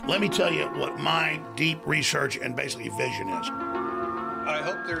Let me tell you what my deep research and basically vision is. I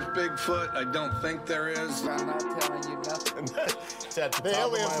hope there's Bigfoot. I don't think there is. I'm not telling you nothing. The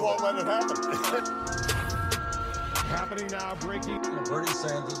aliens won't let it happen. Happening now, breaking. Bernie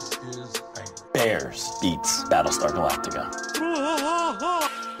Sanders is angry. Bears beats Battlestar Galactica.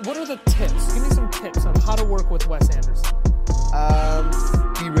 What are the tips? Give me some tips on how to work with Wes Anderson.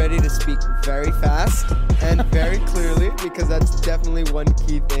 Be ready to speak very fast and very clearly, because that's definitely one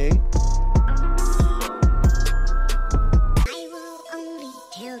key thing. I will only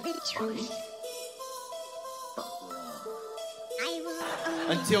tell the truth. I will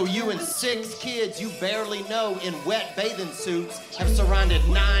only Until you and 6 kids you barely know in wet bathing suits have surrounded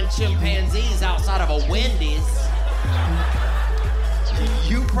 9 chimpanzees outside of a Wendy's.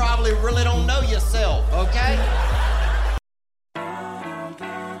 You probably really don't know yourself, okay?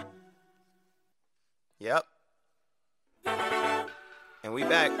 Yep. And we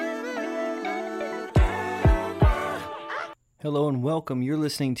back. Hello and welcome. You're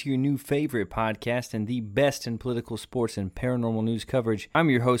listening to your new favorite podcast and the best in political, sports, and paranormal news coverage. I'm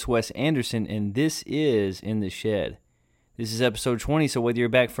your host, Wes Anderson, and this is In the Shed. This is episode 20, so whether you're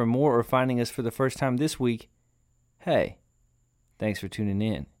back for more or finding us for the first time this week, hey, thanks for tuning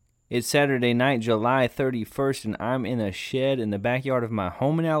in. It's Saturday night, July 31st, and I'm in a shed in the backyard of my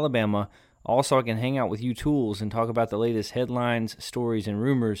home in Alabama, also I can hang out with you tools and talk about the latest headlines, stories, and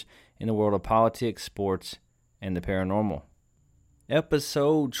rumors in the world of politics, sports, and the paranormal.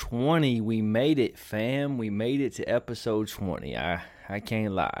 Episode 20, we made it, fam. We made it to episode 20. I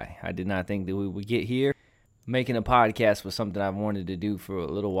can't lie. I did not think that we would get here. Making a podcast was something I've wanted to do for a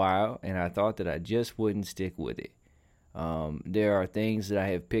little while, and I thought that I just wouldn't stick with it. There are things that I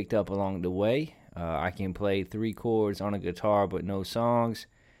have picked up along the way. I can play 3 chords on a guitar, but no songs.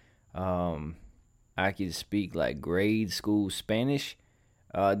 I can speak like grade school Spanish.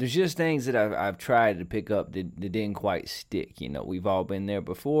 There's just things that I've tried to pick up that didn't quite stick. You know, we've all been there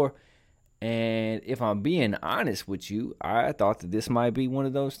before. And if I'm being honest with you, I thought that this might be one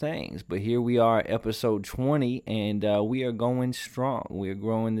of those things. But here we are, episode 20, and we are going strong. We're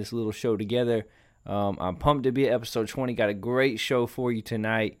growing this little show together. I'm pumped to be at episode 20. Got a great show for you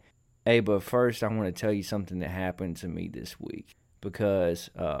tonight. Hey, but first I want to tell you something that happened to me this week. Because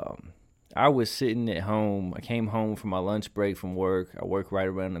I was sitting at home. I came home from my lunch break from work. I work right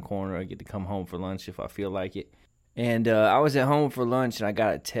around the corner. I get to come home for lunch if I feel like it. And I was at home for lunch, and I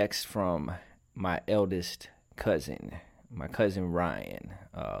got a text from my eldest cousin, my cousin Ryan.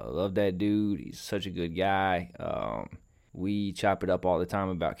 Love that dude. He's such a good guy. We chop it up all the time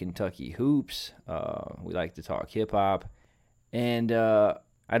about Kentucky hoops. We like to talk hip-hop. And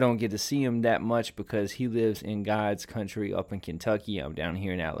I don't get to see him that much because he lives in God's country up in Kentucky. I'm down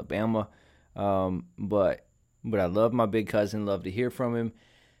here in Alabama. But I love my big cousin, love to hear from him.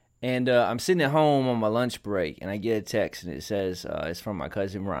 And I'm sitting at home on my lunch break, and I get a text, and it says it's from my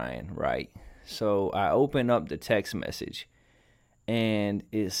cousin Ryan, right? So I open up the text message, and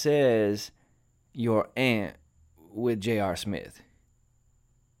it says, your aunt with J.R. Smith.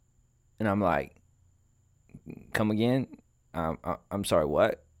 And I'm like, come again? I'm sorry,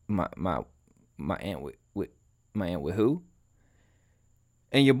 what? My aunt with my aunt with who?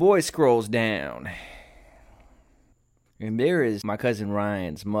 And your boy scrolls down, and there is my cousin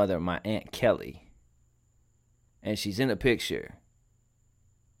Ryan's mother, my Aunt Kelly, and she's in a picture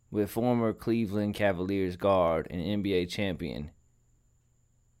with former Cleveland Cavaliers guard and NBA champion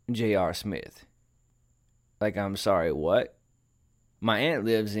J.R. Smith. Like, I'm sorry, what? My aunt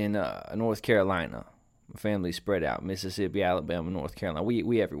lives in North Carolina. My family's spread out, Mississippi, Alabama, North Carolina.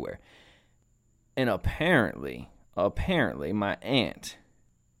 We everywhere. And apparently, my aunt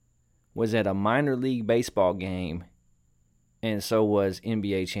was at a minor league baseball game, and so was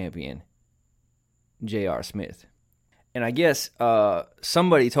NBA champion J.R. Smith. And I guess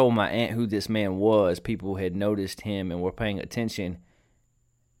somebody told my aunt who this man was. People had noticed him and were paying attention.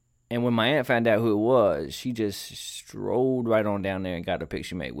 And when my aunt found out who it was, she just strolled right on down there and got a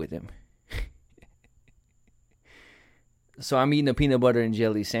picture made with him. So I'm eating a peanut butter and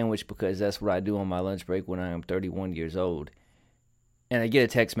jelly sandwich because that's what I do on my lunch break when I am 31 years old. And I get a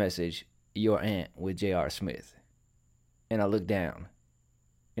text message, your aunt with J.R. Smith. And I look down,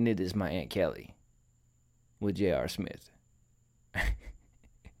 and it is my Aunt Kelly with J.R. Smith.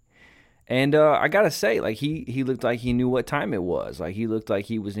 And I got to say, like, he looked like he knew what time it was. Like, he looked like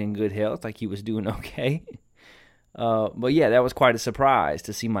he was in good health, like he was doing okay. But yeah, that was quite a surprise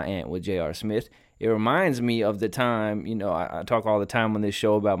to see my aunt with J.R. Smith. It reminds me of the time, you know, I talk all the time on this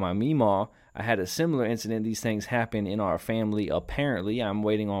show about my Meemaw. I had a similar incident. These things happen in our family, apparently. I'm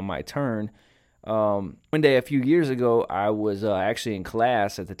waiting on my turn. One day a few years ago, I was actually in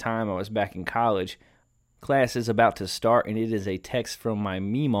class. At the time, I was back in college. Class is about to start, and it is a text from my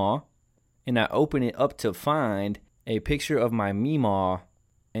Meemaw. And I open it up to find a picture of my Meemaw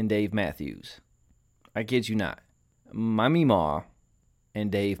and Dave Matthews. I kid you not. My Meemaw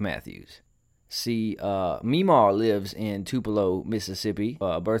and Dave Matthews. See, Meemaw lives in Tupelo, Mississippi,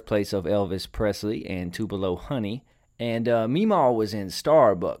 birthplace of Elvis Presley and Tupelo Honey. And Meemaw was in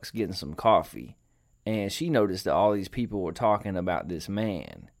Starbucks getting some coffee. And she noticed that all these people were talking about this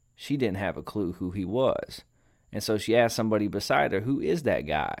man. She didn't have a clue who he was. And so she asked somebody beside her, who is that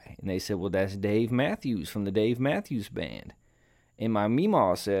guy? And they said, well, that's Dave Matthews from the Dave Matthews Band. And my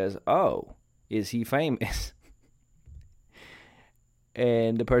Meemaw says, oh, is he famous?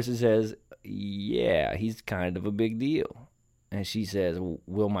 And the person says, yeah, he's kind of a big deal. And she says,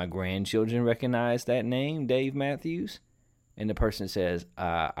 will my grandchildren recognize that name, Dave Matthews? And the person says,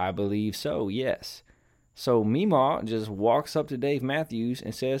 I believe so, yes. So Meemaw just walks up to Dave Matthews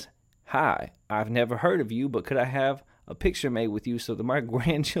and says, hi, I've never heard of you, but could I have a picture made with you so that my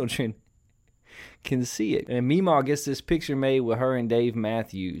grandchildren can see it? And Meemaw gets this picture made with her and Dave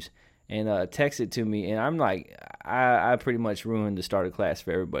Matthews and texts it to me. And I'm like, I pretty much ruined the start of class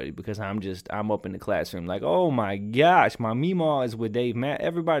for everybody because I'm up in the classroom like, oh my gosh, my Meemaw is with Dave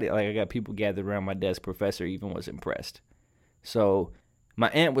Everybody, like I got people gathered around my desk. Professor even was impressed. So my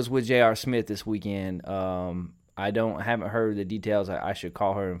aunt was with J.R. Smith this weekend. I haven't heard the details. I should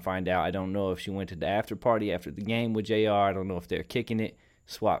call her and find out. I don't know if she went to the after party after the game with JR. I don't know if they're kicking it,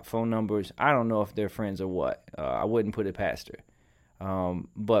 swap phone numbers. I don't know if they're friends or what. I wouldn't put it past her.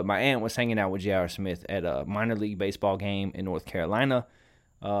 But my aunt was hanging out with J.R. Smith at a minor league baseball game in North Carolina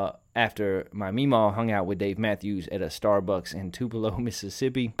after my Meemaw hung out with Dave Matthews at a Starbucks in Tupelo,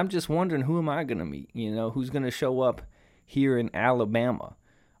 Mississippi. I'm just wondering, who am I going to meet? You know, who's going to show up here in Alabama?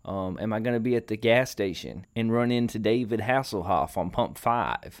 Am I going to be at the gas station and run into David Hasselhoff on Pump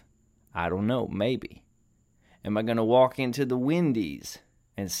 5? I don't know, maybe. Am I going to walk into the Wendy's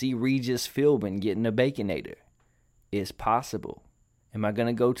and see Regis Philbin getting a Baconator? It's possible. Am I going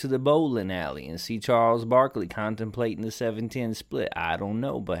to go to the bowling alley and see Charles Barkley contemplating the 7-10 split? I don't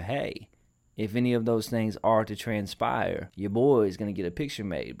know, but hey, if any of those things are to transpire, your boy is going to get a picture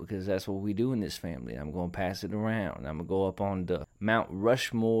made because that's what we do in this family. I'm going to pass it around. I'm going to go up on the Mount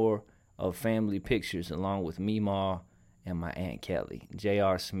Rushmore of family pictures along with Meemaw and my Aunt Kelly,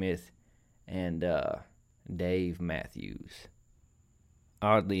 J.R. Smith, and Dave Matthews.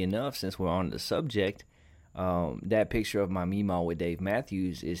 Oddly enough, since we're on the subject, that picture of my Meemaw with Dave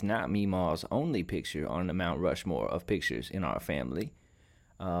Matthews is not Meemaw's only picture on the Mount Rushmore of pictures in our family.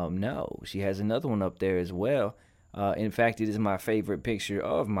 No, she has another one up there as well. In fact, it is my favorite picture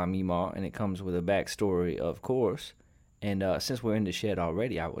of my Meemaw, and it comes with a backstory, of course. And since we're in the shed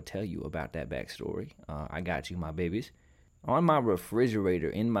already, I will tell you about that backstory. I got you, my babies. On my refrigerator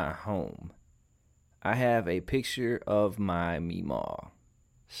in my home, I have a picture of my Meemaw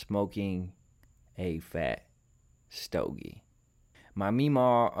smoking a fat stogie. My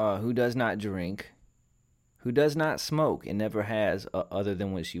Meemaw, who does not drink, who does not smoke and never has, other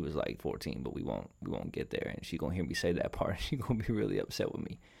than when she was like 14, but we won't get there, and she gonna hear me say that part. She gonna be really upset with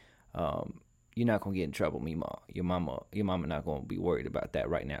me. You're not gonna get in trouble, Meemaw. Your mama not gonna be worried about that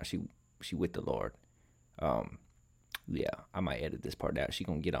right now. She with the Lord. Yeah, I might edit this part out. She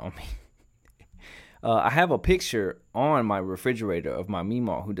gonna get on me. I have a picture on my refrigerator of my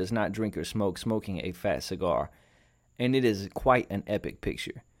Meemaw, who does not drink or smoke, smoking a fat cigar, and it is quite an epic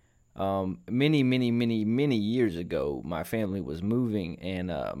picture. Many years ago, my family was moving,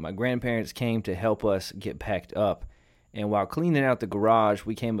 and my grandparents came to help us get packed up. And while cleaning out the garage,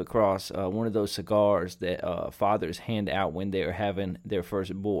 we came across one of those cigars that fathers hand out when they're having their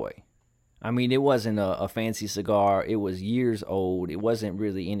first boy. I mean, it wasn't a fancy cigar. It was years old. It wasn't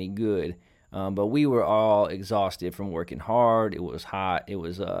really any good. But we were all exhausted from working hard. It was hot. It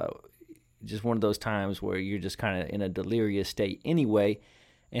was just one of those times where you're just kind of in a delirious state anyway.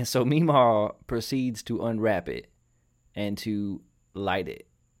 And so Meemaw proceeds to unwrap it and to light it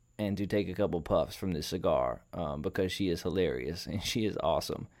and to take a couple puffs from this cigar because she is hilarious and she is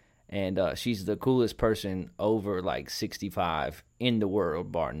awesome. And she's the coolest person over like 65 in the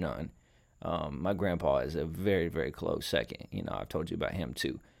world, bar none. My grandpa is a very, very close second. You know, I've told you about him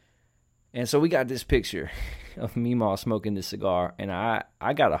too. And so we got this picture of Meemaw smoking this cigar, and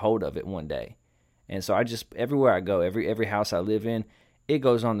I got a hold of it one day. And so I just, everywhere I go, every house I live in, it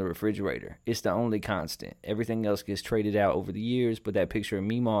goes on the refrigerator. It's the only constant. Everything else gets traded out over the years, but that picture of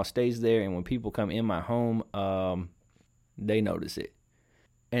Meemaw stays there, and when people come in my home, they notice it.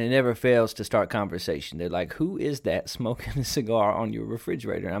 And it never fails to start conversation. They're like, who is that smoking a cigar on your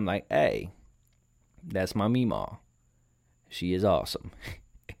refrigerator? And I'm like, hey, That's my Meemaw. She is awesome.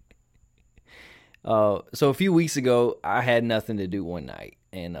 So a few weeks ago, I had nothing to do one night.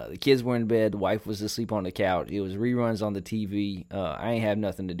 And the kids were in bed. The wife was asleep on the couch. It was reruns on the TV. I ain't have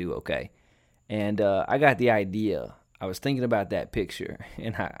nothing to do, okay? And I got the idea. I was thinking about that picture.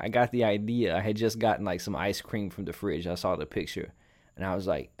 And I got the idea. I had just gotten like some ice cream from the fridge. I saw the picture. And I was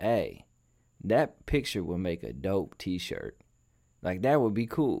like, hey, that picture would make a dope t-shirt. Like, that would be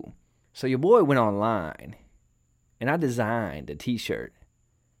cool. So your boy went online. And I designed a t-shirt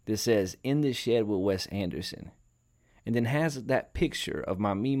that says, "In the Shed with Wes Anderson." And then has that picture of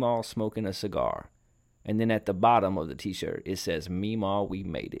my Meemaw smoking a cigar. And then at the bottom of the t-shirt, it says, "Meemaw, we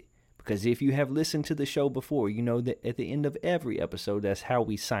made it." Because if you have listened to the show before, you know that at the end of every episode, that's how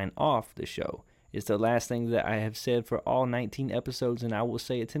we sign off the show. It's the last thing that I have said for all 19 episodes, and I will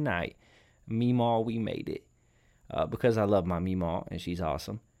say it tonight. Meemaw, we made it. Because I love my Meemaw, and she's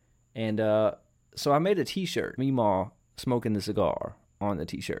awesome. And so I made a t-shirt, Meemaw smoking the cigar, on the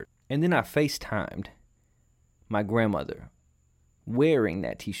t-shirt. And then I FaceTimed my grandmother wearing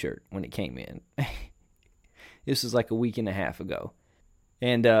that t-shirt when it came in. This was like a week and a half ago.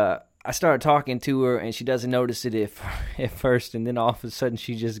 And I started talking to her, and she doesn't notice it at first. And then all of a sudden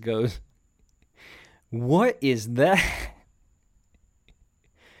she just goes, "What is that?"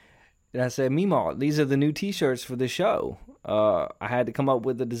 And I said, "Meemaw, these are the new t-shirts for the show. I had to come up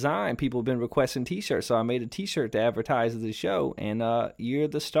with a design. People have been requesting t-shirts, so I made a t-shirt to advertise the show, and you're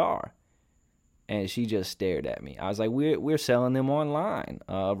the star." And she just stared at me. I was like, we're selling them online.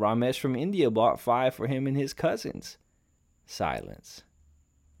 Ramesh from India bought 5 for him and his cousins. Silence.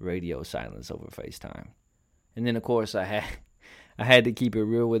 Radio silence over FaceTime. And then, of course, I had to keep it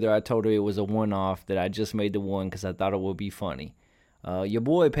real with her. I told her it was a one-off, that I just made the one because I thought it would be funny. Your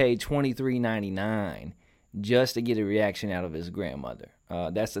boy paid $23.99 just to get a reaction out of his grandmother.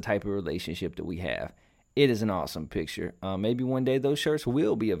 That's the type of relationship that we have. It is an awesome picture. Maybe one day those shirts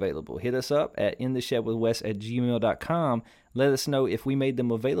will be available. Hit us up at intheshedwithwes@gmail.com. Let us know if we made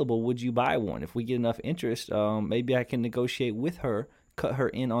them available. Would you buy one? If we get enough interest, maybe I can negotiate with her, cut her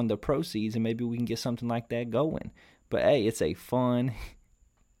in on the proceeds, and maybe we can get something like that going. But hey, it's a fun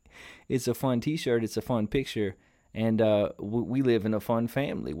t-shirt. It's a fun picture. And we live in a fun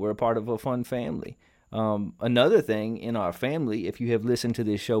family. We're a part of a fun family. Another thing in our family, if you have listened to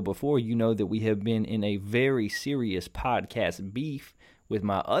this show before, you know that we have been in a very serious podcast beef with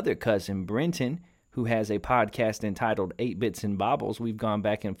my other cousin, Brenton, who has a podcast entitled 8 Bits and Bobbles. We've gone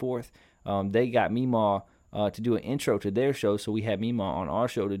back and forth. They got Meemaw to do an intro to their show, so we had Meemaw on our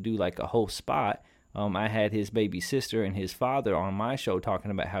show to do like a whole spot. I had his baby sister and his father on my show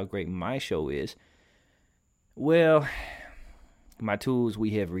talking about how great my show is. Well, my tools,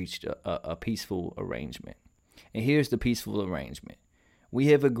 we have reached a peaceful arrangement. And here's the peaceful arrangement. We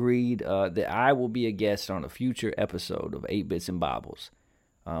have agreed that I will be a guest on a future episode of 8 Bits and Bobbles.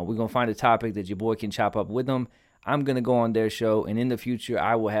 We're going to find a topic that your boy can chop up with them. I'm going to go on their show, and in the future,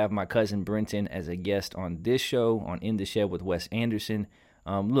 I will have my cousin Brenton as a guest on this show, on In the Shed with Wes Anderson.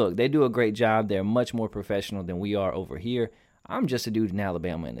 Look, they do a great job. They're much more professional than we are over here. I'm just a dude in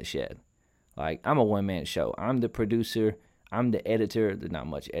Alabama in the shed. Like, I'm a one-man show. I'm the producer. I'm the editor. There's not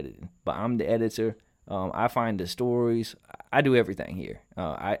much editing, but I'm the editor. I find the stories. I do everything here.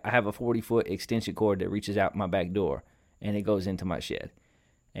 I have a 40-foot extension cord that reaches out my back door, and it goes into my shed.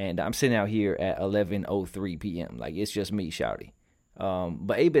 And I'm sitting out here at 11:03 p.m. Like, it's just me, shouty.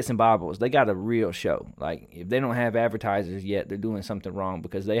 But 8 Bits and Bobbles, they got a real show. Like, if they don't have advertisers yet, they're doing something wrong,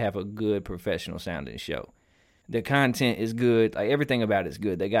 because they have a good professional sounding show. The content is good. Like, everything about it is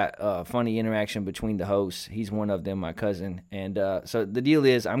good. They got funny interaction between the hosts. He's one of them, my cousin. And so the deal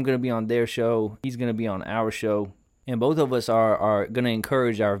is, I'm going to be on their show. He's going to be on our show. And both of us are going to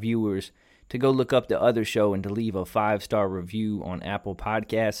encourage our viewers to go look up the other show and to leave a 5-star review on Apple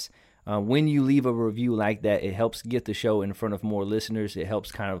Podcasts. When you leave a review like that, it helps get the show in front of more listeners. It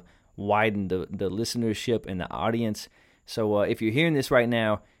helps kind of widen the listenership and the audience. So if you're hearing this right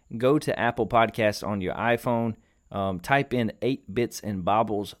now, go to Apple Podcasts on your iPhone, type in 8 Bits and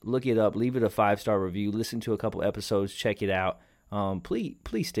Bobbles, look it up, leave it a 5-star review, listen to a couple episodes, check it out.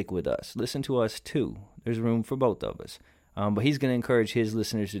 Please stick with us. Listen to us too. There's room for both of us. But he's going to encourage his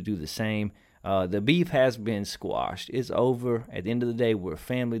listeners to do the same. The beef has been squashed. It's over. At the end of the day, we're a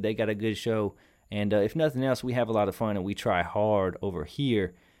family. They got a good show. And if nothing else, we have a lot of fun and we try hard over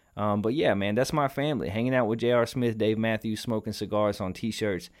here. But yeah, man, that's my family. Hanging out with J.R. Smith, Dave Matthews, smoking cigars on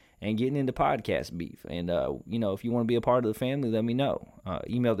T-shirts, and getting into podcast beef. And, if you want to be a part of the family, let me know.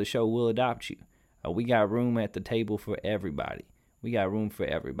 Email the show. We'll adopt you. We got room at the table for everybody.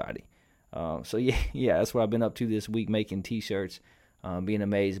 So, yeah, that's what I've been up to this week, making T-shirts. being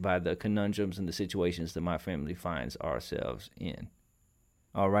amazed by the conundrums and the situations that my family finds ourselves in.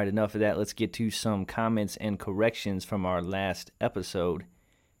 All right, enough of that. Let's get to some comments and corrections from our last episode.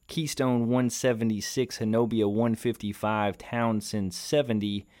 Keystone 176, Hanobia 155, Townsend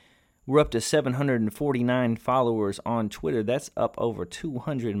 70. We're up to 749 followers on Twitter. That's up over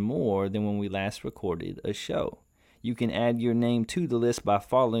 200 more than when we last recorded a show. You can add your name to the list by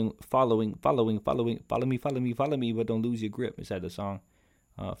follow me, but don't lose your grip. Is that the song?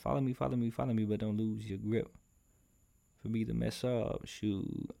 Follow me, but don't lose your grip. For me to mess up,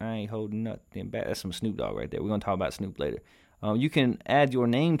 shoot, I ain't holding nothing back. That's some Snoop Dogg right there. We're going to talk about Snoop later. You can add your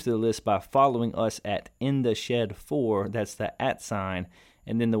name to the list by following us at In The Shed 4. That's the @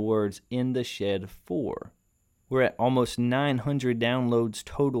 and then the words In The Shed 4. We're at almost 900 downloads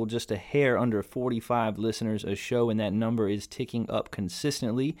total, just a hair under 45 listeners a show, and that number is ticking up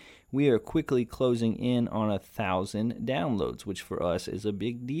consistently. We are quickly closing in on 1,000 downloads, which for us is a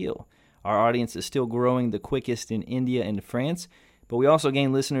big deal. Our audience is still growing the quickest in India and France, but we also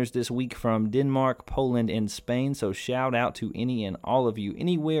gained listeners this week from Denmark, Poland, and Spain, so shout out to any and all of you,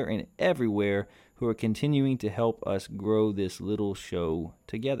 anywhere and everywhere, who are continuing to help us grow this little show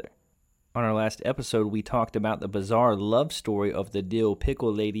together. On our last episode, we talked about the bizarre love story of the Dill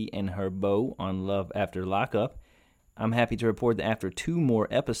Pickle Lady and her beau on Love After Lockup. I'm happy to report that after 2 more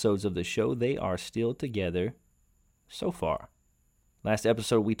episodes of the show, they are still together so far. Last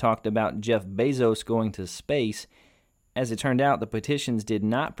episode, we talked about Jeff Bezos going to space. As it turned out, the petitions did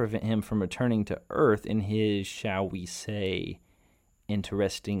not prevent him from returning to Earth in his, shall we say,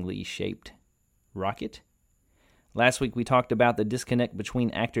 interestingly shaped rocket. Last week, we talked about the disconnect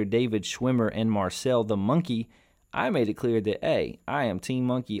between actor David Schwimmer and Marcel the Monkey. I made it clear that, I am Team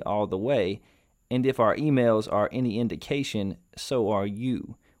Monkey all the way, and if our emails are any indication, so are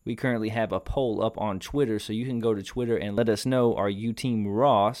you. We currently have a poll up on Twitter, so you can go to Twitter and let us know, are you Team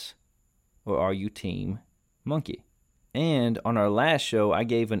Ross or are you Team Monkey? And on our last show, I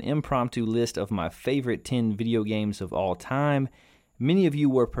gave an impromptu list of my favorite 10 video games of all time. Many of you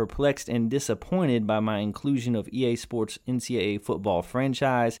were perplexed and disappointed by my inclusion of EA Sports NCAA football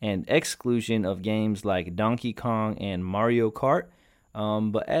franchise and exclusion of games like Donkey Kong and Mario Kart.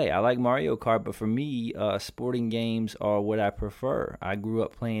 But I like Mario Kart, but for me, sporting games are what I prefer. I grew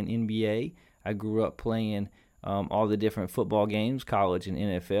up playing NBA. I grew up playing all the different football games, college and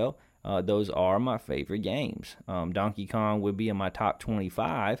NFL. Those are my favorite games. Donkey Kong would be in my top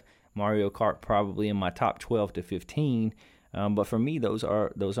 25. Mario Kart probably in my top 12 to 15. But for me, those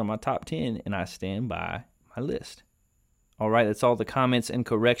are my top 10, and I stand by my list. All right, that's all the comments and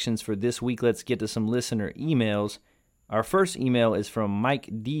corrections for this week. Let's get to some listener emails. Our first email is from Mike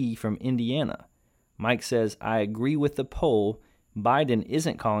D. from Indiana. Mike says, I agree with the poll. Biden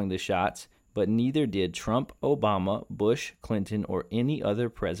isn't calling the shots, but neither did Trump, Obama, Bush, Clinton, or any other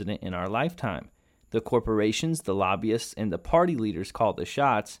president in our lifetime. The corporations, the lobbyists, and the party leaders call the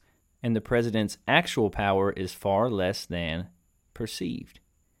shots, and the president's actual power is far less than perceived.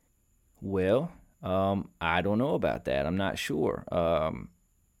 Well, I don't know about that. I'm not sure.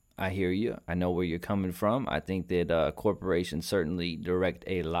 I hear you. I know where you're coming from. I think that corporations certainly direct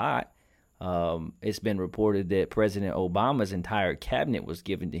a lot. It's been reported that President Obama's entire cabinet was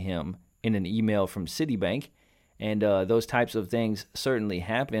given to him in an email from Citibank, and those types of things certainly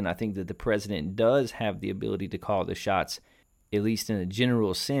happen. I think that the president does have the ability to call the shots, at least in a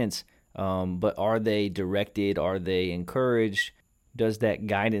general sense, but are they directed? Are they encouraged? Does that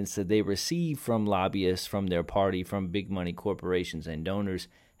guidance that they receive from lobbyists, from their party, from big money corporations and donors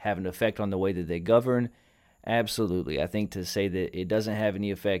have an effect on the way that they govern? Absolutely. I think to say that it doesn't have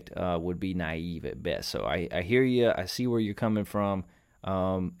any effect would be naive at best. So I hear you. I see where you're coming from,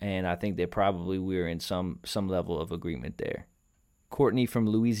 and I think that probably we're in some level of agreement there. Courtney from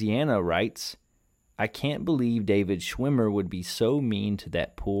Louisiana writes, I can't believe David Schwimmer would be so mean to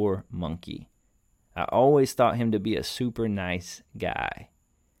that poor monkey. I always thought him to be a super nice guy.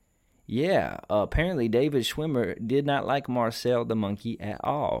 Yeah, apparently David Schwimmer did not like Marcel the monkey at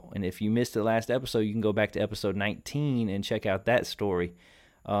all. And if you missed the last episode, you can go back to episode 19 and check out that story.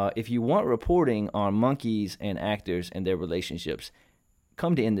 If you want reporting on monkeys and actors and their relationships,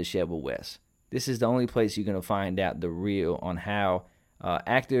 come to In the Shed with Wes. This is the only place you're going to find out the real on how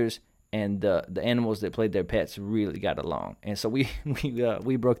actors and the animals that played their pets really got along. And so we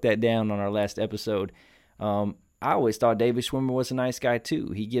broke that down on our last episode. I always thought David Schwimmer was a nice guy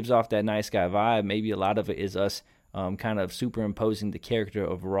too. He gives off that nice guy vibe. Maybe a lot of it is us kind of superimposing the character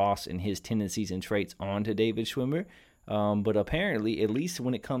of Ross and his tendencies and traits onto David Schwimmer. But apparently, at least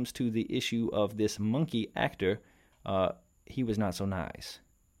when it comes to the issue of this monkey actor, he was not so nice.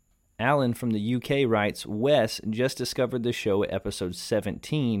 Alan from the UK writes, Wes just discovered the show at episode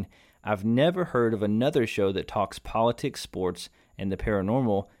 17. I've never heard of another show that talks politics, sports, and the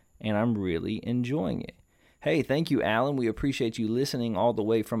paranormal, and I'm really enjoying it. Hey, thank you, Alan. We appreciate you listening all the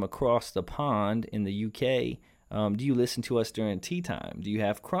way from across the pond in the UK. Do you listen to us during tea time? Do you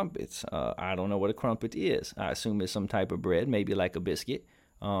have crumpets? I don't know what a crumpet is. I assume it's some type of bread, maybe like a biscuit.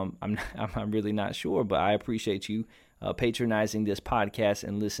 I'm really not sure, but I appreciate you patronizing this podcast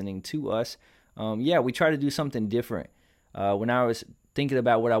and listening to us. We try to do something different. When I was thinking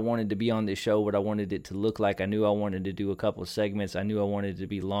about what I wanted to be on this show, what I wanted it to look like, I knew I wanted to do a couple segments. I knew I wanted it to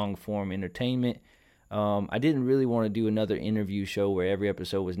be long-form entertainment. I didn't really want to do another interview show where every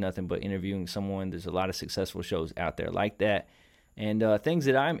episode was nothing but interviewing someone. There's a lot of successful shows out there like that. And things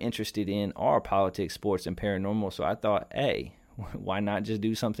that I'm interested in are politics, sports, and paranormal. So I thought, hey, why not just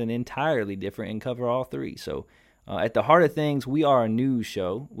do something entirely different and cover all three? So at the heart of things, we are a news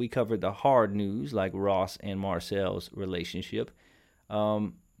show. We cover the hard news, like Ross and Marcel's relationship.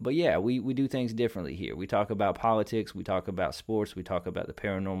 But yeah, we do things differently here. We talk about politics, we talk about sports, we talk about the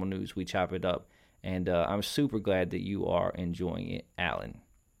paranormal news, we chop it up. And I'm super glad that you are enjoying it, Alan.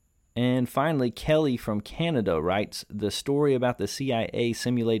 And finally, Kelly from Canada writes, the story about the CIA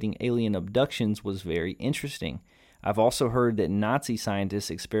simulating alien abductions was very interesting. I've also heard that Nazi scientists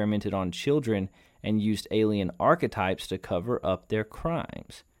experimented on children and used alien archetypes to cover up their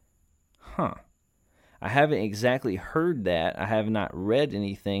crimes. I haven't exactly heard that. I have not read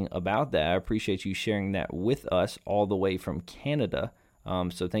anything about that. I appreciate you sharing that with us all the way from Canada.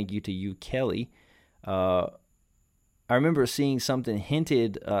 So thank you to you, Kelly. I remember seeing something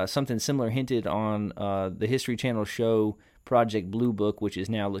similar hinted on the History Channel show Project Blue Book, which is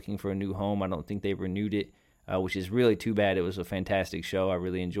now looking for a new home. I don't think they renewed it, which is really too bad. It was a fantastic show. I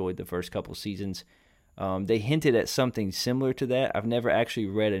really enjoyed the first couple seasons. They hinted at something similar to that. I've never actually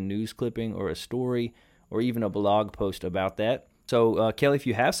read a news clipping or a story or even a blog post about that. So, Kelly, if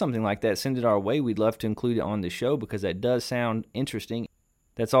you have something like that, send it our way. We'd love to include it on the show because that does sound interesting.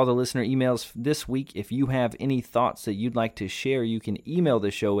 That's all the listener emails this week. If you have any thoughts that you'd like to share, you can email the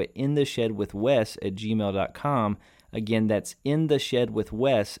show at intheshedwithwes@gmail.com. Again, that's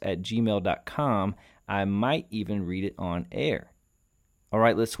intheshedwithwes@gmail.com. I might even read it on air. All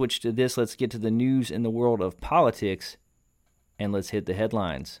right, let's switch to this. Let's get to the news in the world of politics, and let's hit the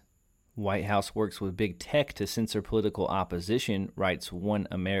headlines. White House works with big tech to censor political opposition, writes One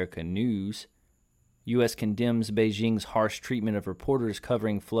America News. U.S. condemns Beijing's harsh treatment of reporters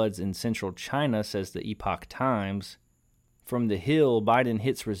covering floods in central China, says the Epoch Times. From the Hill, Biden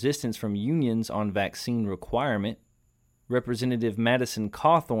hits resistance from unions on vaccine requirement. Representative Madison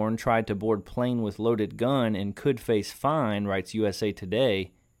Cawthorn tried to board plane with loaded gun and could face fine, writes USA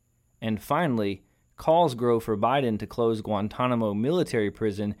Today. And finally, calls grow for Biden to close Guantanamo military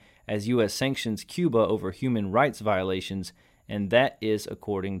prison as U.S. sanctions Cuba over human rights violations, and that is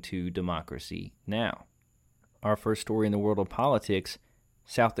according to Democracy Now! Our first story in the world of politics,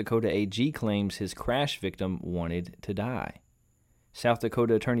 South Dakota AG claims his crash victim wanted to die. South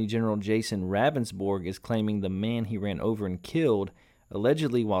Dakota Attorney General Jason Ravensborg is claiming the man he ran over and killed,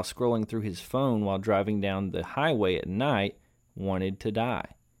 allegedly while scrolling through his phone while driving down the highway at night, wanted to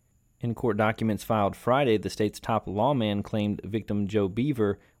die. In court documents filed Friday, the state's top lawman claimed victim Joe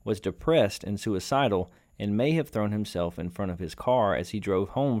Beaver was depressed and suicidal and may have thrown himself in front of his car as he drove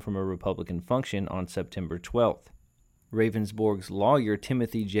home from a Republican function on September 12th. Ravensborg's lawyer,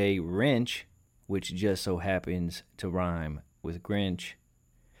 Timothy J. Wrench, which just so happens to rhyme with Grinch,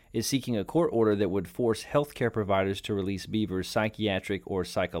 is seeking a court order that would force healthcare providers to release Beaver's psychiatric or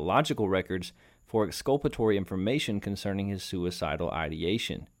psychological records for exculpatory information concerning his suicidal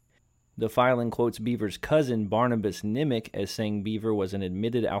ideation. The filing quotes Beaver's cousin, Barnabas Nimick, as saying Beaver was an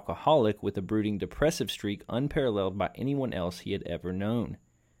admitted alcoholic with a brooding depressive streak unparalleled by anyone else he had ever known.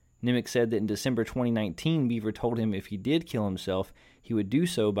 Nimick said that in December 2019, Beaver told him if he did kill himself, he would do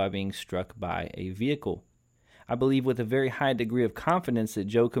so by being struck by a vehicle. I believe with a very high degree of confidence that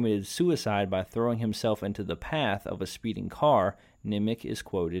Joe committed suicide by throwing himself into the path of a speeding car, Nimick is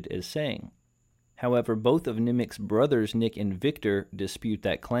quoted as saying. However, both of Nimick's brothers, Nick and Victor, dispute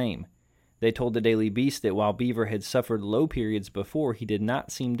that claim. They told the Daily Beast that while Beaver had suffered low periods before, he did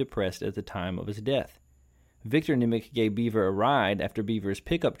not seem depressed at the time of his death. Victor Nimick gave Beaver a ride after Beaver's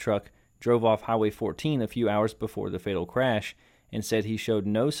pickup truck drove off Highway 14 a few hours before the fatal crash and said he showed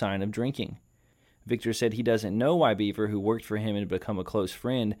no sign of drinking. Victor said he doesn't know why Beaver, who worked for him and had become a close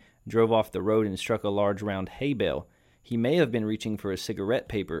friend, drove off the road and struck a large round hay bale. He may have been reaching for a cigarette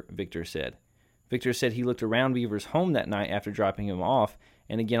paper, Victor said. Victor said he looked around Beaver's home that night after dropping him off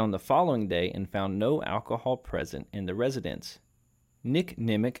and again on the following day and found no alcohol present in the residence. Nick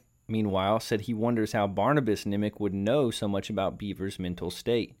Nimick meanwhile, said he wonders how Barnabas Nimick would know so much about Beaver's mental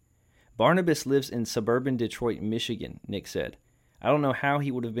state. Barnabas lives in suburban Detroit, Michigan, Nick said. I don't know how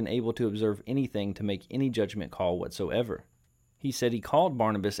he would have been able to observe anything to make any judgment call whatsoever. He said he called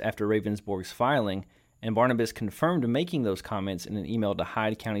Barnabas after Ravensborg's filing, and Barnabas confirmed making those comments in an email to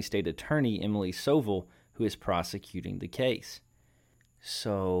Hyde County State Attorney Emily Soville, who is prosecuting the case.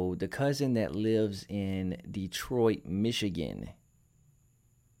 So, the cousin that lives in Detroit, Michigan,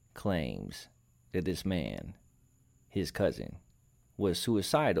 claims that this man, his cousin, was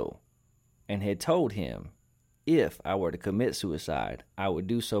suicidal and had told him, if I were to commit suicide, I would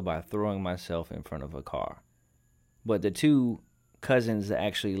do so by throwing myself in front of a car. But the two cousins that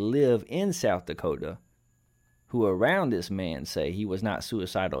actually live in South Dakota, who around this man, say he was not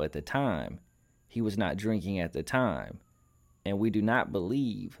suicidal at the time, he was not drinking at the time, and we do not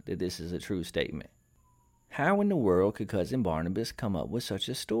believe that this is a true statement. How in the world could Cousin Barnabas come up with such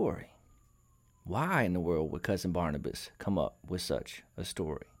a story? Why in the world would Cousin Barnabas come up with such a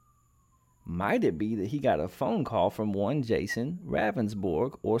story? Might it be that he got a phone call from one Jason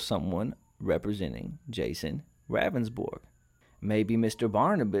Ravensborg or someone representing Jason Ravensborg? Maybe Mr.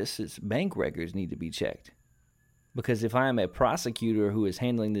 Barnabas's bank records need to be checked. Because if I am a prosecutor who is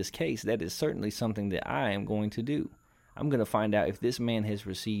handling this case, that is certainly something that I am going to do. I'm going to find out if this man has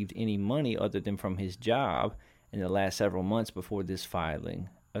received any money other than from his job in the last several months before this filing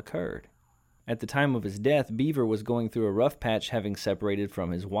occurred. At the time of his death, Beaver was going through a rough patch, having separated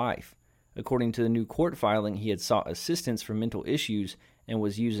from his wife. According to the new court filing, he had sought assistance for mental issues and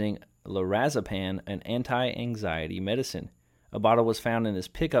was using lorazepam, an anti-anxiety medicine. A bottle was found in his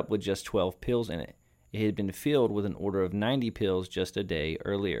pickup with just 12 pills in it. It had been filled with an order of 90 pills just a day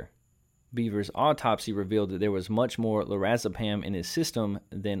earlier. Beaver's autopsy revealed that there was much more lorazepam in his system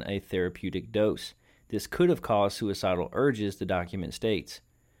than a therapeutic dose. This could have caused suicidal urges, the document states.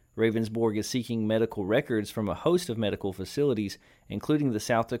 Ravensborg is seeking medical records from a host of medical facilities, including the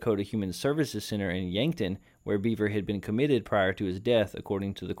South Dakota Human Services Center in Yankton, where Beaver had been committed prior to his death,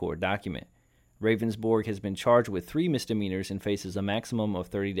 according to the court document. Ravensborg has been charged with 3 misdemeanors and faces a maximum of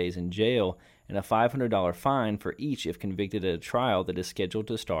 30 days in jail and a $500 fine for each if convicted at a trial that is scheduled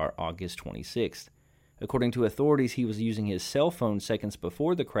to start August 26th. According to authorities, he was using his cell phone seconds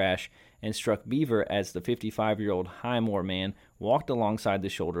before the crash and struck Beaver as the 55-year-old Highmore man walked alongside the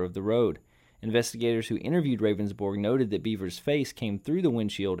shoulder of the road. Investigators who interviewed Ravensborg noted that Beaver's face came through the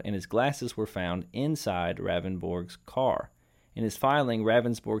windshield and his glasses were found inside Ravensborg's car. In his filing,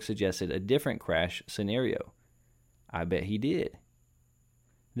 Ravensborg suggested a different crash scenario. I bet he did.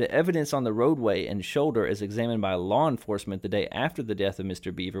 The evidence on the roadway and shoulder as examined by law enforcement the day after the death of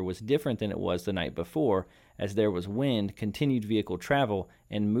Mr. Beaver was different than it was the night before, as there was wind, continued vehicle travel,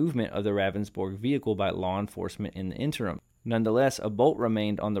 and movement of the Ravensborg vehicle by law enforcement in the interim. Nonetheless, a bolt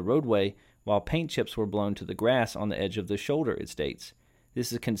remained on the roadway while paint chips were blown to the grass on the edge of the shoulder, it states.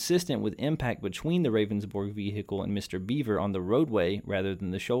 This is consistent with impact between the Ravensborg vehicle and Mr. Beaver on the roadway rather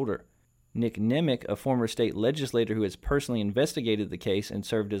than the shoulder. Nick Nimick, a former state legislator who has personally investigated the case and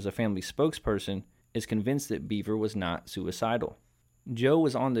served as a family spokesperson, is convinced that Beaver was not suicidal. Joe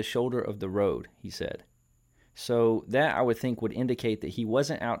was on the shoulder of the road, he said. So that I would think would indicate that he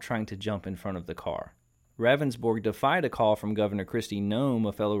wasn't out trying to jump in front of the car. Ravensborg defied a call from Governor Kristi Noem,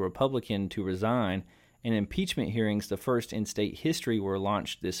 a fellow Republican, to resign, and impeachment hearings, the first in state history, were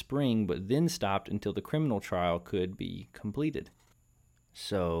launched this spring, but then stopped until the criminal trial could be completed.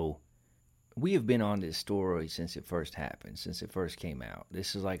 So, we have been on this story since it first happened, since it first came out.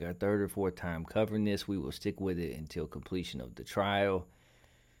 This is like our 3rd or 4th time covering this. We will stick with it until completion of the trial,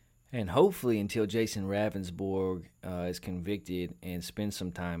 and hopefully until Jason Ravensborg is convicted and spends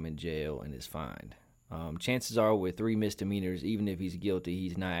some time in jail and is fined. Chances are with 3 misdemeanors, even if he's guilty,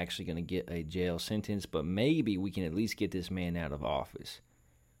 he's not actually going to get a jail sentence, but maybe we can at least get this man out of office.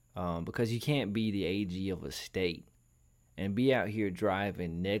 Because you can't be the AG of a state and be out here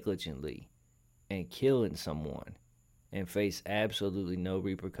driving negligently and killing someone and face absolutely no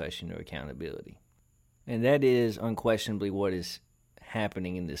repercussion or accountability. And that is unquestionably what is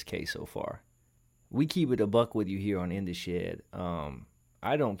happening in this case so far. We keep it a buck with you here on In the Shed.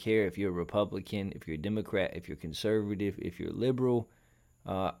 I don't care if you're a Republican, if you're a Democrat, if you're conservative, if you're liberal.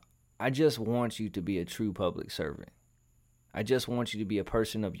 I just want you to be a true public servant. I just want you to be a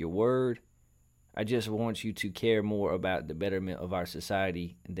person of your word. I just want you to care more about the betterment of our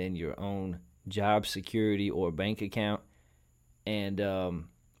society than your own job security or bank account. And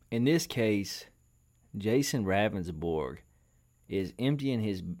in this case, Jason Ravensborg is emptying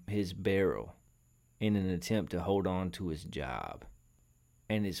his barrel in an attempt to hold on to his job.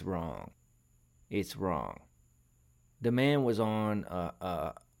 And it's wrong. It's wrong. The man was on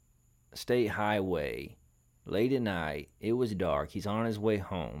state highway, late at night. It was dark. He's on his way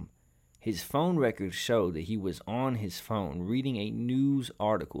home. His phone records show that he was on his phone reading a news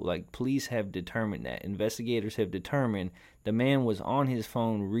article. Like, police have determined that. Investigators have determined the man was on his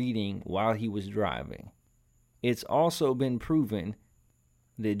phone reading while he was driving. It's also been proven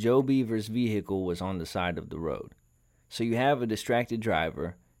that Joe Beaver's vehicle was on the side of the road. So you have a distracted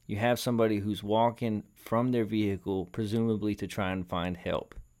driver. You have somebody who's walking from their vehicle, presumably to try and find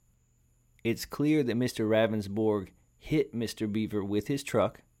help. It's clear that Mr. Ravensborg hit Mr. Beaver with his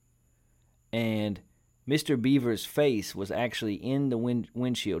truck, and Mr. Beaver's face was actually in the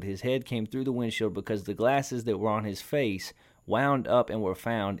windshield. His head came through the windshield because the glasses that were on his face wound up and were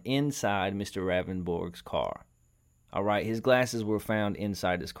found inside Mr. Ravensborg's car. All right, his glasses were found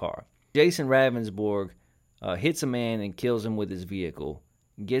inside his car. Jason Ravensborg hits a man and kills him with his vehicle,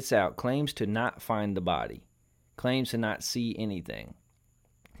 gets out, claims to not find the body, claims to not see anything,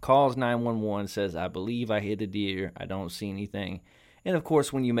 calls 911, says, I believe I hit a deer, I don't see anything. And of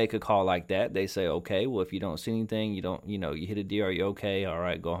course, when you make a call like that, they say, okay, well, if you don't see anything, you hit a deer, are you okay? All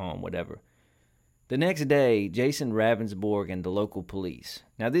right, go home, whatever. The next day, Jason Ravensborg and the local police,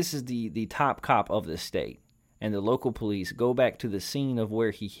 now this is the top cop of the state, and the local police go back to the scene of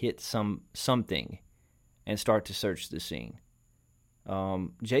where he hit something and start to search the scene.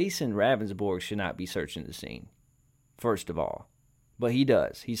 Jason Ravensborg should not be searching the scene, first of all. But he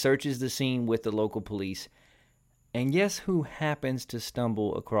does. He searches the scene with the local police. And guess who happens to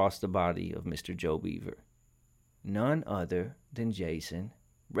stumble across the body of Mr. Joe Beaver? None other than Jason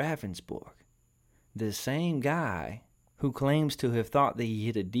Ravensborg. The same guy who claims to have thought that he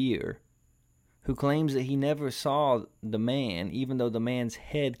hit a deer, who claims that he never saw the man, even though the man's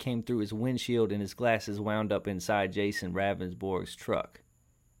head came through his windshield and his glasses wound up inside Jason Ravensborg's truck.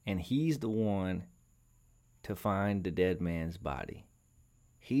 And he's the one to find the dead man's body.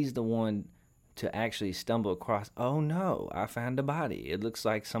 He's the one to actually stumble across, oh no, I found a body. It looks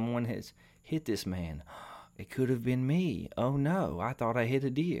like someone has hit this man. It could have been me. Oh no, I thought I hit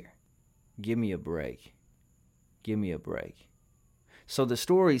a deer. Give me a break. Give me a break. So the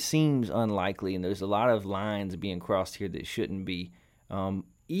story seems unlikely, and there's a lot of lines being crossed here that shouldn't be,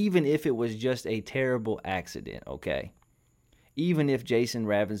 even if it was just a terrible accident, okay? Even if Jason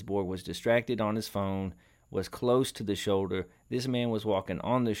Ravensborg was distracted on his phone, was close to the shoulder, this man was walking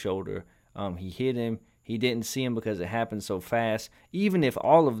on the shoulder, he hit him, he didn't see him because it happened so fast. Even if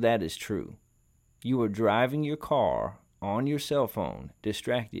all of that is true, you were driving your car on your cell phone,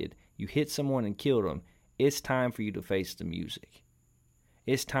 distracted, you hit someone and killed them, it's time for you to face the music.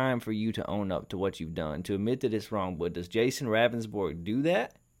 It's time for you to own up to what you've done, to admit that it's wrong. But does Jason Ravensborg do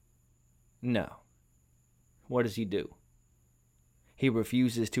that? No. What does he do? He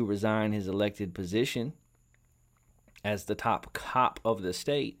refuses to resign his elected position as the top cop of the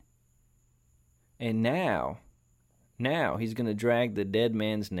state. And now he's going to drag the dead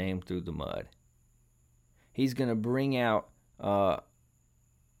man's name through the mud. He's going to bring out all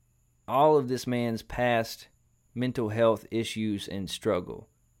of this man's past mental health issues and struggle.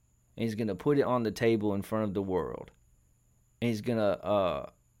 And he's going to put it on the table in front of the world. And he's going to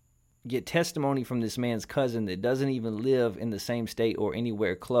get testimony from this man's cousin that doesn't even live in the same state or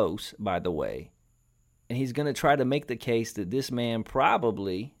anywhere close, by the way. And he's going to try to make the case that this man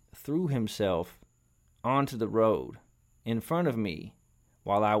probably threw himself onto the road in front of me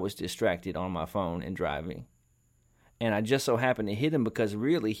while I was distracted on my phone and driving. And I just so happened to hit him because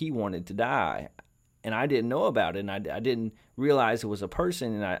really he wanted to die. And I didn't know about it, and I didn't realize it was a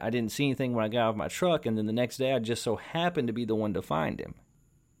person, and I didn't see anything when I got off my truck, and then the next day I just so happened to be the one to find him.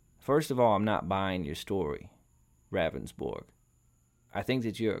 First of all, I'm not buying your story, Ravensborg. I think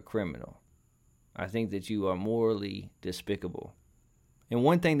that you're a criminal. I think that you are morally despicable. And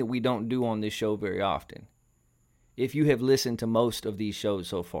one thing that we don't do on this show very often, if you have listened to most of these shows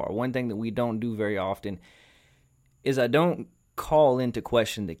so far, one thing that we don't do very often is I don't call into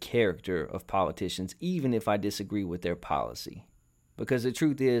question the character of politicians, even if I disagree with their policy. Because the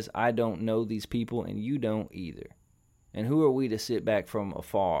truth is, I don't know these people, and you don't either. And who are we to sit back from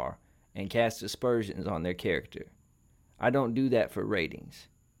afar and cast aspersions on their character? I don't do that for ratings.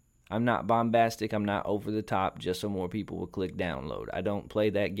 I'm not bombastic, I'm not over the top, just so more people will click download. I don't play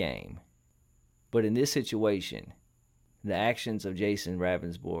that game. But in this situation, the actions of Jason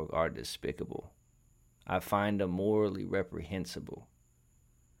Ravensborg are despicable. I find them morally reprehensible.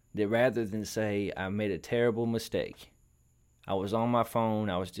 That rather than say, I made a terrible mistake, I was on my phone,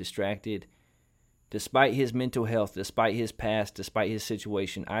 I was distracted, despite his mental health, despite his past, despite his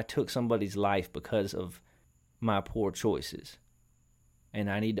situation, I took somebody's life because of my poor choices. And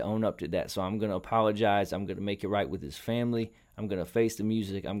I need to own up to that. So I'm going to apologize. I'm going to make it right with his family. I'm going to face the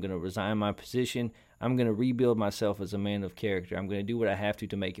music. I'm going to resign my position. I'm going to rebuild myself as a man of character. I'm going to do what I have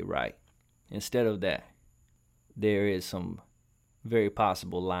to make it right. Instead of that, there is some very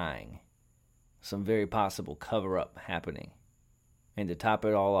possible lying, some very possible cover-up happening. And to top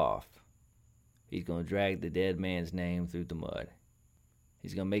it all off, he's going to drag the dead man's name through the mud.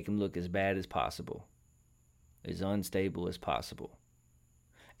 He's going to make him look as bad as possible, as unstable as possible.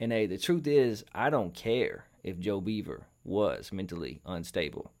 And hey, the truth is, I don't care if Joe Beaver was mentally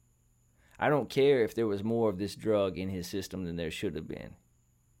unstable. I don't care if there was more of this drug in his system than there should have been.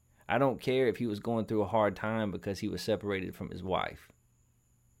 I don't care if he was going through a hard time because he was separated from his wife.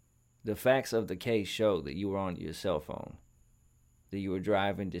 The facts of the case show that you were on your cell phone, that you were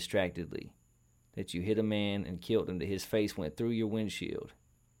driving distractedly, that you hit a man and killed him, that his face went through your windshield,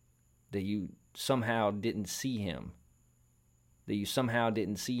 that you somehow didn't see him, that you somehow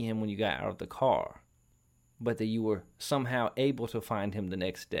didn't see him when you got out of the car, but that you were somehow able to find him the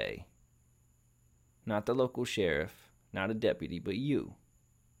next day. Not the local sheriff, not a deputy, but you.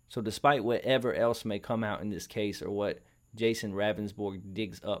 So despite whatever else may come out in this case or what Jason Ravensborg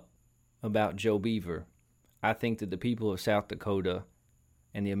digs up about Joe Beaver, I think that the people of South Dakota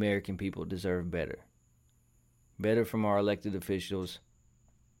and the American people deserve better. Better from our elected officials,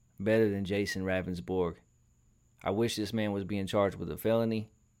 better than Jason Ravensborg. I wish this man was being charged with a felony,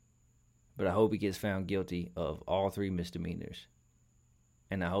 but I hope he gets found guilty of all 3 misdemeanors.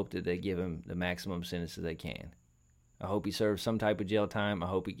 And I hope that they give him the maximum sentence that they can. I hope he serves some type of jail time. I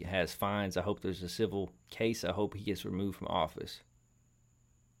hope he has fines. I hope there's a civil case. I hope he gets removed from office.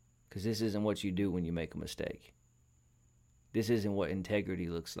 Because this isn't what you do when you make a mistake. This isn't what integrity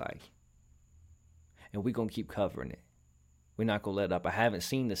looks like. And we're going to keep covering it. We're not going to let up. I haven't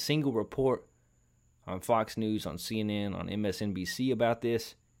seen a single report on Fox News, on CNN, on MSNBC about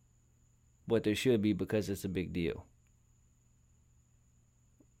this, but there should be because it's a big deal.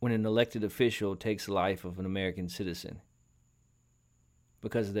 When an elected official takes the life of an American citizen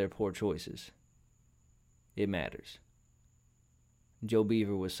because of their poor choices, it matters. Joe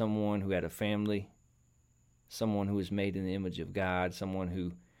Beaver was someone who had a family, someone who was made in the image of God, someone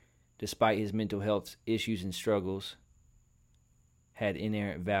who, despite his mental health issues and struggles, had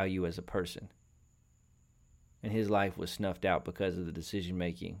inherent value as a person. And his life was snuffed out because of the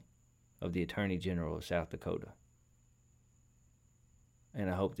decision-making of the Attorney General of South Dakota. And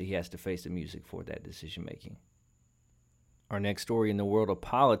I hope that he has to face the music for that decision-making. Our next story in the world of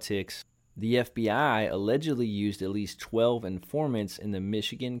politics, the FBI allegedly used at least 12 informants in the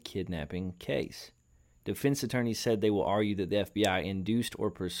Michigan kidnapping case. Defense attorneys said they will argue that the FBI induced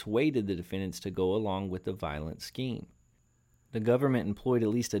or persuaded the defendants to go along with the violent scheme. The government employed at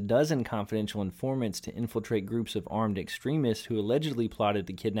least a dozen confidential informants to infiltrate groups of armed extremists who allegedly plotted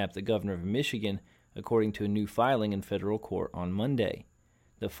to kidnap the governor of Michigan, according to a new filing in federal court on Monday.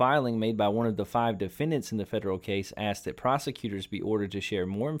 The filing, made by one of the 5 defendants in the federal case, asked that prosecutors be ordered to share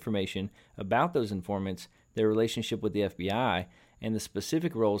more information about those informants, their relationship with the FBI, and the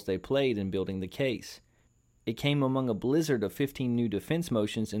specific roles they played in building the case. It came among a blizzard of 15 new defense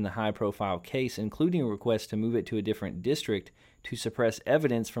motions in the high-profile case, including a request to move it to a different district, to suppress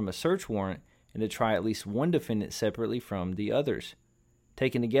evidence from a search warrant, and to try at least one defendant separately from the others.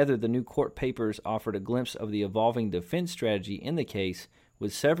 Taken together, the new court papers offered a glimpse of the evolving defense strategy in the case,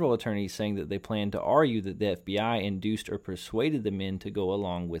 with several attorneys saying that they planned to argue that the FBI induced or persuaded the men to go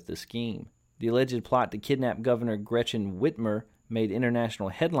along with the scheme. The alleged plot to kidnap Governor Gretchen Whitmer made international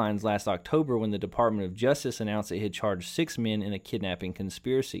headlines last October when the Department of Justice announced it had charged 6 men in a kidnapping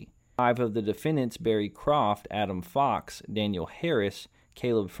conspiracy. 5 of the defendants, Barry Croft, Adam Fox, Daniel Harris,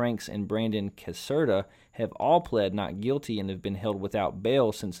 Caleb Franks, and Brandon Caserta, have all pled not guilty and have been held without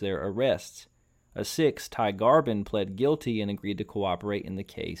bail since their arrests. A 6th, Ty Garbin, pled guilty and agreed to cooperate in the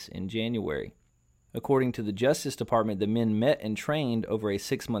case in January. According to the Justice Department, the men met and trained over a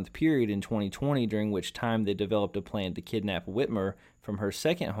 6-month period in 2020, during which time they developed a plan to kidnap Whitmer from her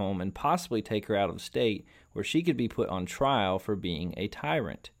second home and possibly take her out of state, where she could be put on trial for being a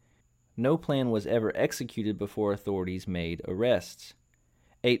tyrant. No plan was ever executed before authorities made arrests.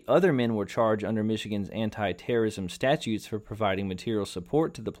 8 other men were charged under Michigan's anti-terrorism statutes for providing material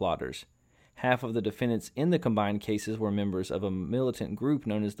support to the plotters. Half of the defendants in the combined cases were members of a militant group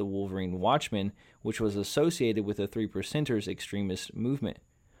known as the Wolverine Watchmen, which was associated with the 3%ers extremist movement.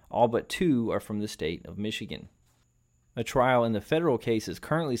 All but 2 are from the state of Michigan. A trial in the federal case is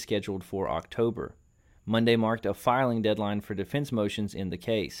currently scheduled for October. Monday marked a filing deadline for defense motions in the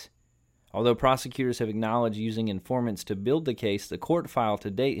case. Although prosecutors have acknowledged using informants to build the case, the court file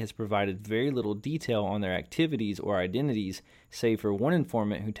to date has provided very little detail on their activities or identities, save for one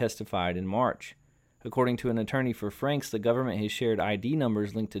informant who testified in March. According to an attorney for Franks, the government has shared ID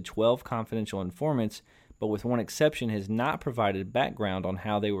numbers linked to 12 confidential informants, but with one exception has not provided background on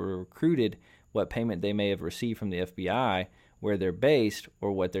how they were recruited, what payment they may have received from the FBI, where they're based,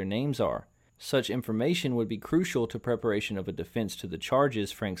 or what their names are. Such information would be crucial to preparation of a defense to the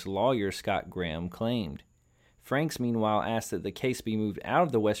charges, Franks' lawyer Scott Graham claimed. Franks, meanwhile, asked that the case be moved out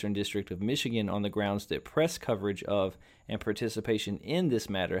of the Western District of Michigan on the grounds that press coverage of and participation in this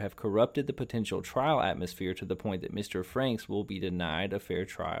matter have corrupted the potential trial atmosphere to the point that Mr. Franks will be denied a fair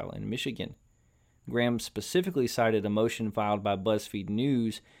trial in Michigan. Graham specifically cited a motion filed by BuzzFeed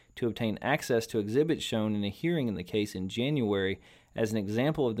News to obtain access to exhibits shown in a hearing in the case in January as an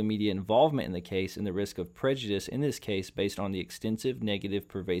example of the media involvement in the case and the risk of prejudice in this case based on the extensive, negative,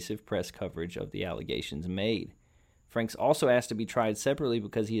 pervasive press coverage of the allegations made. Franks also asked to be tried separately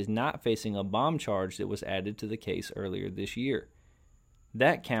because he is not facing a bomb charge that was added to the case earlier this year.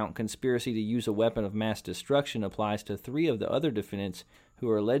 That count, conspiracy to use a weapon of mass destruction, applies to 3 of the other defendants who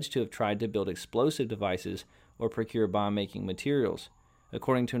are alleged to have tried to build explosive devices or procure bomb-making materials.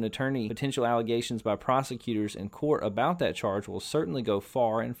 According to an attorney, potential allegations by prosecutors in court about that charge will certainly go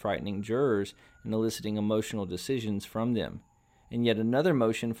far in frightening jurors and eliciting emotional decisions from them. In yet another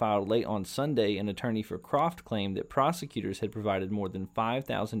motion filed late on Sunday, an attorney for Croft claimed that prosecutors had provided more than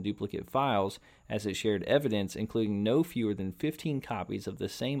 5,000 duplicate files as it shared evidence, including no fewer than 15 copies of the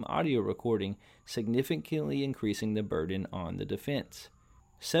same audio recording, significantly increasing the burden on the defense.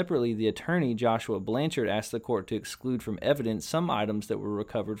 Separately, the attorney, Joshua Blanchard, asked the court to exclude from evidence some items that were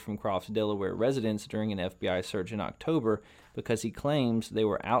recovered from Croft's Delaware residence during an FBI search in October because he claims they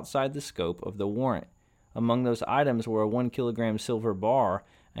were outside the scope of the warrant. Among those items were a 1 kilogram silver bar,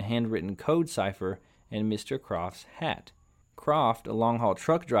 a handwritten code cipher, and Mr. Croft's hat. Croft, a long-haul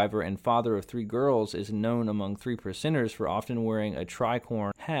truck driver and father of 3 girls, is known among 3%ers for often wearing a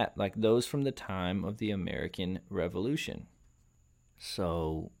tricorn hat like those from the time of the American Revolution.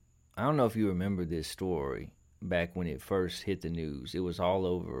 So, I don't know if you remember this story back when it first hit the news. It was all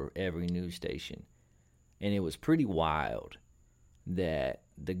over every news station. And it was pretty wild that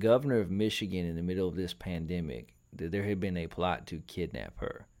the governor of Michigan, in the middle of this pandemic, that there had been a plot to kidnap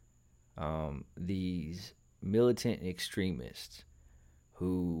her. These militant extremists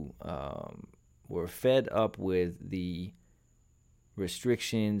who were fed up with the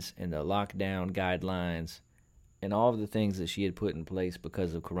restrictions and the lockdown guidelines and all of the things that she had put in place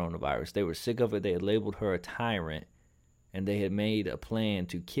because of coronavirus. They were sick of it. They had labeled her a tyrant, and they had made a plan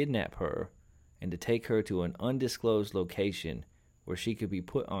to kidnap her and to take her to an undisclosed location where she could be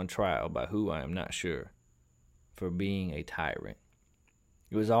put on trial by who I am not sure for being a tyrant.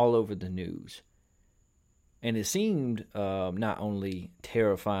 It was all over the news. And it seemed not only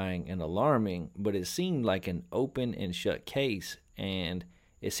terrifying and alarming, but it seemed like an open and shut case, and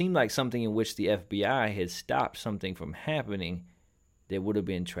it seemed like something in which the FBI had stopped something from happening that would have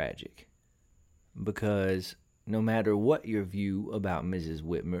been tragic. Because no matter what your view about Mrs.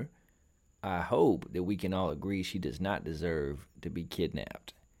 Whitmer, I hope that we can all agree she does not deserve to be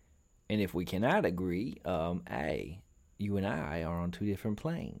kidnapped. And if we cannot agree, you and I are on 2 different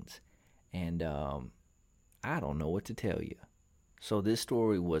planes. And I don't know what to tell you. So this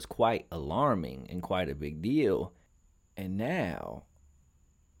story was quite alarming and quite a big deal. And now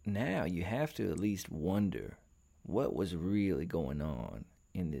you have to at least wonder what was really going on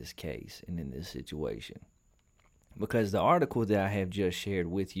in this case and in this situation. Because the article that I have just shared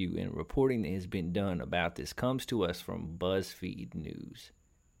with you and reporting that has been done about this comes to us from BuzzFeed News.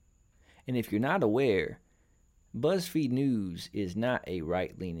 And if you're not aware, BuzzFeed News is not a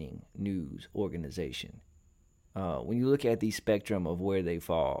right-leaning news organization. When you look at the spectrum of where they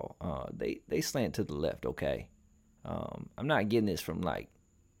fall, they slant to the left, okay? I'm not getting this from like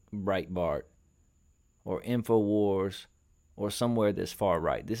Breitbart or InfoWars or somewhere that's far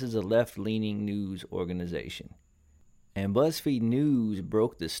right. This is a left-leaning news organization. And BuzzFeed News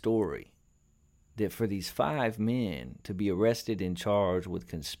broke the story that for these 5 men to be arrested and charged with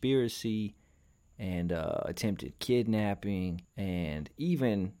conspiracy and attempted kidnapping and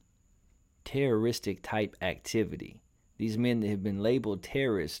even terroristic type activity, these men that have been labeled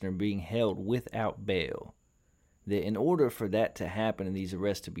terrorists are being held without bail, that in order for that to happen and these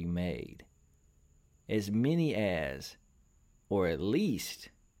arrests to be made, as many as, or at least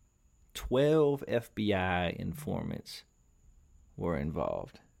 12 FBI informants were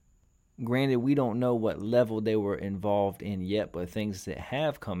involved. Granted, we don't know what level they were involved in yet, but things that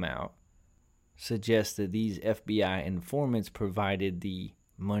have come out suggest that these FBI informants provided the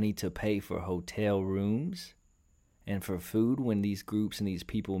money to pay for hotel rooms and for food when these groups and these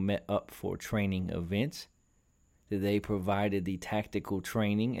people met up for training events? That they provided the tactical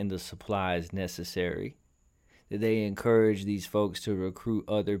training and the supplies necessary? That they encouraged these folks to recruit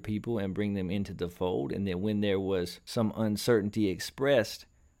other people and bring them into the fold? And that when there was some uncertainty expressed,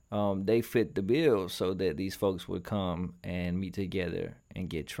 they fit the bill so that these folks would come and meet together and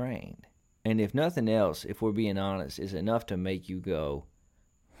get trained. And if nothing else, if we're being honest, it's enough to make you go,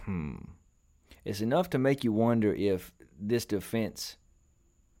 It's enough to make you wonder if this defense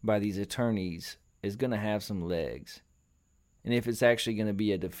by these attorneys is going to have some legs. And if it's actually going to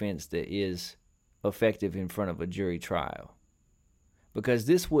be a defense that is effective in front of a jury trial. Because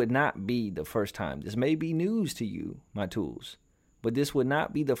this would not be the first time. This may be news to you, my tools. But this would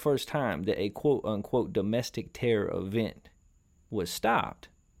not be the first time that a quote-unquote domestic terror event was stopped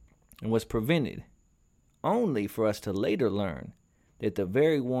and was prevented, only for us to later learn that the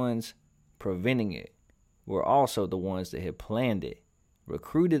very ones preventing it were also the ones that had planned it,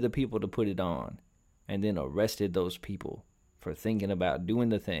 recruited the people to put it on, and then arrested those people for thinking about doing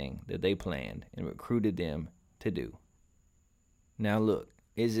the thing that they planned and recruited them to do. Now look,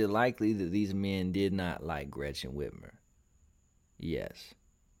 is it likely that these men did not like Gretchen Whitmer? Yes.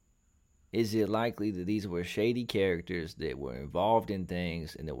 Is it likely that these were shady characters that were involved in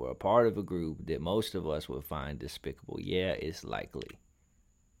things and that were a part of a group that most of us would find despicable? Yeah, it's likely.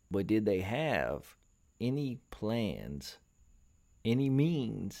 But did they have any plans, any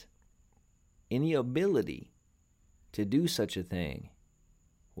means, any ability to do such a thing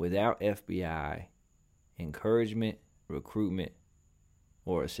without FBI encouragement, recruitment,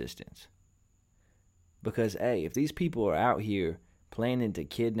 or assistance? Because, hey, if these people are out here planning to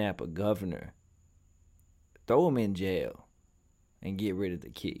kidnap a governor, throw them in jail and get rid of the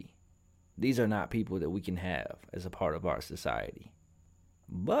key. These are not people that we can have as a part of our society.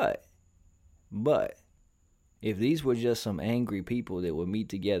 But, if these were just some angry people that would meet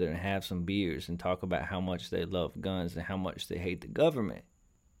together and have some beers and talk about how much they love guns and how much they hate the government,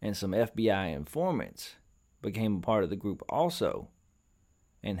 and some FBI informants became a part of the group also,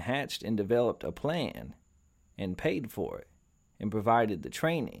 and hatched and developed a plan and paid for it and provided the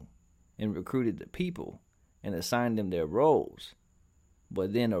training and recruited the people and assigned them their roles,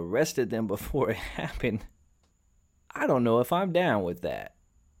 but then arrested them before it happened, I don't know if I'm down with that.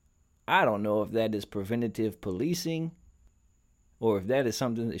 I don't know if that is preventative policing or if that is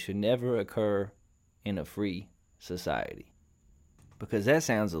something that should never occur in a free society. Because that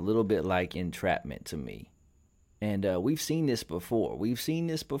sounds a little bit like entrapment to me. And we've seen this before. You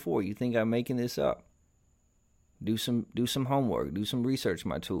think I'm making this up? Do some homework. Do some research,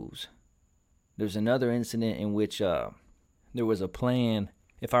 my tools. There's another incident in which there was a plan.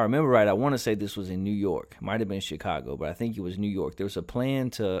 If I remember right, I want to say this was in New York. It might have been Chicago, but I think it was New York. There was a plan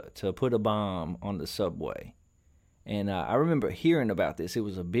to put a bomb on the subway. And I remember hearing about this. It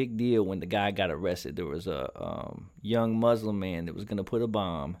was a big deal when the guy got arrested. There was a young Muslim man that was going to put a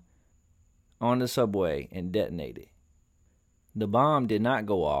bomb on the subway and detonate it. The bomb did not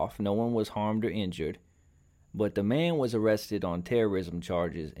go off. No one was harmed or injured. But the man was arrested on terrorism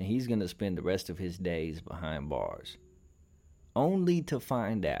charges, and he's going to spend the rest of his days behind bars. Only to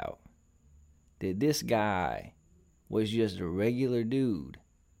find out that this guy was just a regular dude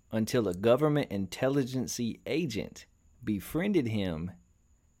until a government intelligence agent befriended him,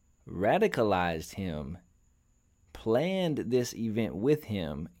 radicalized him, planned this event with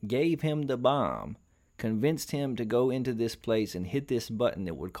him, gave him the bomb, convinced him to go into this place and hit this button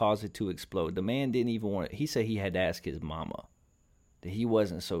that would cause it to explode. The man didn't even want it. He said he had to ask his mama, that he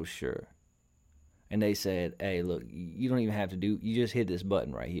wasn't so sure. And they said, hey, look, you don't even have to you just hit this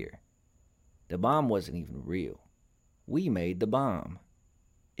button right here. The bomb wasn't even real. We made the bomb.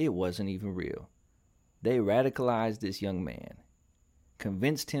 It wasn't even real. They radicalized this young man,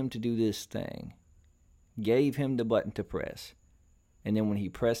 convinced him to do this thing, gave him the button to press. And then when he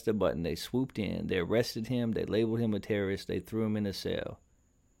pressed the button, they swooped in, they arrested him, they labeled him a terrorist, they threw him in a cell.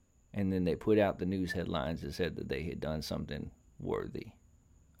 And then they put out the news headlines that said that they had done something worthy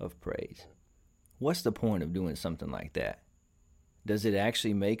of praise. What's the point of doing something like that? Does it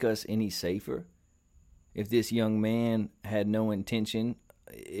actually make us any safer? If this young man had no intention,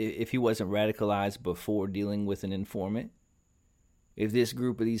 if he wasn't radicalized before dealing with an informant, if this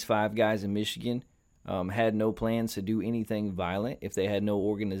group of these 5 guys in Michigan had no plans to do anything violent, if they had no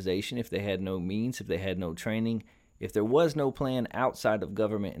organization, if they had no means, if they had no training, if there was no plan outside of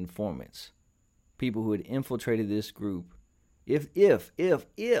government informants, people who had infiltrated this group, if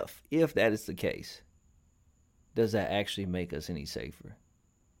that is the case, does that actually make us any safer?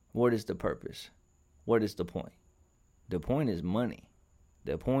 What is the purpose? What is the point? The point is money.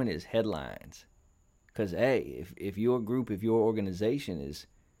 The point is headlines. Because, hey, if your group, if your organization is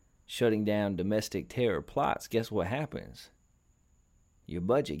shutting down domestic terror plots, guess what happens? Your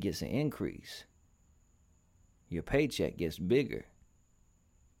budget gets an increase. Your paycheck gets bigger.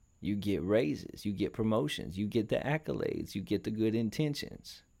 You get raises. You get promotions. You get the accolades. You get the good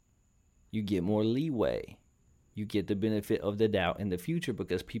intentions. You get more leeway. You get the benefit of the doubt in the future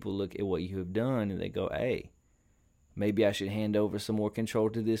because people look at what you have done and they go, hey, maybe I should hand over some more control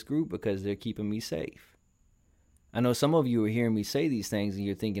to this group because they're keeping me safe. I know some of you are hearing me say these things and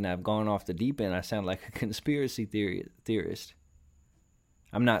you're thinking I've gone off the deep end. I sound like a conspiracy theorist.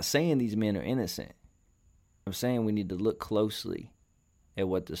 I'm not saying these men are innocent. I'm saying we need to look closely at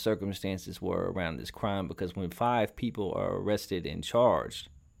what the circumstances were around this crime, because when 5 people are arrested and charged,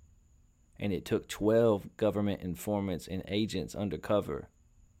 and it took 12 government informants and agents undercover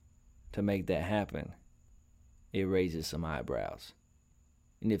to make that happen, it raises some eyebrows.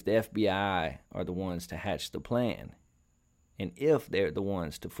 And if the FBI are the ones to hatch the plan, and if they're the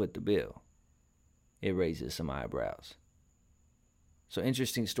ones to foot the bill, it raises some eyebrows. So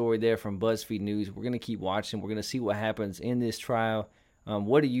interesting story there from BuzzFeed News. We're going to keep watching. We're going to see what happens in this trial.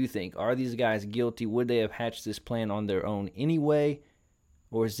 What do you think? Are these guys guilty? Would they have hatched this plan on their own anyway?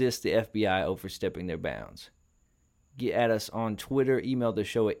 Or is this the FBI overstepping their bounds? Get at us on Twitter. Email the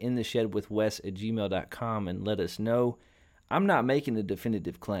show at intheshedwithwes@gmail.com and let us know. I'm not making a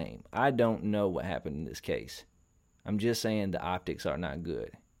definitive claim. I don't know what happened in this case. I'm just saying the optics are not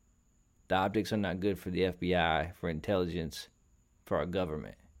good. The optics are not good for the FBI, for intelligence, for our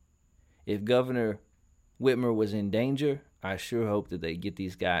government. If Governor Whitmer was in danger, I sure hope that they get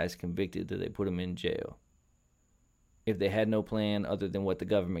these guys convicted, that they put them in jail. If they had no plan other than what the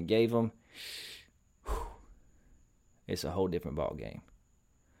government gave them, it's a whole different ball game.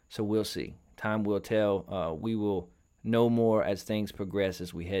 So we'll see. Time will tell. We will know more as things progress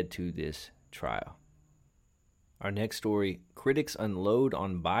as we head to this trial. Our next story, critics unload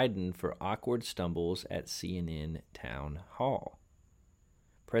on Biden for awkward stumbles at CNN town hall.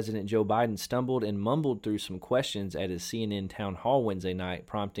 President Joe Biden stumbled and mumbled through some questions at his CNN town hall Wednesday night,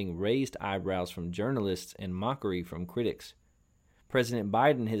 prompting raised eyebrows from journalists and mockery from critics. President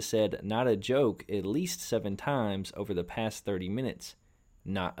Biden has said "not a joke" at least 7 times over the past 30 minutes.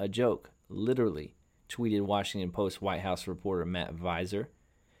 Not a joke, literally, tweeted Washington Post White House reporter Matt Visor.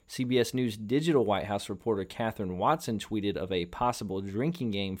 CBS News digital White House reporter Catherine Watson tweeted of a possible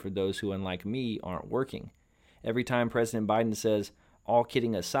drinking game for those who, unlike me, aren't working. Every time President Biden says, "All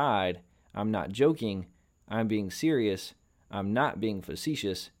kidding aside, I'm not joking, I'm being serious, I'm not being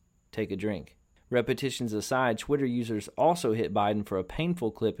facetious, take a drink." Repetitions aside, Twitter users also hit Biden for a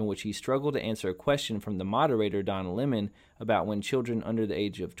painful clip in which he struggled to answer a question from the moderator Don Lemon about when children under the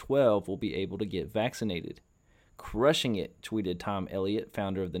age of 12 will be able to get vaccinated. "Crushing it," tweeted Tom Elliott,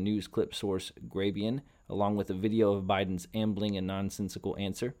 founder of the news clip source Grabien, along with a video of Biden's ambling and nonsensical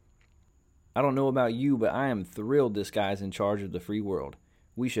answer. "I don't know about you, but I am thrilled this guy's in charge of the free world.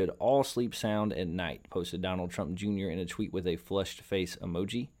 We should all sleep sound at night," posted Donald Trump Jr. in a tweet with a flushed face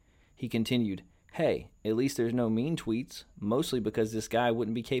emoji. He continued, "Hey, at least there's no mean tweets, mostly because this guy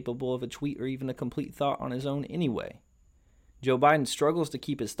wouldn't be capable of a tweet or even a complete thought on his own anyway." Joe Biden struggles to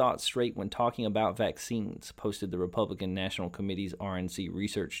keep his thoughts straight when talking about vaccines, posted the Republican National Committee's RNC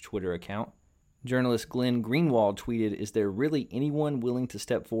Research Twitter account. Journalist Glenn Greenwald tweeted, "Is there really anyone willing to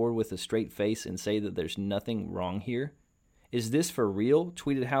step forward with a straight face and say that there's nothing wrong here? Is this for real?"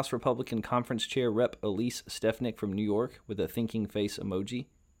 tweeted House Republican Conference Chair Rep. Elise Stefanik from New York with a thinking face emoji.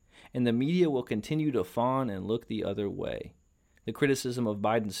 And the media will continue to fawn and look the other way. The criticism of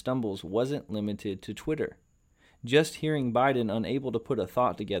Biden's stumbles wasn't limited to Twitter. Just hearing Biden unable to put a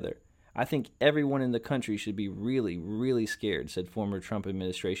thought together, "I think everyone in the country should be really, really scared," said former Trump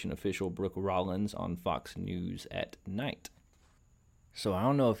administration official Brooke Rollins on Fox News at night. So I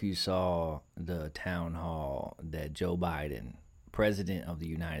don't know if you saw the town hall that Joe Biden, President of the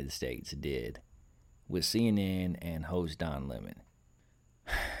United States, did with CNN and host Don Lemon.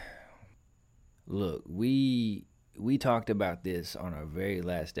 Look, we talked about this on our very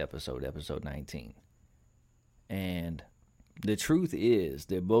last episode, episode 19. And the truth is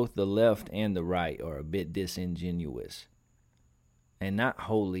that both the left and the right are a bit disingenuous and not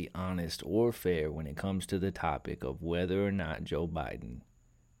wholly honest or fair when it comes to the topic of whether or not Joe Biden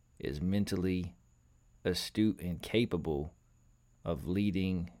is mentally astute and capable of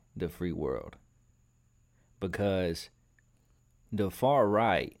leading the free world. Because the far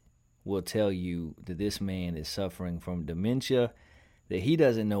right will tell you that this man is suffering from dementia, that he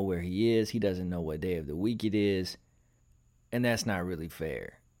doesn't know where he is, he doesn't know what day of the week it is, and that's not really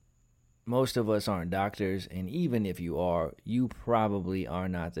fair. most of us aren't doctors, and even if you are, you probably are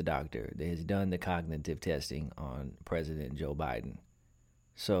not the doctor that has done the cognitive testing on President Joe Biden.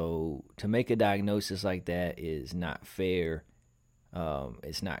 So to make a diagnosis like that is not fair,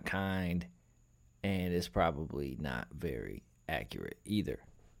 it's not kind, and it's probably not very accurate either.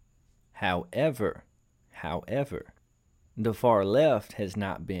 However, the far left has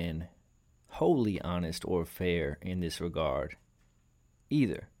not been wholly honest or fair in this regard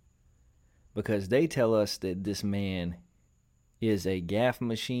either, because they tell us that this man is a gaffe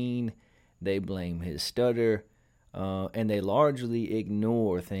machine. They blame his stutter, and they largely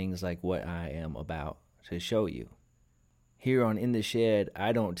ignore things like what I am about to show you. Here on In the Shed,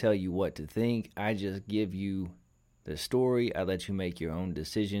 I don't tell you what to think. I just give you the story. I let you make your own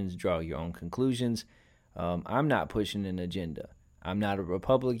decisions, draw your own conclusions. I'm not pushing an agenda. I'm not a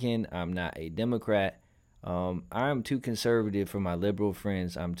Republican. I'm not a Democrat. I'm too conservative for my liberal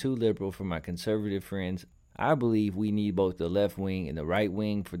friends. I'm too liberal for my conservative friends. I believe we need both the left wing and the right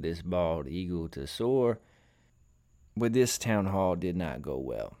wing for this bald eagle to soar. But this town hall did not go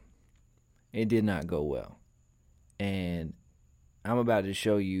well. It did not go well. And I'm about to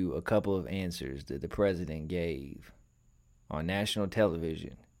show you a couple of answers that the president gave on national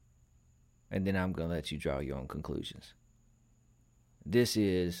television. And then I'm going to let you draw your own conclusions. This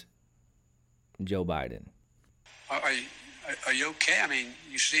is Joe Biden. Are you okay? I mean,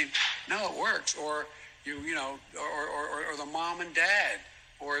 you seem, no, it works. Or you know, or the mom and dad,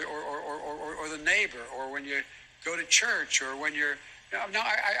 or the neighbor, or when you go to church, or when you're, no,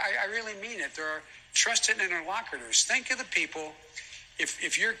 I really mean it. There are trusted interlocutors. Think of the people.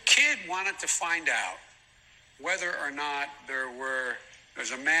 If your kid wanted to find out whether or not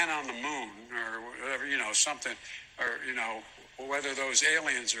there's a man on the moon, or whatever, you know, something, or, you know, whether those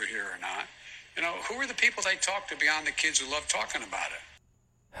aliens are here or not, you know, who are the people they talk to beyond the kids who love talking about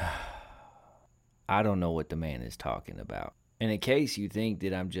it? I don't know what the man is talking about. And in case you think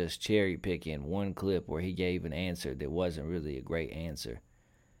that I'm just cherry picking one clip where he gave an answer that wasn't really a great answer,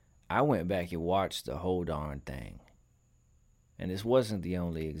 I went back and watched the whole darn thing. And this wasn't the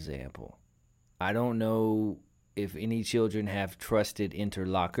only example. I don't know if any children have trusted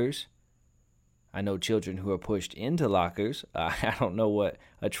interlockers. I know children who are pushed into lockers. I don't know what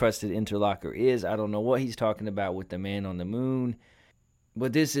a trusted interlocker is. I don't know what he's talking about with the man on the moon.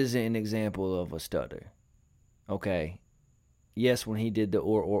 But this isn't an example of a stutter. Okay. Yes, when he did the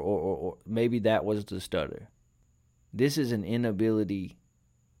or, maybe that was the stutter. This is an inability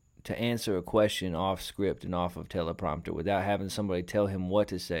to answer a question off script and off of teleprompter without having somebody tell him what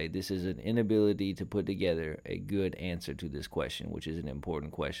to say. This is an inability to put together a good answer to this question, which is an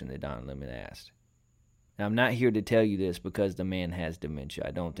important question that Don Lemon asked. Now, I'm not here to tell you this because the man has dementia.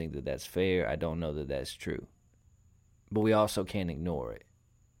 I don't think that that's fair. I don't know that that's true. But we also can't ignore it.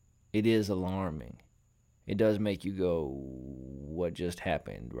 It is alarming. It does make you go, what just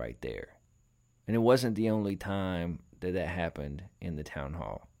happened right there? And it wasn't the only time that happened in the town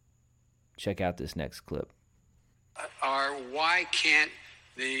hall. Check out this next clip. Why can't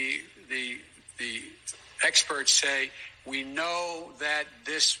the experts say, we know that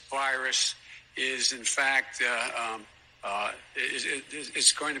this virus is in fact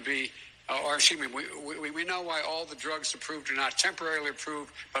is going to be, or excuse me, we know why all the drugs approved are not temporarily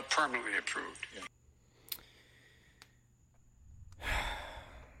approved but permanently approved. Yeah.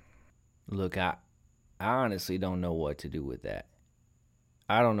 Look, I honestly don't know what to do with that.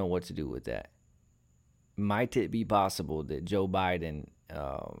 I don't know what to do with that. Might it be possible that Joe Biden,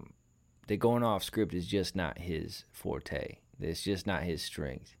 that going off script is just not his forte? That it's just not his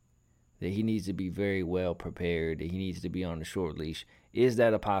strength? That he needs to be very well prepared? That he needs to be on a short leash? Is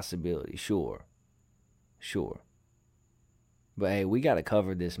that a possibility? Sure. But hey, we got to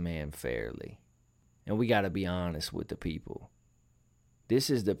cover this man fairly. And we got to be honest with the people. This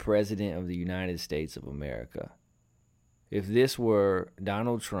is the President of the United States of America. If this were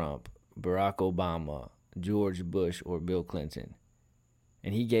Donald Trump, Barack Obama, George Bush, or Bill Clinton,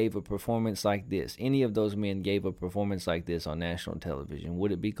 and he gave a performance like this, any of those men gave a performance like this on national television,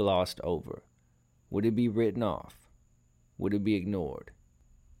 would it be glossed over? Would it be written off? Would it be ignored?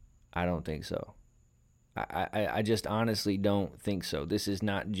 I don't think so. I just honestly don't think so. This is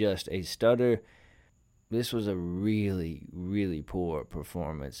not just a stutter. This was a really, really poor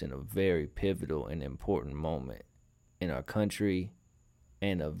performance in a very pivotal and important moment in our country,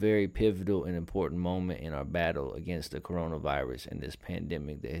 and a very pivotal and important moment in our battle against the coronavirus and this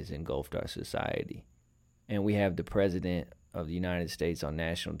pandemic that has engulfed our society. And we have the President of the United States on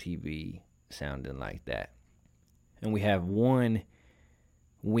national TV sounding like that. And we have one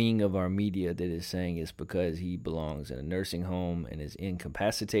wing of our media that is saying it's because he belongs in a nursing home and is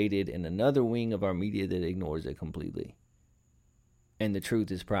incapacitated, and another wing of our media that ignores it completely. And the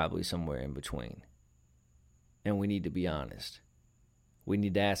truth is probably somewhere in between. And we need to be honest. We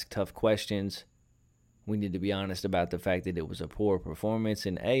need to ask tough questions. We need to be honest about the fact that it was a poor performance,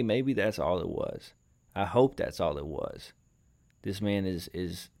 and hey, maybe that's all it was. I hope that's all it was. This man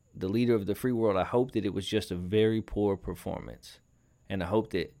is the leader of the free world. I hope that it was just a very poor performance. And I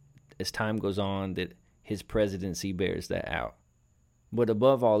hope that as time goes on that his presidency bears that out. But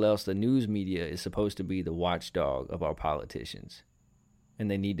above all else, the news media is supposed to be the watchdog of our politicians.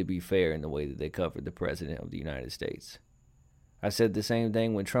 And they need to be fair in the way that they cover the president of the United States. I said the same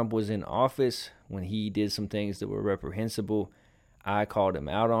thing when Trump was in office, when he did some things that were reprehensible. I called him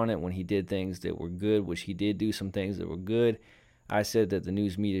out on it when he did things that were good, which he did do some things that were good. I said that the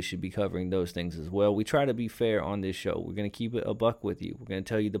news media should be covering those things as well. We try to be fair on this show. We're going to keep it a buck with you. We're going to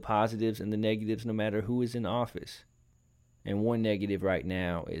tell you the positives and the negatives no matter who is in office. And one negative right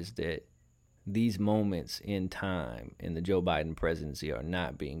now is that these moments in time in the Joe Biden presidency are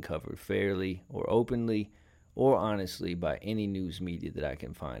not being covered fairly or openly or honestly by any news media that I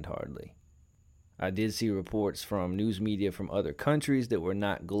can find hardly. I did see reports from news media from other countries that were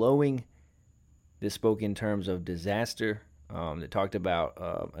not glowing. This spoke in terms of disaster. That talked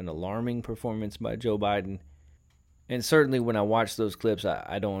about an alarming performance by Joe Biden. And certainly when I watch those clips,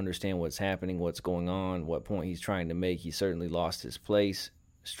 I don't understand what's happening, what's going on, what point he's trying to make. He certainly lost his place,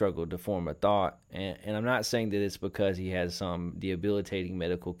 struggled to form a thought. And I'm not saying that it's because he has some debilitating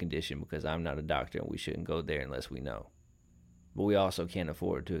medical condition, because I'm not a doctor and we shouldn't go there unless we know. But we also can't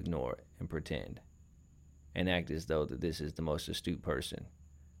afford to ignore it and pretend and act as though that this is the most astute person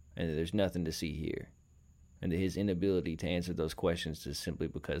and that there's nothing to see here. And that his inability to answer those questions is simply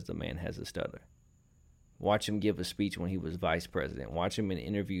because the man has a stutter. Watch him give a speech when he was vice president. Watch him in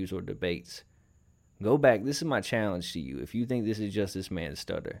interviews or debates. Go back. This is my challenge to you. If you think this is just this man's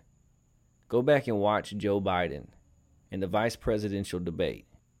stutter, go back and watch Joe Biden in the vice presidential debate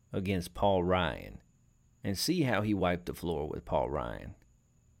against Paul Ryan and see how he wiped the floor with Paul Ryan.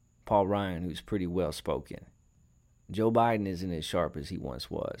 Paul Ryan, who's pretty well spoken. Joe Biden isn't as sharp as he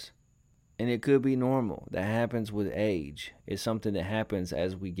once was. And it could be normal. That happens with age. It's something that happens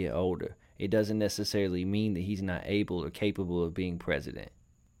as we get older. It doesn't necessarily mean that he's not able or capable of being president.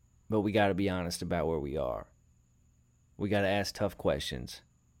 But we got to be honest about where we are. We got to ask tough questions.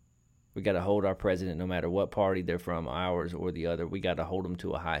 We got to hold our president, no matter what party they're from, ours or the other. We got to hold them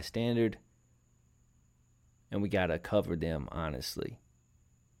to a high standard. And we got to cover them honestly.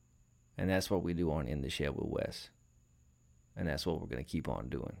 And that's what we do on In the Shed with Wes. And that's what we're going to keep on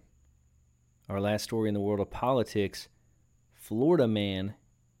doing. Our last story in the world of politics, Florida man.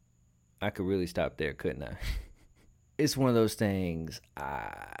 I could really stop there, couldn't I? It's one of those things,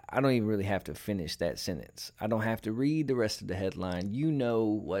 I don't even really have to finish that sentence. I don't have to read the rest of the headline. You know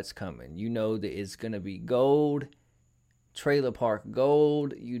what's coming. You know that it's going to be gold, trailer park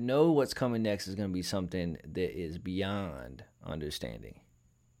gold. You know what's coming next is going to be something that is beyond understanding.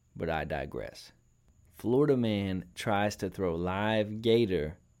 But I digress. Florida man tries to throw live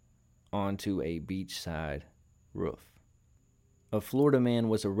gator onto a beachside roof. A Florida man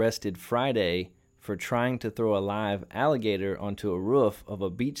was arrested Friday for trying to throw a live alligator onto a roof of a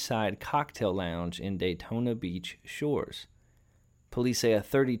beachside cocktail lounge in Daytona Beach shores. Police say a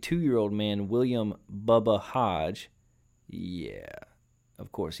 32-year-old man, William Bubba Hodge, yeah,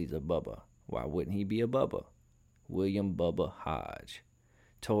 of course he's a Bubba. Why wouldn't he be a Bubba? William Bubba Hodge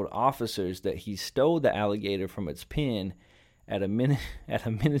told officers that he stole the alligator from its pen at a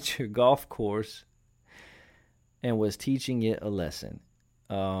miniature golf course and was teaching it a lesson.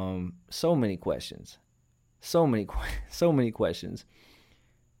 So many questions. So many questions.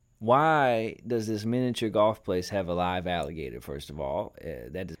 Why does this miniature golf place have a live alligator, first of all?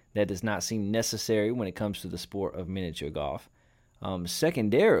 That does not seem necessary when it comes to the sport of miniature golf.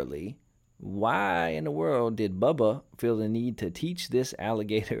 Secondarily, why in the world did Bubba feel the need to teach this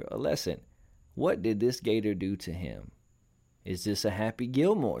alligator a lesson? What did this gator do to him? Is this a Happy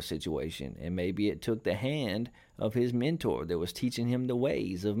Gilmore situation, and maybe it took the hand of his mentor that was teaching him the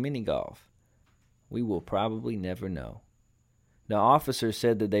ways of mini golf? We will probably never know. The officer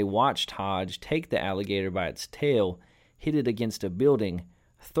said that they watched Hodge take the alligator by its tail, hit it against a building,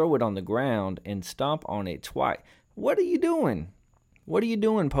 throw it on the ground, and stomp on it twice. What are you doing? What are you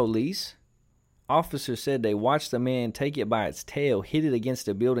doing, police? Officer said they watched the man take it by its tail, hit it against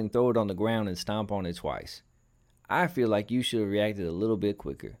a building, throw it on the ground, and stomp on it twice. I feel like you should have reacted a little bit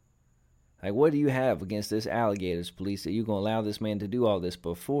quicker. Like, what do you have against this alligators, police, that you're going to allow this man to do all this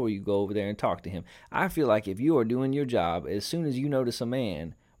before you go over there and talk to him? I feel like if you are doing your job, as soon as you notice a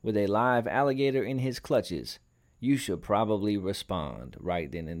man with a live alligator in his clutches, you should probably respond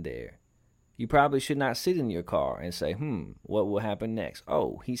right then and there. You probably should not sit in your car and say, what will happen next?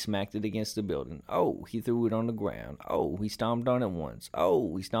 Oh, he smacked it against the building. Oh, he threw it on the ground. Oh, he stomped on it once.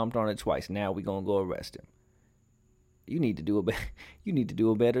 Oh, he stomped on it twice. Now we're going to go arrest him. You need to do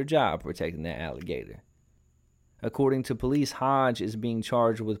a better job protecting that alligator. According to police, Hodge is being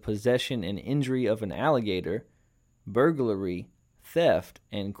charged with possession and injury of an alligator, burglary, theft,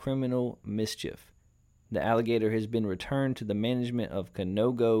 and criminal mischief. The alligator has been returned to the management of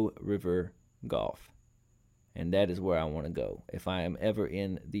Canoga River Golf. And that is where I want to go. If I am ever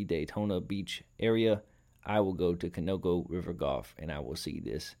in the Daytona Beach area, I will go to Canoga River Golf and I will see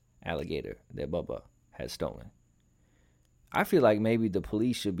this alligator that Bubba has stolen. I feel like maybe the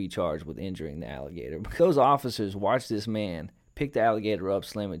police should be charged with injuring the alligator. Because those officers watched this man pick the alligator up,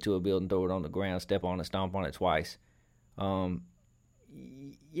 slam it to a building, throw it on the ground, step on it, stomp on it twice.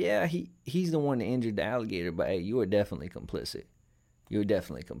 Yeah, he's the one that injured the alligator, but hey, you are definitely complicit. You're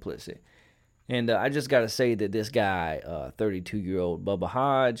definitely complicit. And I just got to say that this guy, 32-year-old Bubba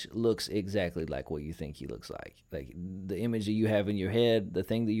Hodge, looks exactly like what you think he looks like. Like the image that you have in your head, the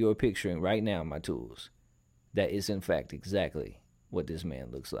thing that you are picturing right now, my tools. That is, in fact, exactly what this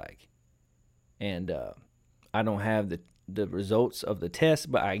man looks like. And I don't have the results of the test,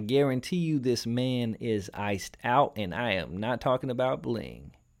 but I guarantee you this man is iced out, and I am not talking about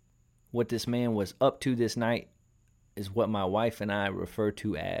bling. What this man was up to this night is what my wife and I refer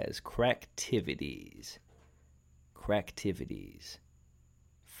to as cracktivities. Cracktivities.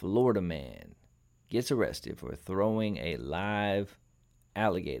 Florida man gets arrested for throwing a live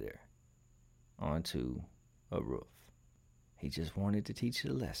alligator onto a roof. He just wanted to teach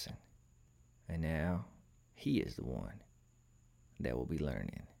it a lesson. And now he is the one that will be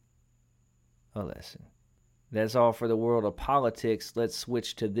learning a lesson. That's all for the world of politics. Let's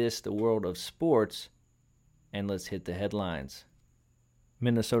switch to the world of sports, and let's hit the headlines.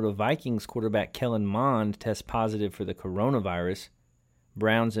 Minnesota Vikings quarterback Kellen Mond tests positive for the coronavirus.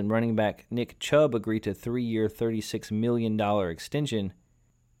 Browns and running back Nick Chubb agree to 3-year, $36 million extension.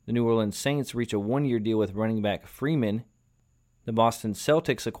 The New Orleans Saints reach a 1-year deal with running back Freeman. The Boston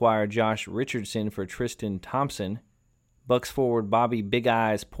Celtics acquire Josh Richardson for Tristan Thompson. Bucks forward Bobby Big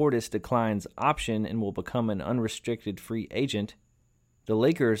Eyes Portis declines option and will become an unrestricted free agent. The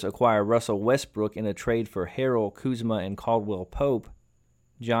Lakers acquire Russell Westbrook in a trade for Harrell, Kuzma, and Caldwell Pope.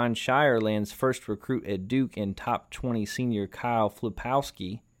 John Shire lands first recruit at Duke and top 20 senior Kyle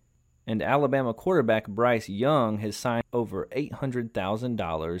Flipowski. And Alabama quarterback Bryce Young has signed over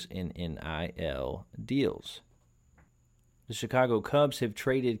 $800,000 in NIL deals. The Chicago Cubs have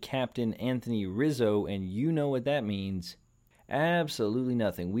traded captain Anthony Rizzo, and you know what that means. Absolutely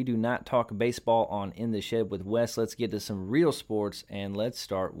nothing. We do not talk baseball on In the Shed with Wes. Let's get to some real sports, and let's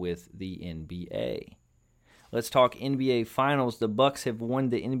start with the NBA. Let's talk NBA Finals. The Bucks have won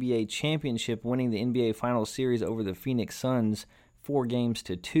the NBA championship, winning the NBA Finals series over the Phoenix Suns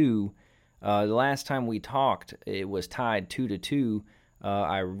 4-2. The last time we talked, it was tied 2-2.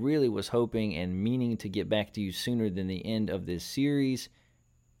 I really was hoping and meaning to get back to you sooner than the end of this series,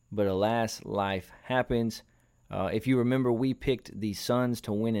 but alas, life happens. If you remember, we picked the Suns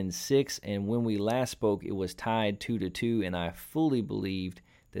to win in 6, and when we last spoke, it was tied 2-2, and I fully believed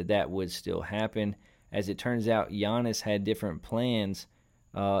that would still happen. As it turns out, Giannis had different plans.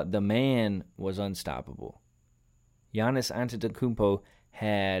 The man was unstoppable. Giannis Antetokounmpo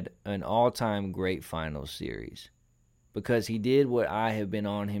had an all-time great finals series because he did what I have been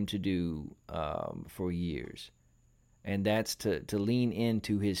on him to do for years, and that's to lean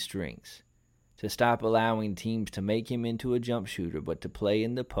into his strengths, to stop allowing teams to make him into a jump shooter, but to play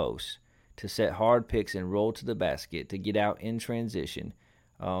in the post, to set hard picks and roll to the basket, to get out in transition,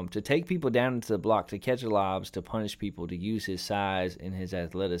 to take people down into the block, to catch lobs, to punish people, to use his size and his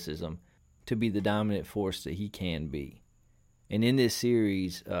athleticism to be the dominant force that he can be. And in this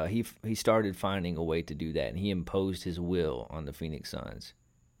series, he started finding a way to do that, and he imposed his will on the Phoenix Suns,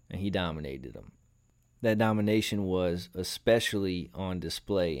 and he dominated them. That domination was especially on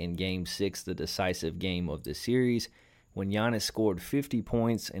display in Game 6, the decisive game of the series, when Giannis scored 50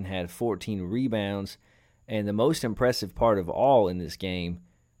 points and had 14 rebounds. And the most impressive part of all in this game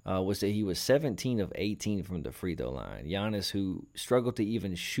was that he was 17 of 18 from the free throw line. Giannis, who struggled to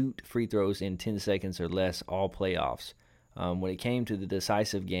even shoot free throws in 10 seconds or less all playoffs, when it came to the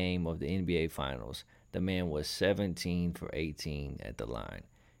decisive game of the NBA Finals, the man was 17 for 18 at the line.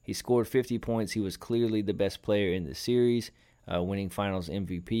 He scored 50 points. He was clearly the best player in the series. winning Finals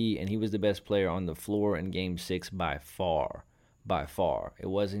MVP, and he was the best player on the floor in Game 6 by far. By far. It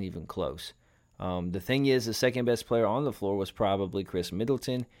wasn't even close. The thing is, the second best player on the floor was probably Chris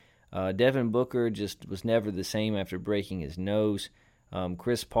Middleton. Devin Booker just was never the same after breaking his nose.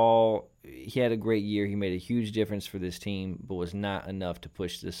 Chris Paul, he had a great year. He made a huge difference for this team, but was not enough to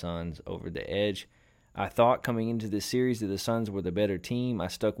push the Suns over the edge. I thought coming into this series that the Suns were the better team. I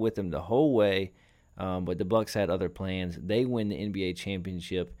stuck with them the whole way, but the Bucks had other plans. They win the NBA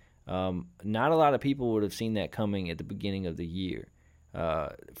championship. Not a lot of people would have seen that coming at the beginning of the year.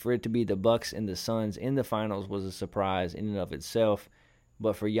 For it to be the Bucks and the Suns in the finals was a surprise in and of itself.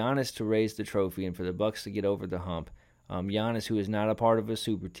 But for Giannis to raise the trophy and for the Bucks to get over the hump, Giannis, who is not a part of a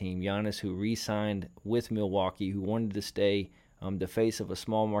super team, Giannis, who re-signed with Milwaukee, who wanted to stay the face of a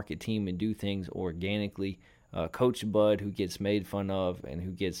small market team and do things organically, Coach Bud, who gets made fun of and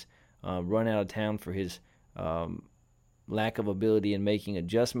who gets run out of town for his lack of ability in making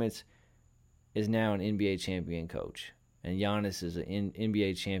adjustments, is now an NBA champion coach. And Giannis is an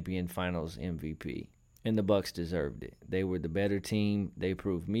NBA champion Finals MVP. And the Bucks deserved it. They were the better team. They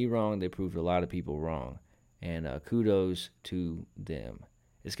proved me wrong. They proved a lot of people wrong. And kudos to them.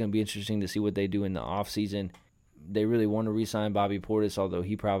 It's going to be interesting to see what they do in the offseason. They really want to re-sign Bobby Portis, although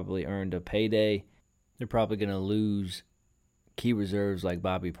he probably earned a payday. They're probably going to lose key reserves like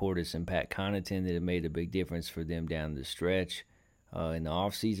Bobby Portis and Pat Connaughton that have made a big difference for them down the stretch in the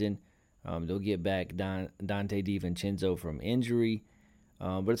offseason. They'll get back Dante DiVincenzo from injury.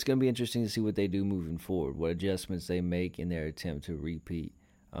 But it's going to be interesting to see what they do moving forward, what adjustments they make in their attempt to repeat.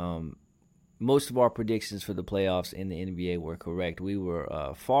 Most of our predictions for the playoffs in the NBA were correct. We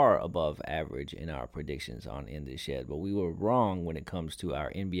were far above average in our predictions on In the Shed, but we were wrong when it comes to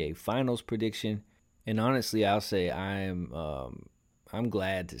our NBA Finals prediction. And honestly, I'll say I'm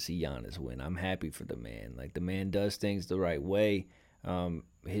glad to see Giannis win. I'm happy for the man. Like, the man does things the right way.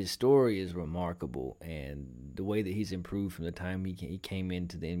 His story is remarkable, and the way that he's improved from the time he came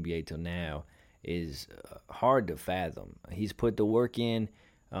into the NBA till now is hard to fathom. He's put the work in.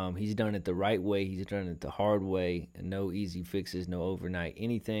 He's done it the right way. He's done it the hard way. No easy fixes, no overnight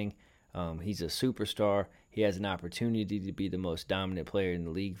anything. He's a superstar. He has an opportunity to be the most dominant player in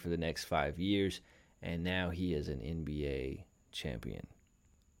the league for the next 5 years, and now he is an NBA champion.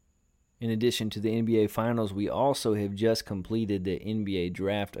 In addition to the NBA Finals, we also have just completed the NBA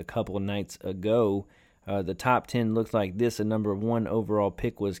Draft a couple nights ago. The top 10 looked like this. The number 1 overall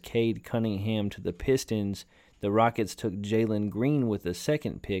pick was Cade Cunningham to the Pistons. The Rockets took Jalen Green with the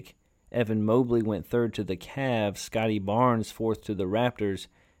second pick. Evan Mobley went third to the Cavs. Scotty Barnes fourth to the Raptors.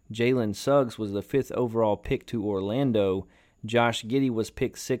 Jalen Suggs was the 5th overall pick to Orlando. Josh Giddey was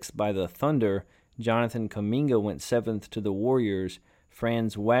picked 6th by the Thunder. Jonathan Kuminga went 7th to the Warriors.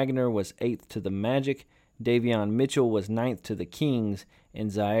 Franz Wagner was 8th to the Magic, Davion Mitchell was 9th to the Kings, and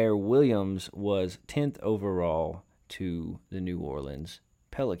Zaire Williams was 10th overall to the New Orleans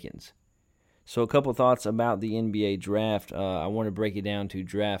Pelicans. So a couple thoughts about the NBA draft. I want to break it down to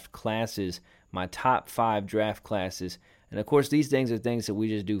draft classes, my top 5 draft classes. And of course, these things are things that we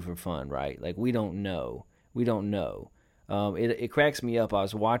just do for fun, right? Like, we don't know. It cracks me up. I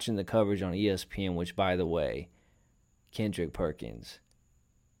was watching the coverage on ESPN, which, by the way, Kendrick Perkins.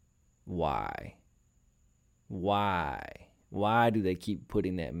 Why? Why do they keep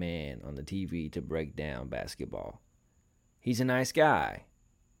putting that man on the TV to break down basketball? He's a nice guy.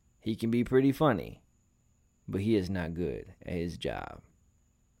 He can be pretty funny, but he is not good at his job.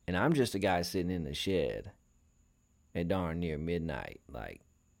 And I'm just a guy sitting in the shed at darn near midnight. Like,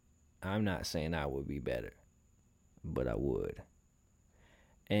 I'm not saying I would be better, but I would.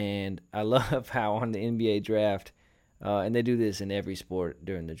 And I love how on the NBA draft, and they do this in every sport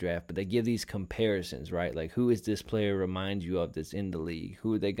during the draft, but they give these comparisons, right? Like, who is this player remind you of that's in the league?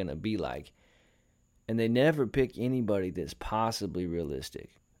 Who are they going to be like? And they never pick anybody that's possibly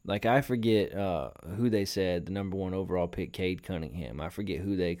realistic. Like, I forget who they said, the number 1 overall pick, Cade Cunningham. I forget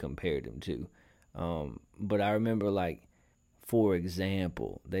who they compared him to. But I remember, like, for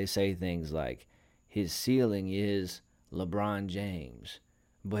example, they say things like, his ceiling is LeBron James,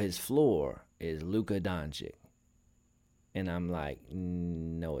 but his floor is Luka Doncic. And I'm like,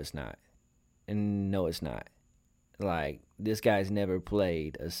 no, it's not. No, it's not. Like, this guy's never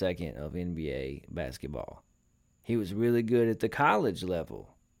played a second of NBA basketball. He was really good at the college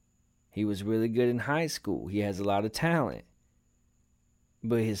level. He was really good in high school. He has a lot of talent.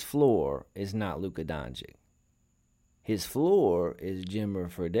 But his floor is not Luka Doncic. His floor is Jimmer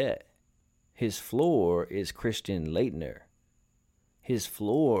Fredette. His floor is Christian Laettner. His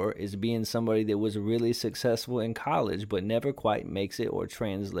floor is being somebody that was really successful in college but never quite makes it or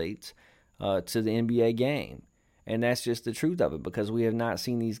translates to the NBA game. And that's just the truth of it, because we have not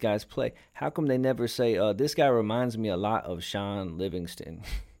seen these guys play. How come they never say, this guy reminds me a lot of Sean Livingston?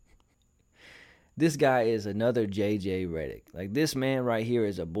 This guy is another J.J. Redick. Like, this man right here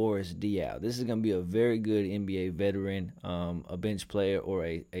is a Boris Diaw. This is going to be a very good NBA veteran, a bench player, or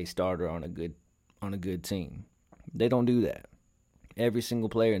a starter on a good team. They don't do that. Every single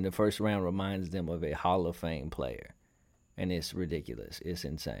player in the first round reminds them of a Hall of Fame player. And it's ridiculous. It's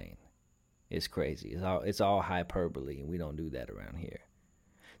insane. It's crazy. It's all hyperbole, and we don't do that around here.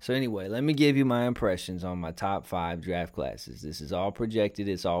 So anyway, let me give you my impressions on my top 5 draft classes. This is all projected.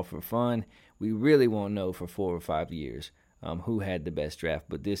 It's all for fun. We really won't know for 4 or 5 years who had the best draft,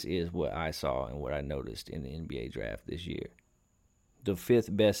 but this is what I saw and what I noticed in the NBA draft this year. The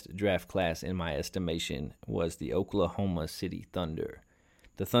 5th best draft class in my estimation was the Oklahoma City Thunder.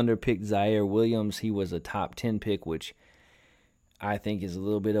 The Thunder picked Zaire Williams. He was a top 10 pick, which I think is a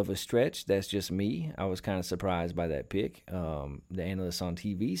little bit of a stretch. That's just me. I was kind of surprised by that pick. The analysts on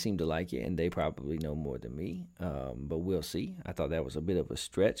TV seemed to like it, and they probably know more than me, but we'll see. I thought that was a bit of a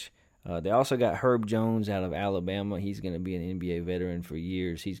stretch. They also got Herb Jones out of Alabama. He's going to be an NBA veteran for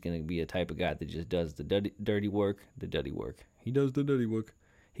years. He's going to be a type of guy that just does the dirty work. He does the dirty work.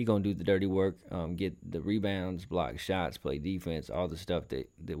 He's going to do the dirty work, get the rebounds, block shots, play defense, all the stuff that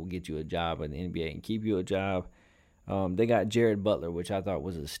will get you a job in the NBA and keep you a job. They got Jared Butler, which I thought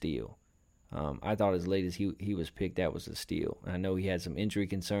was a steal. I thought as late as he was picked, that was a steal. I know he had some injury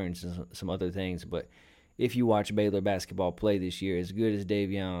concerns and some other things, but if you watch Baylor basketball play this year, as good as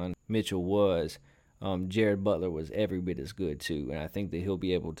Davion Mitchell was, Jared Butler was every bit as good too, and I think that he'll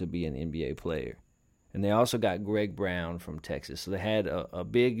be able to be an NBA player. And they also got Greg Brown from Texas. So they had a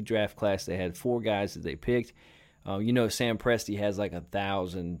big draft class. They had 4 guys that they picked. Sam Presti has like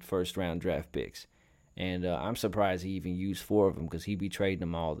 1,000 first-round draft picks. And I'm surprised he even used 4 of them, because he be trading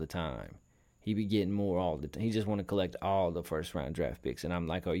them all the time. He be getting more all the time. He just want to collect all the first-round draft picks. And I'm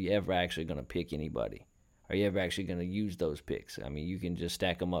like, are you ever actually going to pick anybody? Are you ever actually going to use those picks? I mean, you can just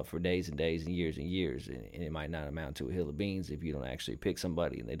stack them up for days and days and years, and it might not amount to a hill of beans if you don't actually pick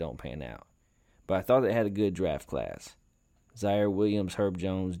somebody and they don't pan out. But I thought they had a good draft class. Zaire Williams, Herb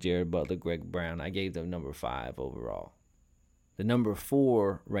Jones, Jared Butler, Greg Brown. I gave them number 5 overall. The number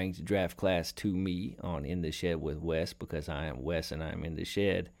 4 ranked draft class to me on In the Shed with Wes, because I am Wes and I am in the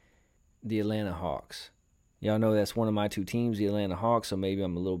shed, the Atlanta Hawks. Y'all know that's one of my 2 teams, the Atlanta Hawks, so maybe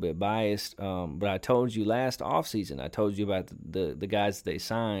I'm a little bit biased. But I told you last offseason, I told you about the guys that they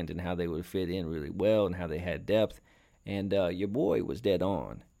signed and how they would fit in really well and how they had depth. And your boy was dead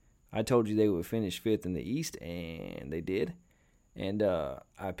on. I told you they would finish 5th in the East, and they did. And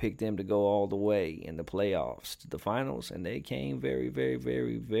I picked them to go all the way in the playoffs to the finals, and they came very, very,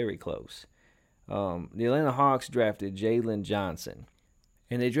 very, very close. The Atlanta Hawks drafted Jalen Johnson,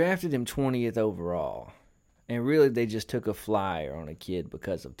 and they drafted him 20th overall. And really, they just took a flyer on a kid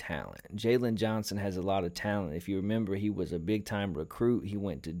because of talent. Jalen Johnson has a lot of talent. If you remember, he was a big-time recruit. He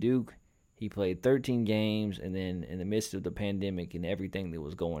went to Duke. He played 13 games, and then in the midst of the pandemic and everything that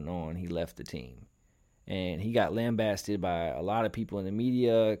was going on, he left the team. And he got lambasted by a lot of people in the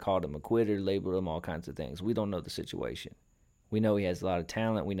media, called him a quitter, labeled him all kinds of things. We don't know the situation. We know he has a lot of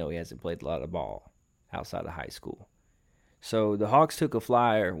talent. We know he hasn't played a lot of ball outside of high school. So the Hawks took a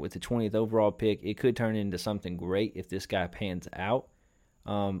flyer with the 20th overall pick. It could turn into something great if this guy pans out.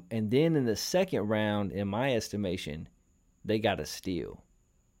 And then in the second round, in my estimation, they got a steal.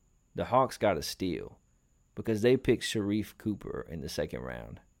 The Hawks got a steal because they picked Sharife Cooper in the second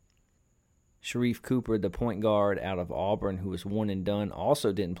round. Sharife Cooper, the point guard out of Auburn, who was one and done,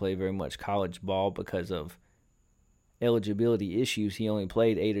 also didn't play very much college ball because of eligibility issues. He only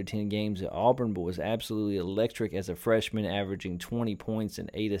played 8 or 10 games at Auburn, but was absolutely electric as a freshman, averaging 20 points and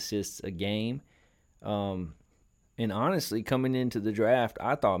 8 assists a game. And honestly, coming into the draft,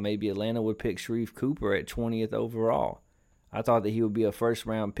 I thought maybe Atlanta would pick Sharife Cooper at 20th overall. I thought that he would be a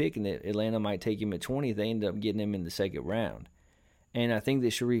first-round pick and that Atlanta might take him at 20th. They ended up getting him in the second round. And I think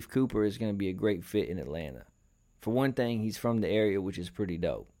that Sharife Cooper is going to be a great fit in Atlanta. For one thing, he's from the area, which is pretty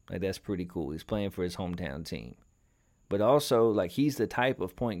dope. Like, that's pretty cool. He's playing for his hometown team. But also, like, he's the type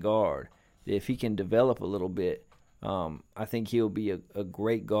of point guard that if he can develop a little bit, I think he'll be a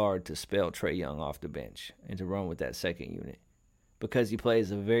great guard to spell Trae Young off the bench and to run with that second unit. Because he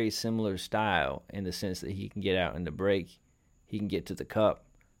plays a very similar style in the sense that he can get out in the break, he can get to the cup,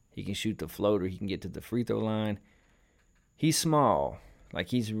 he can shoot the floater, he can get to the free throw line. He's small. Like,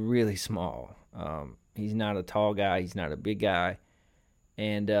 he's really small. He's not a tall guy. He's not a big guy.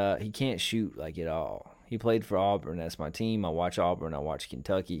 And he can't shoot, like, at all. He played for Auburn. That's my team. I watch Auburn. I watch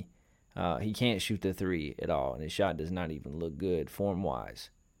Kentucky. He can't shoot the 3 at all, and his shot does not even look good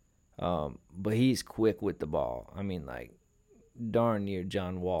form-wise. But he's quick with the ball. I mean, like, darn near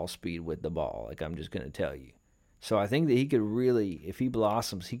John Wall speed with the ball. Like, I'm just going to tell you. So I think that he could really, if he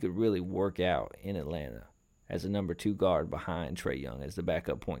blossoms, he could really work out in Atlanta as a number 2 guard behind Trae Young as the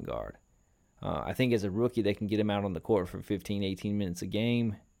backup point guard. I think as a rookie, they can get him out on the court for 15, 18 minutes a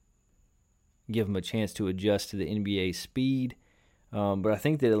game, give him a chance to adjust to the NBA speed. But I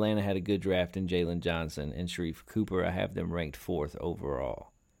think that Atlanta had a good draft in Jalen Johnson and Sharif Cooper. I have them ranked 4th overall.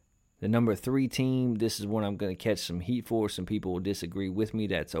 The number 3 team, this is one I'm going to catch some heat for. Some people will disagree with me.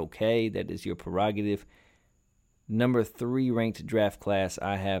 That's okay. That is your prerogative. Number 3 ranked draft class,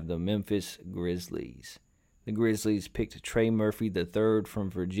 I have the Memphis Grizzlies. The Grizzlies picked Trey Murphy III from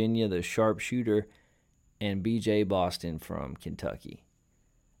Virginia, the sharpshooter, and B.J. Boston from Kentucky.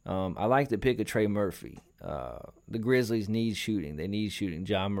 I like the pick of Trey Murphy. The Grizzlies need shooting. They need shooting.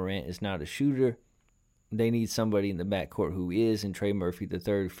 John Morant is not a shooter. They need somebody in the backcourt who is, and Trey Murphy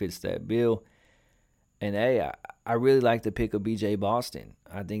III fits that bill. And, hey, I really like the pick of B.J. Boston.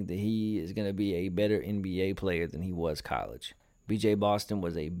 I think that he is going to be a better NBA player than he was college. B.J. Boston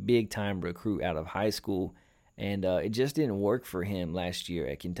was a big-time recruit out of high school, and it just didn't work for him last year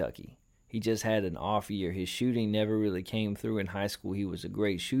at Kentucky. He just had an off year. His shooting never really came through in high school. He was a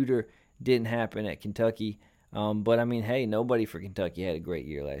great shooter. Didn't happen at Kentucky. But, I mean, hey, nobody for Kentucky had a great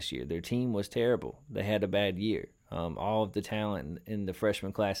year last year. Their team was terrible. They had a bad year. All of the talent in the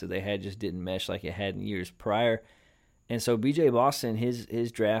freshman class that they had just didn't mesh like it had in years prior. And so B.J. Boston,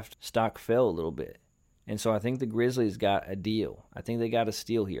 his draft stock fell a little bit. And so I think the Grizzlies got a deal. I think they got a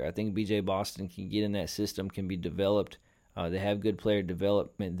steal here. I think B.J. Boston can get in that system, can be developed. They have good player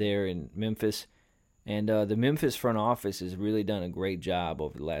development there in Memphis. And the Memphis front office has really done a great job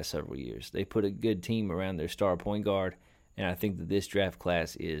over the last several years. They put a good team around their star point guard, and I think that this draft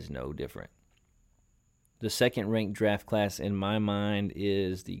class is no different. The second-ranked draft class in my mind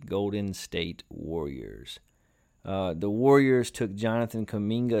is the Golden State Warriors. The Warriors took Jonathan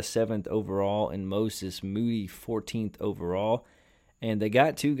Kuminga 7th overall and Moses Moody 14th overall. And they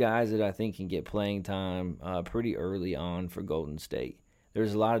got 2 guys that I think can get playing time pretty early on for Golden State.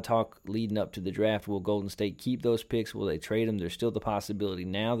 There's a lot of talk leading up to the draft. Will Golden State keep those picks? Will they trade them? There's still the possibility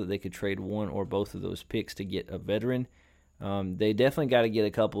now that they could trade one or both of those picks to get a veteran. They definitely got to get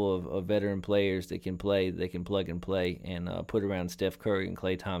a couple of veteran players that can play, they can plug and play, and put around Steph Curry and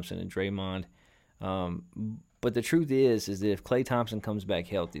Klay Thompson and Draymond. But the truth is that if Klay Thompson comes back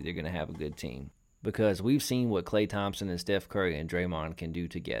healthy, they're going to have a good team. Because we've seen what Klay Thompson and Steph Curry and Draymond can do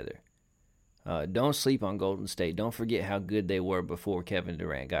together. Don't sleep on Golden State. Don't forget how good they were before Kevin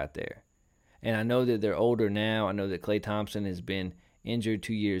Durant got there. And I know that they're older now. I know that Klay Thompson has been injured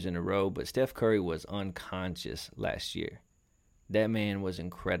 2 years in a row, but Steph Curry was unconscious last year. That man was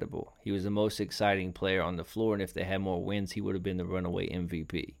incredible. He was the most exciting player on the floor, and if they had more wins, he would have been the runaway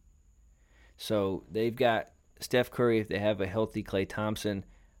MVP. So they've got Steph Curry, if they have a healthy Klay Thompson.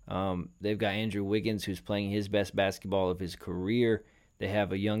 They've got Andrew Wiggins, who's playing his best basketball of his career. They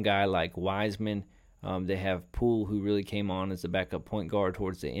have a young guy like Wiseman. They have Poole, who really came on as the backup point guard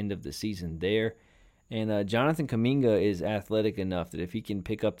towards the end of the season there. And Jonathan Kuminga is athletic enough that if he can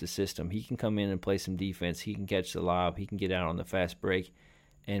pick up the system, he can come in and play some defense. He can catch the lob. He can get out on the fast break.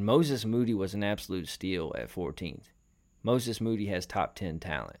 And Moses Moody was an absolute steal at 14th. Moses Moody has top 10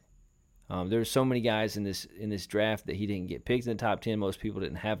 talent. There's so many guys in this draft that he didn't get picked in the top 10. Most people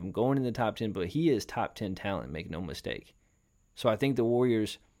didn't have him going in the top 10, but he is top 10 talent, make no mistake. So I think the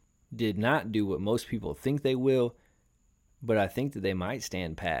Warriors did not do what most people think they will, but I think that they might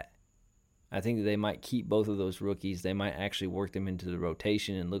stand pat. I think that they might keep both of those rookies. They might actually work them into the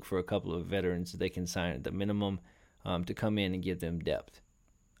rotation and look for a couple of veterans that they can sign at the minimum to come in and give them depth.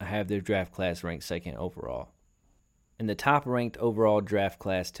 I have their draft class ranked 2nd overall. And the top-ranked overall draft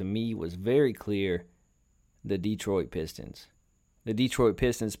class to me was very clear, the Detroit Pistons. The Detroit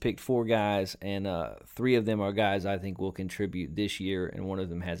Pistons picked 4 guys, and 3 of them are guys I think will contribute this year, and one of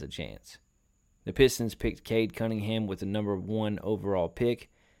them has a chance. The Pistons picked Cade Cunningham with the number 1 overall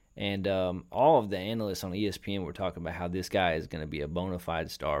pick, and all of the analysts on ESPN were talking about how this guy is going to be a bona fide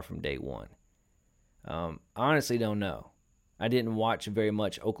star from day one. I honestly don't know. I didn't watch very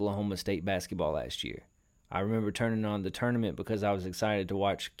much Oklahoma State basketball last year. I remember turning on the tournament because I was excited to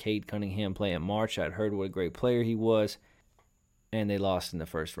watch Cade Cunningham play in March. I'd heard what a great player he was, and they lost in the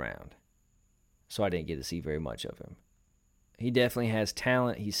first round. So I didn't get to see very much of him. He definitely has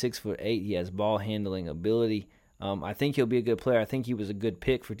talent. He's 6'8". He has ball handling ability. I think he'll be a good player. I think he was a good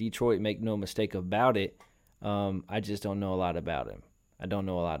pick for Detroit, make no mistake about it. I just don't know a lot about him. I don't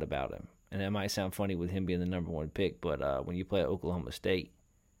know a lot about him. And that might sound funny with him being the number 1 pick, but when you play at Oklahoma State,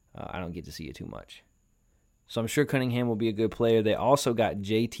 I don't get to see it too much. So I'm sure Cunningham will be a good player. They also got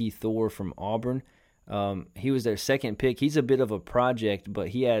J.T. Thor from Auburn. He was their second pick. He's a bit of a project, but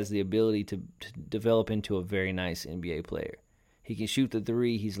he has the ability to develop into a very nice NBA player. He can shoot the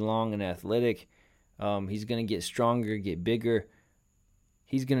three. He's long and athletic. He's going to get stronger, get bigger.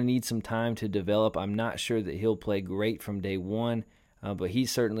 He's going to need some time to develop. I'm not sure that he'll play great from day one, but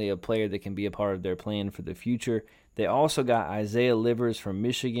he's certainly a player that can be a part of their plan for the future. They also got Isaiah Livers from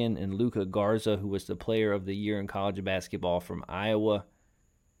Michigan and Luka Garza, who was the player of the year in college basketball from Iowa.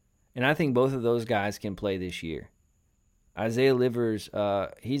 And I think both of those guys can play this year. Isaiah Livers,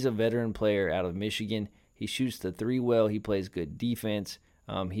 he's a veteran player out of Michigan. He shoots the three well. He plays good defense.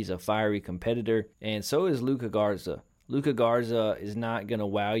 He's a fiery competitor. And so is Luka Garza. Luka Garza is not going to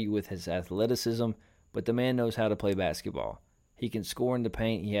wow you with his athleticism, but the man knows how to play basketball. He can score in the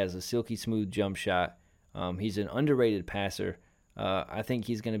paint. He has a silky smooth jump shot. He's an underrated passer. I think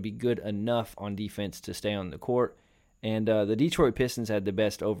he's going to be good enough on defense to stay on the court. And the Detroit Pistons had the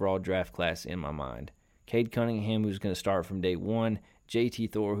best overall draft class in my mind. Cade Cunningham, who's going to start from day one. J.T.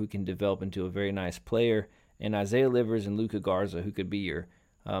 Thor, who can develop into a very nice player. And Isaiah Livers and Luka Garza, who could be your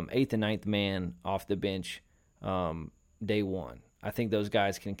 8th and 9th man off the bench day one. I think those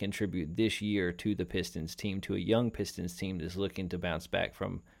guys can contribute this year to the Pistons team, to a young Pistons team that's looking to bounce back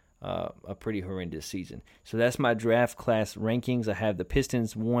from a pretty horrendous season. So that's my draft class rankings. I have the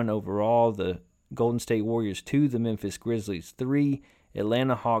Pistons 1 overall, the Golden State Warriors 2, the Memphis Grizzlies 3,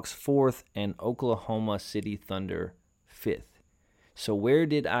 Atlanta Hawks 4th, and Oklahoma City Thunder 5th. So where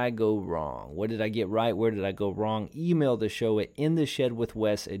did I go wrong? What did I get right? Where did I go wrong? Email the show at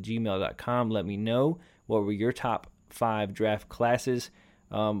intheshedwithwes@gmail.com. Let me know what were your top 5 draft classes.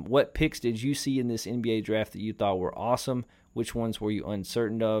 What picks did you see in this NBA draft that you thought were awesome? Which ones were you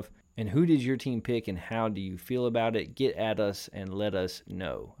uncertain of? And who did your team pick and how do you feel about it? Get at us and let us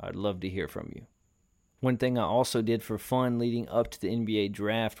know. I'd love to hear from you. One thing I also did for fun leading up to the NBA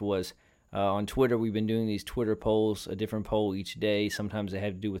draft was on Twitter. We've been doing these Twitter polls, a different poll each day. Sometimes they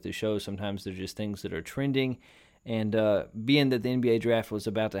have to do with the show. Sometimes they're just things that are trending. And being that the NBA draft was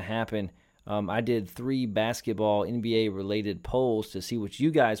about to happen, I did 3 basketball NBA-related polls to see what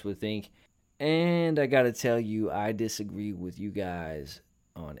you guys would think. And I got to tell you, I disagree with you guys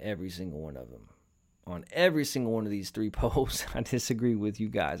on every single one of them. On every single one of these 3 polls, I disagree with you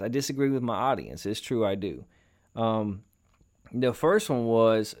guys. I disagree with my audience. It's true, I do. The first one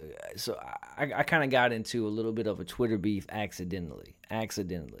was, so I kind of got into a little bit of a Twitter beef accidentally,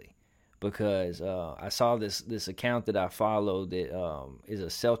 because I saw this account that I follow that is a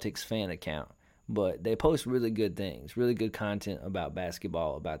Celtics fan account, but they post really good things, really good content about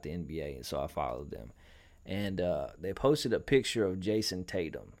basketball, about the NBA, and so I followed them. And they posted a picture of Jason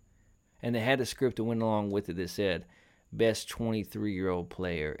Tatum, and they had a script that went along with it that said, best 23-year-old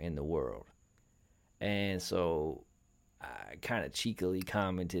player in the world. And so I kind of cheekily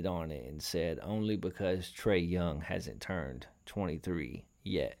commented on it and said, only because Trae Young hasn't turned 23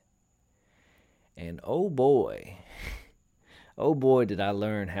 yet. And oh boy, did I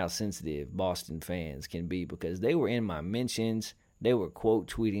learn how sensitive Boston fans can be, because they were in my mentions, they were quote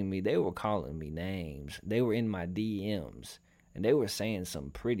tweeting me, they were calling me names, they were in my DMs, and they were saying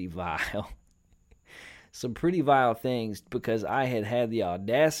some pretty vile things, because I had the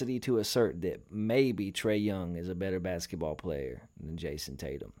audacity to assert that maybe Trae Young is a better basketball player than Jason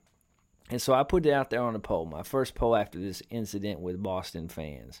Tatum. And so I put it out there on a poll. My first poll after this incident with Boston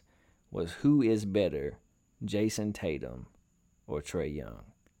fans was, who is better, Jason Tatum or Trae Young?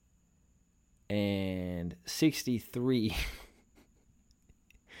 And 63%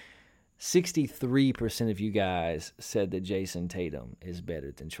 of you guys said that Jason Tatum is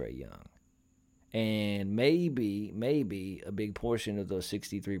better than Trae Young. And maybe a big portion of those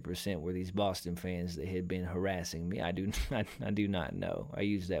 63% were these Boston fans that had been harassing me. I do not know. I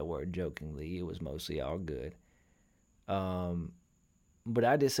use that word jokingly. It was mostly all good. But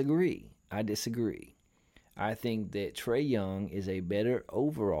I disagree. I think that Trae Young is a better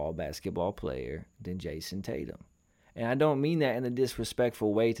overall basketball player than Jason Tatum. And I don't mean that in a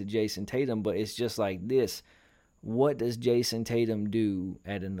disrespectful way to Jason Tatum, but it's just like this. What does Jason Tatum do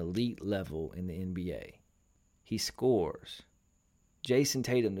at an elite level in the NBA? He scores. Jason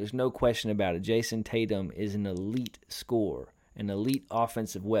Tatum, there's no question about it. Jason Tatum is an elite scorer, an elite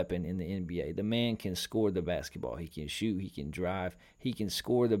offensive weapon in the NBA. The man can score the basketball. He can shoot. He can drive. He can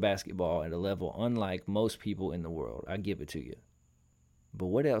score the basketball at a level unlike most people in the world. I give it to you. But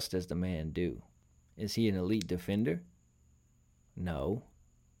what else does the man do? Is he an elite defender? No.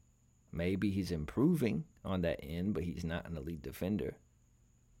 Maybe he's improving on that end, but he's not an elite defender.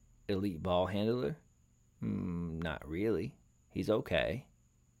 Elite ball handler? Not really. He's okay.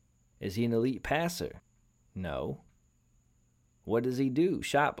 Is he an elite passer? No. What does he do?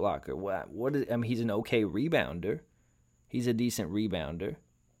 Shot blocker. He's an okay rebounder. He's a decent rebounder.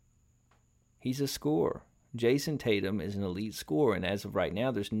 He's a scorer. Jason Tatum is an elite scorer, and as of right now,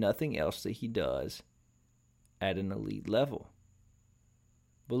 there's nothing else that he does at an elite level.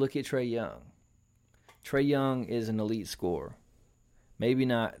 But look at Trae Young. Trae Young is an elite scorer. Maybe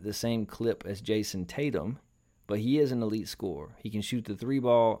not the same clip as Jason Tatum, but he is an elite scorer. He can shoot the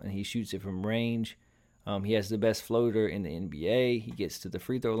 3-ball, and he shoots it from range. He has the best floater in the NBA. He gets to the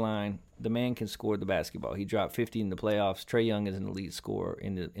free throw line. The man can score the basketball. He dropped 50 in the playoffs. Trae Young is an elite scorer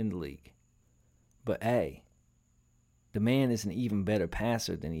in the league. But hey, the man is an even better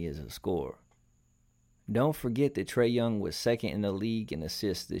passer than he is a scorer. Don't forget that Trae Young was second in the league in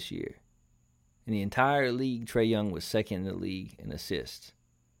assists this year. In the entire league, Trae Young was second in the league in assists.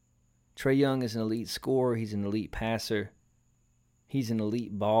 Trae Young is an elite scorer. He's an elite passer. He's an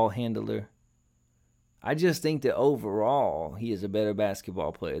elite ball handler. I just think that overall, he is a better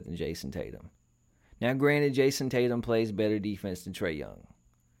basketball player than Jason Tatum. Now, granted, Jason Tatum plays better defense than Trae Young.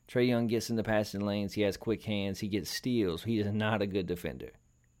 Trae Young gets in the passing lanes. He has quick hands. He gets steals. He is not a good defender.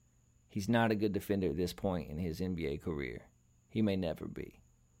 He's not a good defender at this point in his NBA career. He may never be.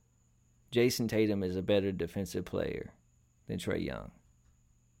 Jason Tatum is a better defensive player than Trae Young.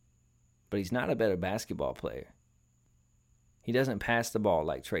 But he's not a better basketball player. He doesn't pass the ball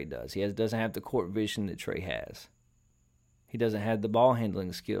like Trae does. He doesn't have the court vision that Trae has. He doesn't have the ball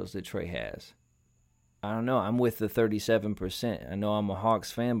handling skills that Trae has. I don't know. I'm with the 37%. I know I'm a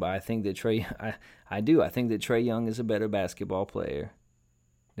Hawks fan, but I think that I think that Trae Young is a better basketball player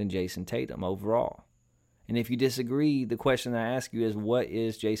than Jason Tatum overall. And if you disagree, the question I ask you is, what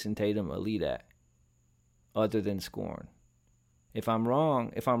is Jason Tatum elite at other than scoring? If I'm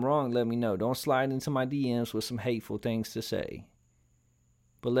wrong, let me know. Don't slide into my DMs with some hateful things to say.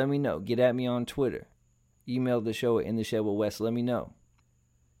 But let me know. Get at me on Twitter. Email the show at InTheShed with Wes. Let me know.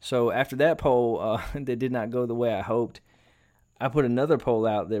 So after that poll that did not go the way I hoped, I put another poll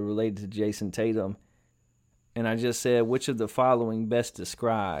out that related to Jason Tatum. And I just said, which of the following best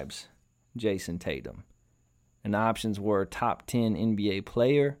describes Jason Tatum? And the options were top 10 NBA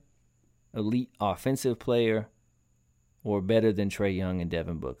player, elite offensive player, or better than Trae Young and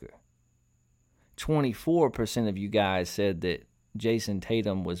Devin Booker. 24% of you guys said that Jason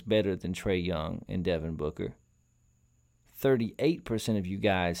Tatum was better than Trae Young and Devin Booker. 38% of you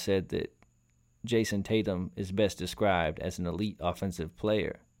guys said that Jason Tatum is best described as an elite offensive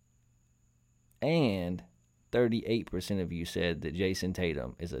player. And 38% of you said that Jason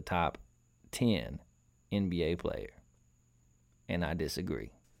Tatum is a top 10 NBA player. And I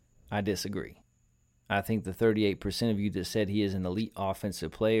disagree. I think the 38% of you that said he is an elite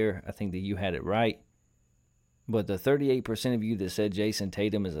offensive player, I think that you had it right. But the 38% of you that said Jason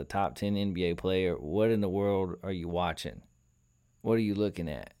Tatum is a top 10 NBA player, what in the world are you watching? What are you looking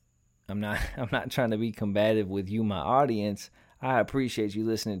at? I'm not trying to be combative with you, my audience. I appreciate you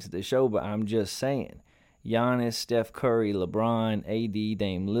listening to the show, but I'm just saying. Giannis, Steph Curry, LeBron, AD,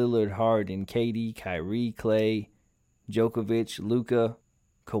 Dame Lillard, Harden, KD, Kyrie, Clay, Djokovic, Luka,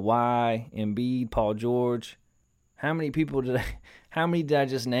 Kawhi, Embiid, Paul George. How many did I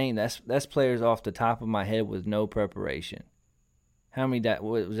just name? That's players off the top of my head with no preparation. How many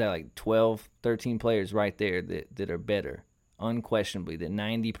was that, like 12, 13 players right there that are better, unquestionably, that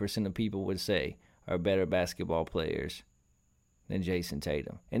 90% of people would say are better basketball players than Jason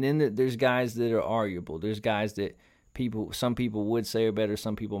Tatum. And then there's guys that are arguable. There's guys that some people would say are better,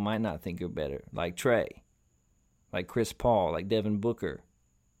 some people might not think are better, like Trae, like Chris Paul, like Devin Booker,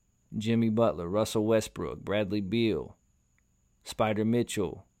 Jimmy Butler, Russell Westbrook, Bradley Beal, Spider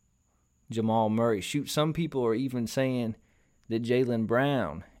Mitchell, Jamal Murray. Shoot, some people are even saying that Jaylen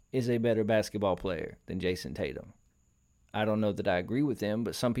Brown is a better basketball player than Jason Tatum. I don't know that I agree with them,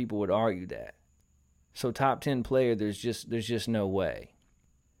 but some people would argue that. So top 10 player, there's just no way.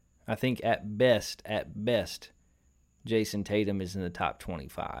 I think at best, Jason Tatum is in the top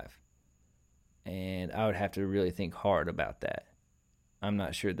 25. And I would have to really think hard about that. I'm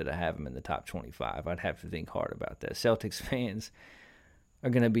not sure that I have him in the top 25. I'd have to think hard about that. Celtics fans are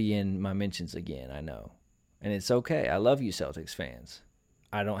going to be in my mentions again, I know. And it's okay. I love you, Celtics fans.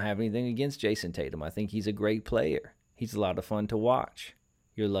 I don't have anything against Jason Tatum. I think he's a great player. He's a lot of fun to watch.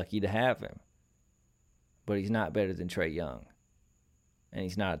 You're lucky to have him. But he's not better than Trae Young. And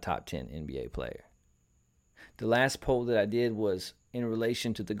he's not a top 10 NBA player. The last poll that I did was in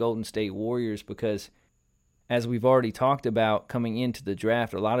relation to the Golden State Warriors because, as we've already talked about, coming into the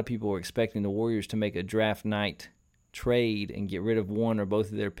draft, a lot of people were expecting the Warriors to make a draft night trade and get rid of one or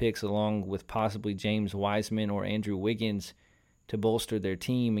both of their picks along with possibly James Wiseman or Andrew Wiggins to bolster their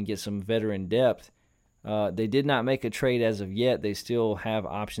team and get some veteran depth. They did not make a trade as of yet. They still have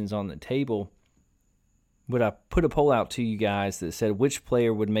options on the table. But I put a poll out to you guys that said which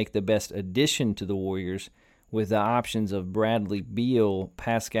player would make the best addition to the Warriors with the options of Bradley Beal,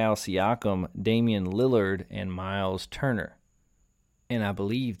 Pascal Siakam, Damian Lillard, and Miles Turner. And I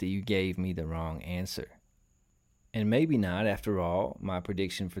believe that you gave me the wrong answer. And maybe not, after all, my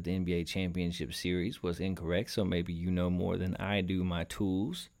prediction for the NBA Championship Series was incorrect, so maybe you know more than I do my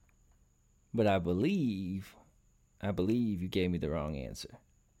tools. But I believe you gave me the wrong answer.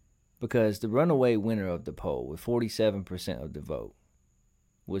 Because the runaway winner of the poll, with 47% of the vote,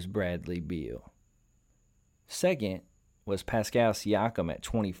 was Bradley Beal. Second was Pascal Siakam at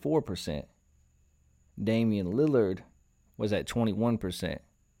 24%. Damian Lillard was at 21%.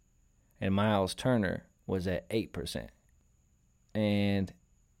 And Miles Turner was at 8%. And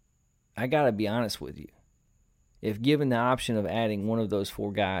I got to be honest with you. If given the option of adding one of those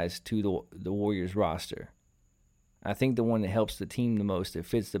four guys to the Warriors roster, I think the one that helps the team the most, that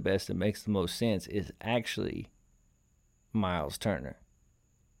fits the best, that makes the most sense, is actually Miles Turner.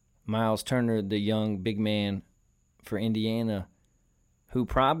 Miles Turner, the young big man for Indiana, who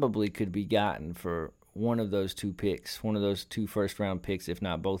probably could be gotten for one of those two picks, one of those two first-round picks, if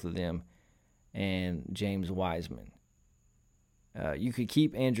not both of them, and James Wiseman. You could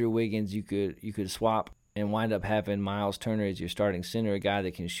keep Andrew Wiggins. You could swap and wind up having Miles Turner as your starting center, a guy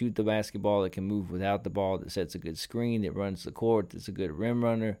that can shoot the basketball, that can move without the ball, that sets a good screen, that runs the court, that's a good rim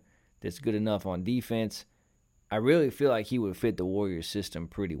runner, that's good enough on defense. I really feel like he would fit the Warriors system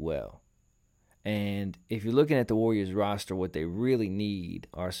pretty well. And if you're looking at the Warriors roster, what they really need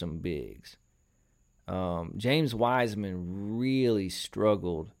are some bigs. James Wiseman really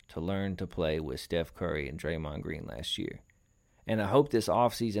struggled to learn to play with Steph Curry and Draymond Green last year. And I hope this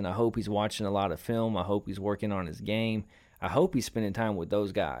offseason, I hope he's watching a lot of film. I hope he's working on his game. I hope he's spending time with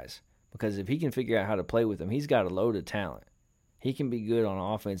those guys. Because if he can figure out how to play with them, he's got a load of talent. He can be good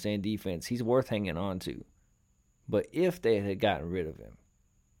on offense and defense. He's worth hanging on to. But if they had gotten rid of him,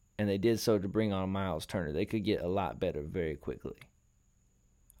 and they did so to bring on Miles Turner, they could get a lot better very quickly.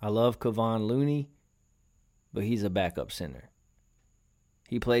 I love Kevon Looney, but he's a backup center.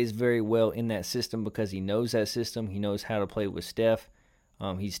 He plays very well in that system because he knows that system. He knows how to play with Steph.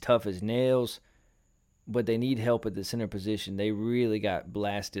 He's tough as nails, but they need help at the center position. They really got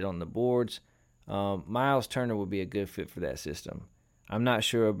blasted on the boards. Miles Turner would be a good fit for that system. I'm not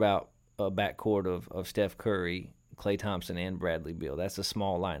sure about a backcourt of Steph Curry, Klay Thompson, and Bradley Beal. That's a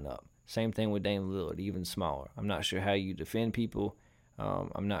small lineup. Same thing with Damian Lillard, even smaller. I'm not sure how you defend people.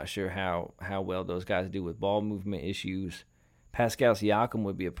 I'm not sure how well those guys do with ball movement issues. Pascal Siakam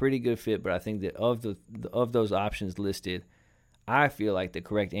would be a pretty good fit, but I think that of those options listed, I feel like the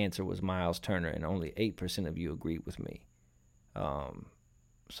correct answer was Miles Turner, and only 8% of you agreed with me.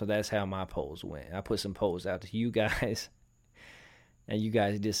 So that's how my polls went. I put some polls out to you guys, and you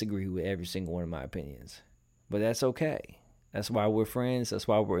guys disagree with every single one of my opinions. But that's okay. That's why we're friends. That's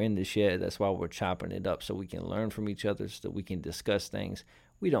why we're in the shed. That's why we're chopping it up, so we can learn from each other, so that we can discuss things.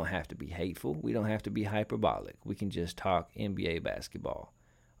 We don't have to be hateful. We don't have to be hyperbolic. We can just talk NBA basketball.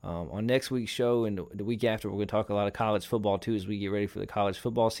 On next week's show and the week after, we're going to talk a lot of college football, too, as we get ready for the college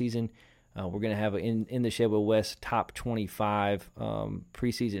football season. We're going to have an In the Shed with Wes top 25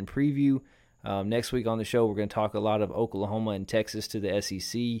 preseason preview. Next week on the show, we're going to talk a lot of Oklahoma and Texas to the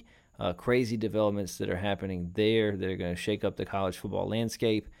SEC. Crazy developments that are happening there that are going to shake up the college football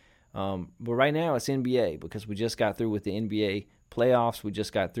landscape. But right now, it's NBA because we just got through with the NBA playoffs. We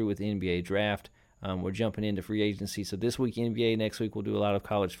just got through with the NBA draft. We're jumping into free agency. So this week, NBA. Next week, we'll do a lot of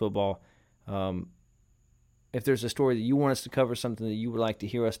college football. If there's a story that you want us to cover, something that you would like to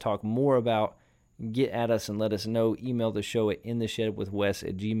hear us talk more about, get at us and let us know. Email the show at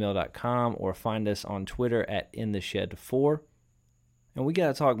intheshedwithwes@gmail.com or find us on Twitter at intheshed4. And we got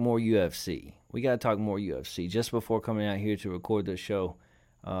to talk more UFC. Just before coming out here to record the show,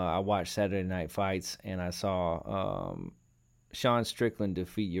 I watched Saturday Night Fights, and I saw Sean Strickland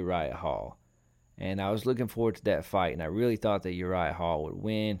defeat Uriah Hall. And I was looking forward to that fight, and I really thought that Uriah Hall would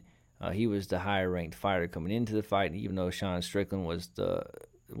win. He was the higher-ranked fighter coming into the fight, and even though Sean Strickland was the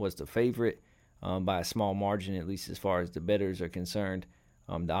favorite by a small margin, at least as far as the bettors are concerned,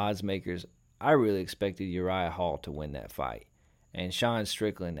 the odds makers, I really expected Uriah Hall to win that fight. And Sean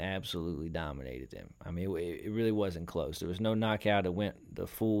Strickland absolutely dominated him. I mean, it really wasn't close. There was no knockout. It went the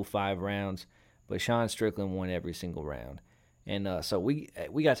full 5 rounds, but Sean Strickland won every single round. And so we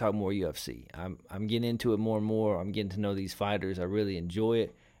got to talk more UFC. I'm getting into it more and more. I'm getting to know these fighters. I really enjoy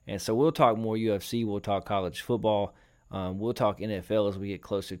it. And so we'll talk more UFC. We'll talk college football. We'll talk NFL as we get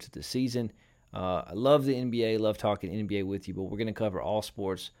closer to the season. I love the NBA. Love talking NBA with you, but we're going to cover all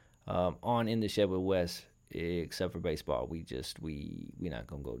sports on In the Shed with Wes, except for baseball. We not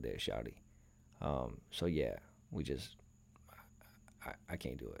gonna go there, shawty. So yeah, I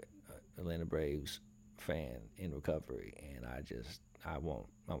can't do it. Atlanta Braves fan in recovery, and I won't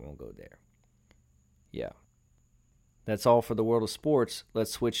go there. Yeah. That's all for the world of sports.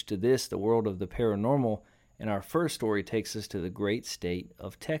 Let's switch to the world of the paranormal, and our first story takes us to the great state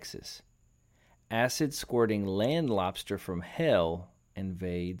of Texas. Acid-squirting land lobster from hell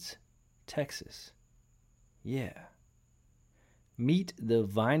invades Texas. Yeah. Meet the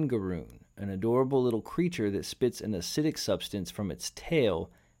vinegaroon, an adorable little creature that spits an acidic substance from its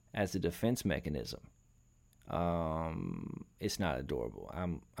tail as a defense mechanism. It's not adorable.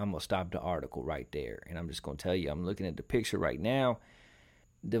 I'm gonna stop the article right there, and I'm just gonna tell you, I'm looking at the picture right now.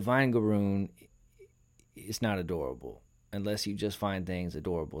 The vinegaroon is not adorable unless you just find things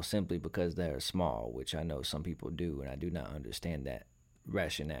adorable simply because they're small, which I know some people do, and I do not understand that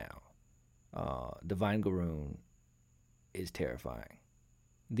rationale. The vinegaroon is terrifying.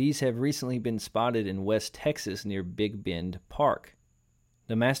 These have recently been spotted in West Texas near Big Bend Park.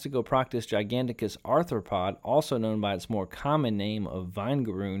 The Mastigoproctus giganticus arthropod, also known by its more common name of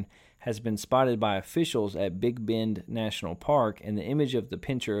vinegaroon, has been spotted by officials at Big Bend National Park, and the image of the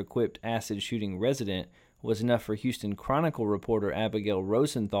pincher-equipped acid-shooting resident was enough for Houston Chronicle reporter Abigail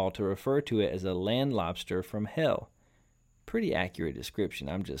Rosenthal to refer to it as a land lobster from hell. Pretty accurate description,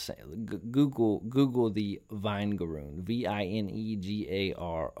 I'm just saying. Google the vinegaroon, Vinegaroon.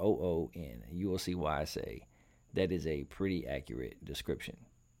 You will see why I say that is a pretty accurate description.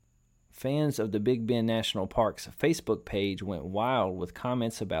 Fans of the Big Bend National Park's Facebook page went wild with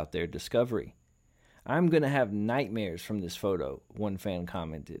comments about their discovery. "I'm going to have nightmares from this photo," one fan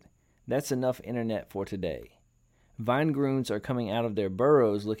commented. "That's enough internet for today." Vinegaroons are coming out of their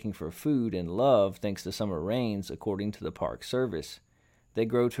burrows looking for food and love thanks to summer rains, according to the Park Service. They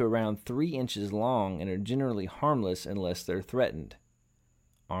grow to around 3 inches long and are generally harmless unless they're threatened.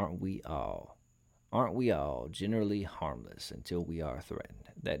 Aren't we all generally harmless until we are threatened?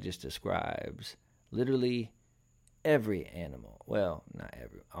 That just describes literally every animal. Well, not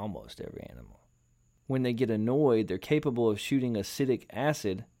every, almost every animal. When they get annoyed, they're capable of shooting acidic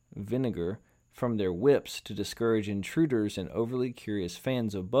acid, vinegar, from their whips to discourage intruders and overly curious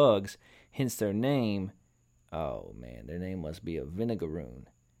fans of bugs, hence their name. Oh man, their name must be a vinegaroon.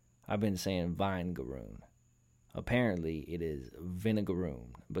 I've been saying vinegaroon. Apparently, it is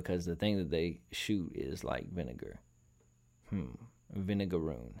vinegaroon because the thing that they shoot is like vinegar.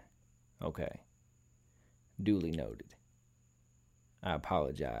 Vinegaroon. Okay. Duly noted. I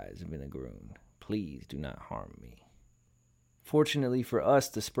apologize, vinegaroon. Please do not harm me. Fortunately for us,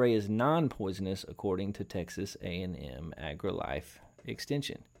 the spray is non-poisonous according to Texas A&M AgriLife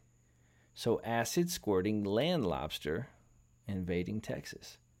Extension. So acid-squirting land lobster invading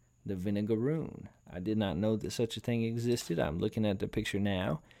Texas. The vinegaroon. I did not know that such a thing existed. I'm looking at the picture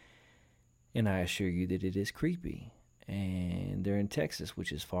now, and I assure you that it is creepy. And they're in Texas,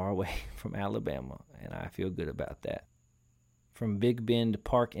 which is far away from Alabama, and I feel good about that. From Big Bend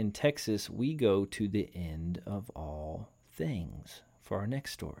Park in Texas, we go to the end of all things for our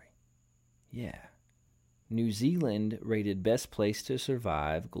next story. Yeah. New Zealand rated best place to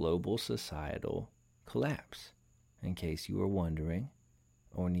survive global societal collapse, in case you were wondering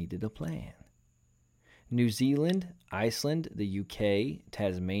or needed a plan. New Zealand, Iceland, the UK,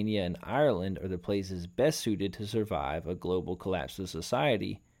 Tasmania, and Ireland are the places best suited to survive a global collapse of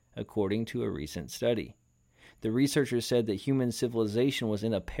society, according to a recent study. The researchers said that human civilization was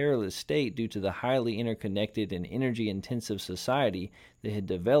in a perilous state due to the highly interconnected and energy-intensive society that had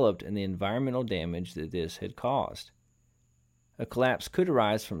developed and the environmental damage that this had caused. A collapse could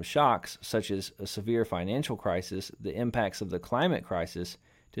arise from shocks such as a severe financial crisis, the impacts of the climate crisis,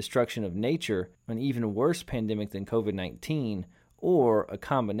 destruction of nature, an even worse pandemic than COVID-19, or a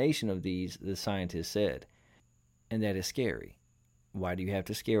combination of these, the scientists said. And that is scary. Why do you have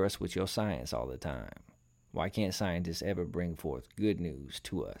to scare us with your science all the time? Why can't scientists ever bring forth good news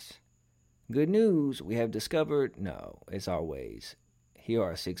to us? Good news we have discovered? No, it's our ways. Here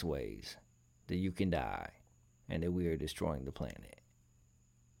are 6 ways that you can die and that we are destroying the planet.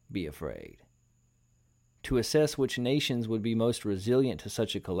 Be afraid. To assess which nations would be most resilient to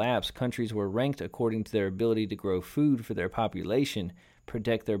such a collapse, countries were ranked according to their ability to grow food for their population,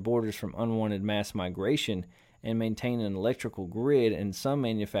 protect their borders from unwanted mass migration, and maintain an electrical grid and some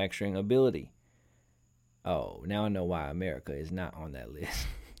manufacturing ability. Oh, now I know why America is not on that list.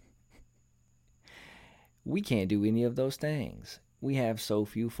 We can't do any of those things. We have so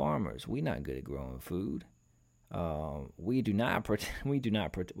few farmers. We're not good at growing food. We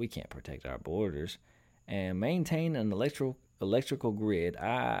can't protect our borders and maintain an electrical grid,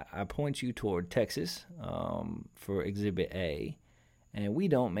 I point you toward Texas for Exhibit A. And we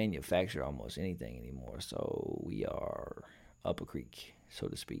don't manufacture almost anything anymore, so we are up a creek, so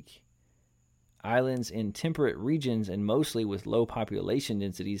to speak. Islands in temperate regions and mostly with low population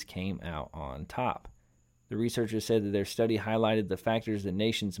densities came out on top. The researchers said that their study highlighted the factors that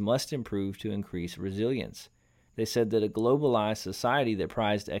nations must improve to increase resilience. They said that a globalized society that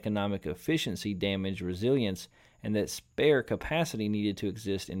prized economic efficiency damaged resilience, and that spare capacity needed to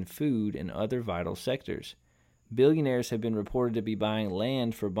exist in food and other vital sectors. Billionaires have been reported to be buying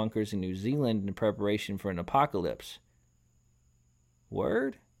land for bunkers in New Zealand in preparation for an apocalypse.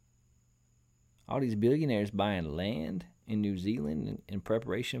 Word? All these billionaires buying land in New Zealand in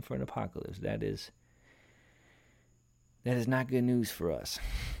preparation for an apocalypse. That is not good news for us.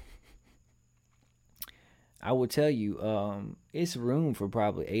 I will tell you, it's room for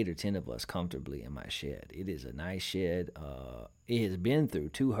probably 8 or 10 of us comfortably in my shed. It is a nice shed. It has been through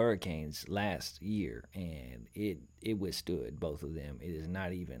 2 hurricanes last year, and it withstood both of them. It is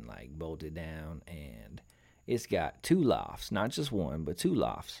not even like bolted down, and it's got 2 lofts, not just one, but 2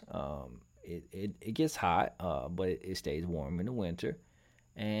 lofts. It gets hot, but it stays warm in the winter.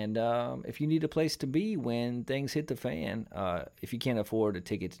 And if you need a place to be when things hit the fan, if you can't afford a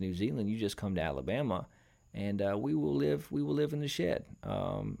ticket to New Zealand, you just come to Alabama. And we will live in the shed.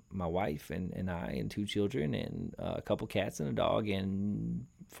 My wife and I and 2 children and a couple cats and a dog and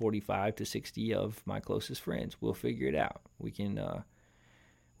 45 to 60 of my closest friends. We'll figure it out. We can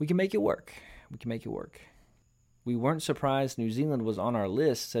make it work. We can make it work. We weren't surprised New Zealand was on our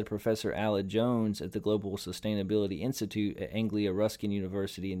list, said Professor Aled Jones at the Global Sustainability Institute at Anglia Ruskin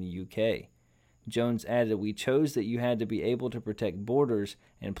University in the UK. Jones added, "We chose that you had to be able to protect borders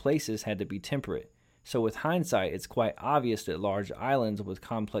and places had to be temperate. So with hindsight, it's quite obvious that large islands with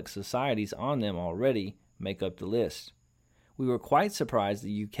complex societies on them already make up the list. We were quite surprised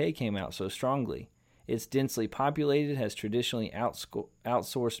the UK came out so strongly. It's densely populated, has traditionally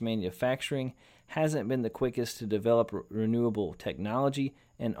outsourced manufacturing, hasn't been the quickest to develop renewable technology,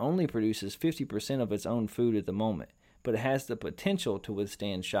 and only produces 50% of its own food at the moment, but it has the potential to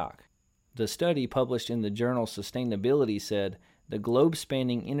withstand shock." The study, published in the journal Sustainability, said, "The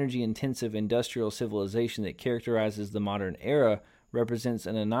globe-spanning, energy-intensive industrial civilization that characterizes the modern era represents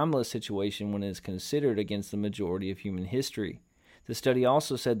an anomalous situation when it is considered against the majority of human history." The study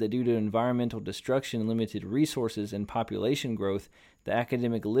also said that due to environmental destruction, limited resources, and population growth, the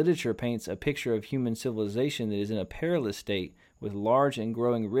academic literature paints a picture of human civilization that is in a perilous state, with large and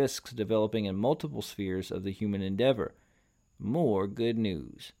growing risks developing in multiple spheres of the human endeavor. More good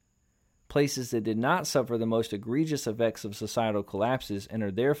news. Places that did not suffer the most egregious effects of societal collapses and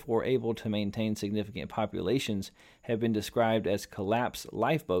are therefore able to maintain significant populations have been described as collapse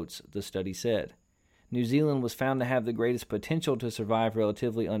lifeboats, the study said. New Zealand was found to have the greatest potential to survive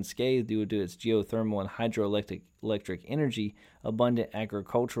relatively unscathed due to its geothermal and hydroelectric energy, abundant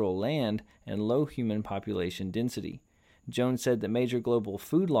agricultural land, and low human population density. Jones said that major global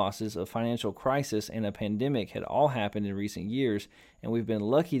food losses, a financial crisis, and a pandemic had all happened in recent years, and we've been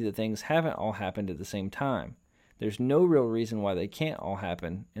lucky that things haven't all happened at the same time. There's no real reason why they can't all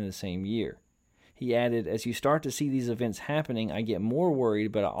happen in the same year. He added, "As you start to see these events happening, I get more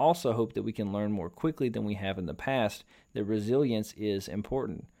worried, but I also hope that we can learn more quickly than we have in the past that resilience is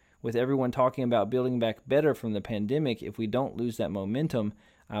important. With everyone talking about building back better from the pandemic, if we don't lose that momentum,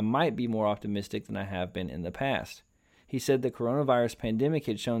 I might be more optimistic than I have been in the past." He said the coronavirus pandemic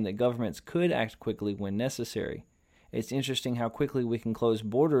had shown that governments could act quickly when necessary. It's interesting how quickly we can close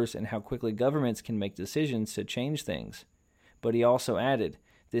borders and how quickly governments can make decisions to change things. But he also added,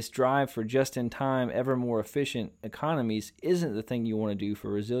 this drive for just-in-time, ever more efficient economies isn't the thing you want to do for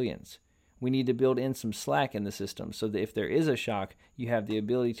resilience. We need to build in some slack in the system so that if there is a shock, you have the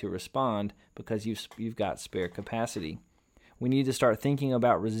ability to respond because you've got spare capacity. We need to start thinking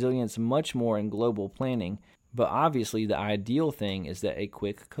about resilience much more in global planning, but obviously the ideal thing is that a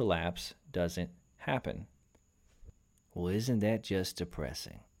quick collapse doesn't happen. Well, isn't that just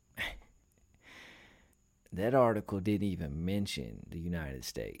depressing? That article didn't even mention the United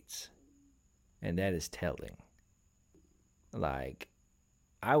States, and that is telling. Like,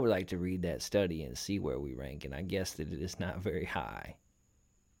 I would like to read that study and see where we rank, and I guess that it is not very high,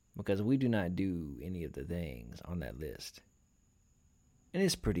 because we do not do any of the things on that list. And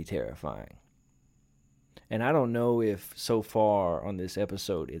it's pretty terrifying. And I don't know if so far on this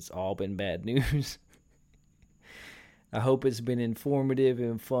episode it's all been bad news. I hope it's been informative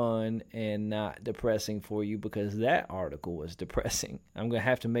and fun and not depressing for you, because that article was depressing. I'm going to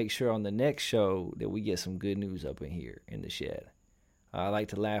have to make sure on the next show that we get some good news up in here in the shed. I like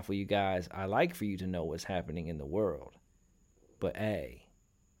to laugh with you guys. I like for you to know what's happening in the world. But hey,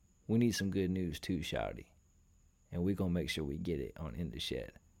 we need some good news too, shawty. And we're going to make sure we get it on In the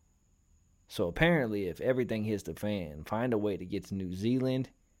Shed. So apparently, if everything hits the fan, find a way to get to New Zealand.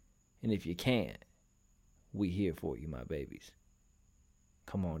 And if you can't, we here for you, my babies.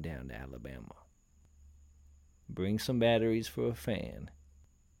 Come on down to Alabama. Bring some batteries for a fan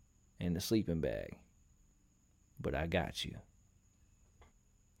and a sleeping bag. But I got you.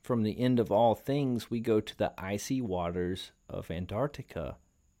 From the end of all things, we go to the icy waters of Antarctica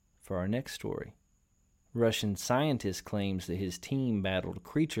for our next story. Russian scientist claims that his team battled a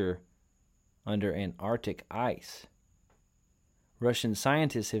creature under Antarctic ice. Russian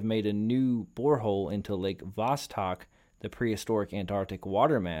scientists have made a new borehole into Lake Vostok, the prehistoric Antarctic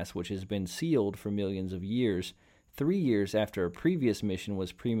water mass, which has been sealed for millions of years, 3 years after a previous mission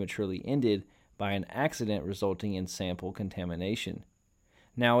was prematurely ended by an accident resulting in sample contamination.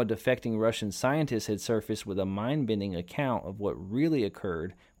 Now, a defecting Russian scientist had surfaced with a mind-bending account of what really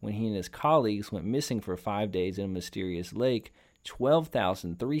occurred when he and his colleagues went missing for 5 days in a mysterious lake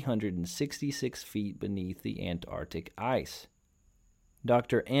 12,366 feet beneath the Antarctic ice.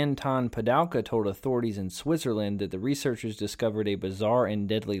 Dr. Anton Padalka told authorities in Switzerland that the researchers discovered a bizarre and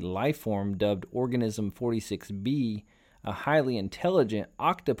deadly life form dubbed Organism 46b, a highly intelligent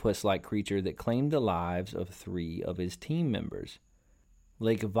octopus-like creature that claimed the lives of 3 of his team members.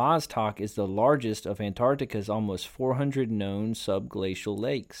 Lake Vostok is the largest of Antarctica's almost 400 known subglacial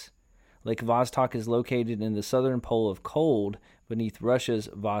lakes. Lake Vostok is located in the southern pole of cold beneath Russia's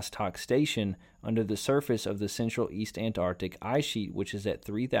Vostok Station under the surface of the Central East Antarctic ice sheet, which is at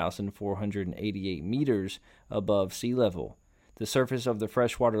 3,488 meters above sea level. The surface of the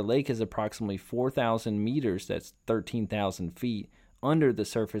freshwater lake is approximately 4,000 meters, that's 13,000 feet, under the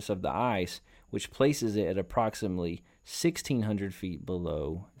surface of the ice, which places it at approximately 1,600 feet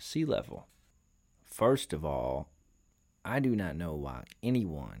below sea level. First of all, I do not know why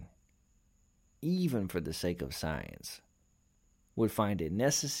anyone, even for the sake of science, would find it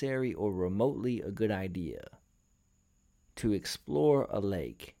necessary or remotely a good idea to explore a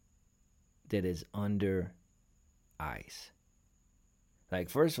lake that is under ice. Like,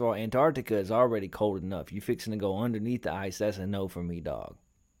 first of all, Antarctica is already cold enough. You fixing to go underneath the ice, that's a no for me, dog.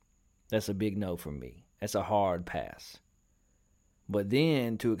 That's a big no for me. That's a hard pass. But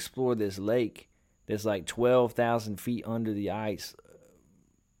then to explore this lake that's like 12,000 feet under the ice,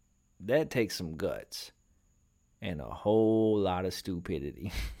 that takes some guts and a whole lot of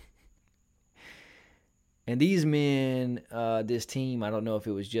stupidity. And these men, this team, I don't know if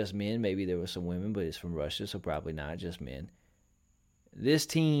it was just men, maybe there were some women, but it's from Russia, so probably not just men. This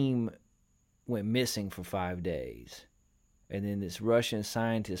team went missing for 5 days. And then this Russian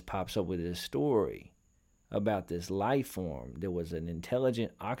scientist pops up with this story about this life form. There was an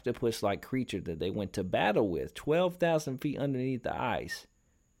intelligent octopus-like creature that they went to battle with 12,000 feet underneath the ice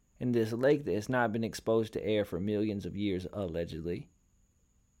in this lake that has not been exposed to air for millions of years, allegedly.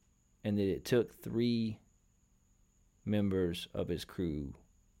 And that it took 3 members of his crew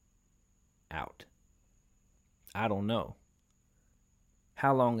out. I don't know.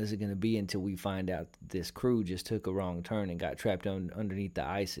 How long is it going to be until we find out this crew just took a wrong turn and got trapped underneath the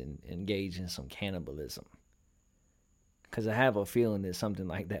ice and engaged in some cannibalism? Because I have a feeling that something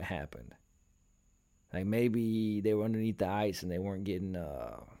like that happened. Like maybe they were underneath the ice and they weren't getting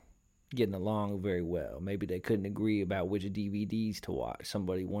along very well. Maybe they couldn't agree about which DVDs to watch.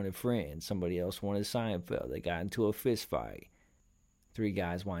 Somebody wanted Friends. Somebody else wanted Seinfeld. They got into a fist fight. 3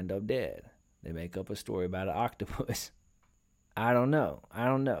 guys wind up dead. They make up a story about an octopus. I don't know.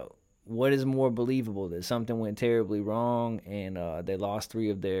 What is more believable, that something went terribly wrong and they lost 3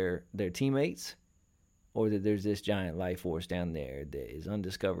 of their teammates, or that there's this giant life force down there that is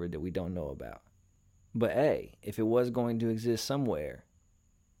undiscovered that we don't know about? But hey, if it was going to exist somewhere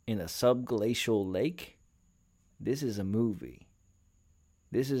in a subglacial lake, this is a movie.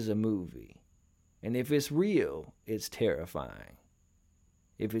 And if it's real, it's terrifying.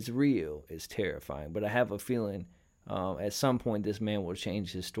 But I have a feeling at some point this man will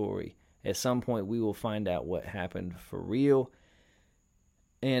change his story. At some point we will find out what happened for real.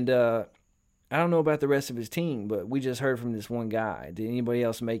 And I don't know about the rest of his team, but we just heard from this one guy. Did anybody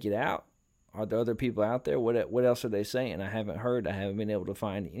else make it out? Are there other people out there? What else are they saying? I haven't heard. I haven't been able to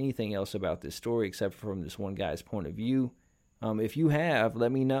find anything else about this story except for from this one guy's point of view. If you have,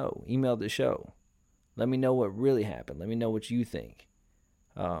 let me know. Email the show. Let me know what really happened. Let me know what you think.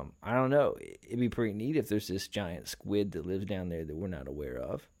 I don't know. It'd be pretty neat if there's this giant squid that lives down there that we're not aware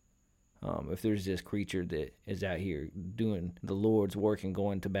of. If there's this creature that is out here doing the Lord's work and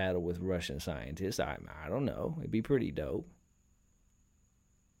going to battle with Russian scientists, I don't know. It'd be pretty dope.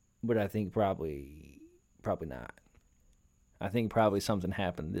 But I think probably not. I think probably something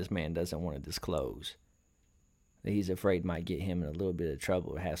happened this man doesn't want to disclose. That he's afraid might get him in a little bit of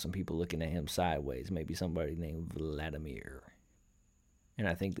trouble or have some people looking at him sideways. Maybe somebody named Vladimir. And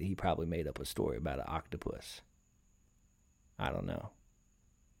I think that he probably made up a story about an octopus. I don't know.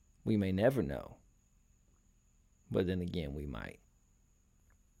 We may never know. But then again, we might.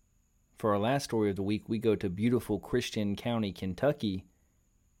 For our last story of the week, we go to beautiful Christian County, Kentucky,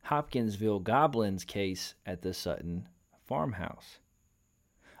 Hopkinsville Goblins case at the Sutton farmhouse.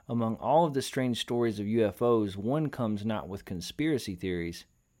 Among all of the strange stories of UFOs, one comes not with conspiracy theories,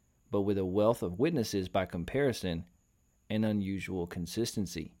 but with a wealth of witnesses by comparison and unusual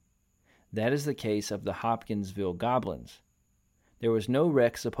consistency. That is the case of the Hopkinsville Goblins. There was no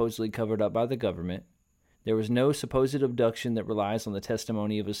wreck supposedly covered up by the government. There was no supposed abduction that relies on the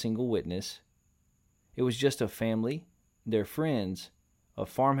testimony of a single witness. It was just a family, their friends, a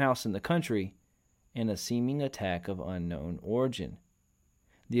farmhouse in the country, and a seeming attack of unknown origin.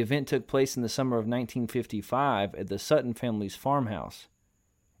 The event took place in the summer of 1955 at the Sutton family's farmhouse.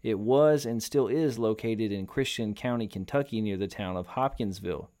 It was and still is located in Christian County, Kentucky, near the town of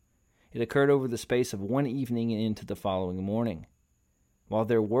Hopkinsville. It occurred over the space of one evening and into the following morning. While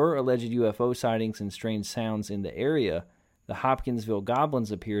there were alleged UFO sightings and strange sounds in the area, the Hopkinsville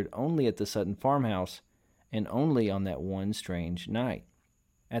Goblins appeared only at the Sutton farmhouse and only on that one strange night.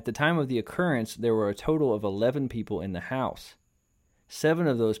 At the time of the occurrence, there were a total of 11 people in the house. 7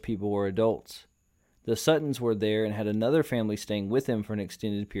 of those people were adults. The Suttons were there and had another family staying with them for an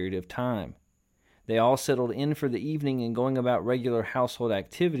extended period of time. They all settled in for the evening and going about regular household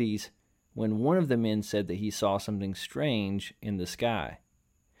activities when one of the men said that he saw something strange in the sky.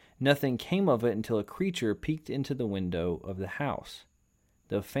 Nothing came of it until a creature peeked into the window of the house.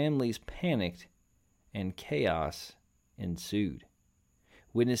 The families panicked and chaos ensued.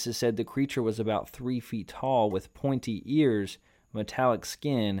 Witnesses said the creature was about 3 feet tall with pointy ears, metallic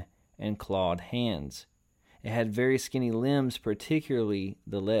skin, and clawed hands. It had very skinny limbs, particularly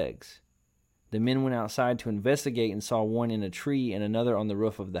the legs. The men went outside to investigate and saw one in a tree and another on the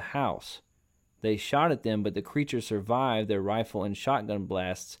roof of the house. They shot at them, but the creature survived their rifle and shotgun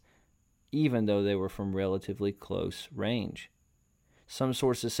blasts, even though they were from relatively close range. Some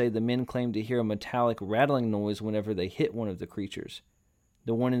sources say the men claimed to hear a metallic rattling noise whenever they hit one of the creatures.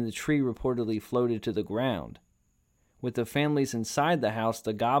 The one in the tree reportedly floated to the ground. With the families inside the house,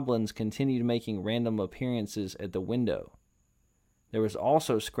 the goblins continued making random appearances at the window. There was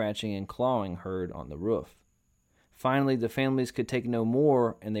also scratching and clawing heard on the roof. Finally, the families could take no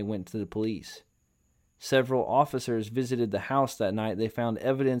more, and they went to the police. Several officers visited the house that night. They found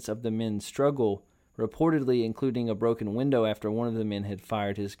evidence of the men's struggle, reportedly including a broken window after one of the men had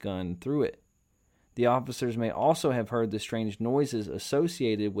fired his gun through it. The officers may also have heard the strange noises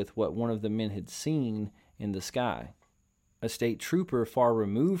associated with what one of the men had seen in the sky. A state trooper far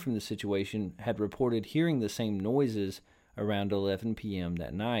removed from the situation had reported hearing the same noises around 11 p.m.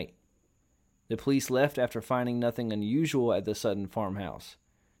 that night. The police left after finding nothing unusual at the Sutton farmhouse.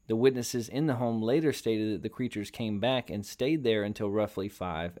 The witnesses in the home later stated that the creatures came back and stayed there until roughly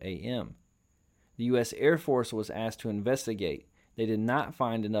 5 a.m. The U.S. Air Force was asked to investigate. They did not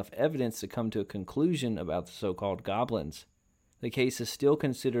find enough evidence to come to a conclusion about the so-called goblins. The case is still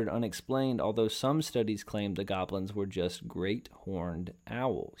considered unexplained, although some studies claim the goblins were just great horned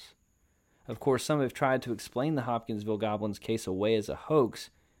owls. Of course, some have tried to explain the Hopkinsville Goblins case away as a hoax,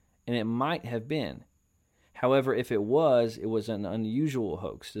 and it might have been. However, if it was an unusual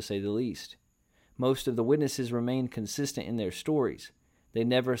hoax, to say the least. Most of the witnesses remained consistent in their stories. They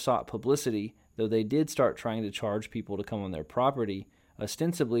never sought publicity, though they did start trying to charge people to come on their property,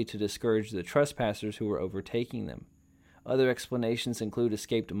 ostensibly to discourage the trespassers who were overtaking them. Other explanations include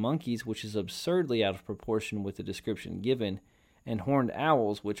escaped monkeys, which is absurdly out of proportion with the description given, and horned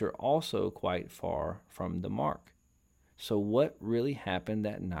owls, which are also quite far from the mark. So what really happened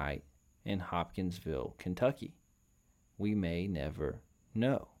that night in Hopkinsville, Kentucky? We may never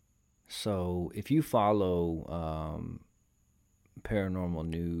know. So if you follow paranormal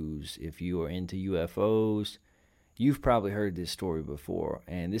news, if you are into UFOs, you've probably heard this story before,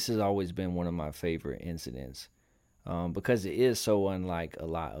 and this has always been one of my favorite incidents. Because it is so unlike a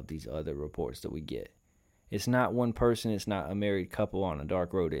lot of these other reports that we get. It's not one person, it's not a married couple on a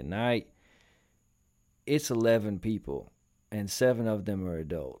dark road at night. It's 11 people, and 7 of them are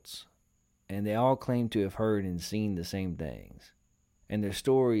adults. And they all claim to have heard and seen the same things. And their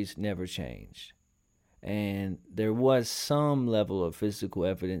stories never changed. And there was some level of physical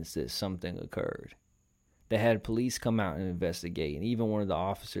evidence that something occurred. They had police come out and investigate, and even one of the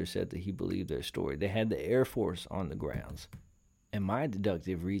officers said that he believed their story. They had the Air Force on the grounds. And my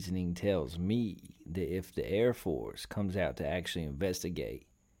deductive reasoning tells me that if the Air Force comes out to actually investigate,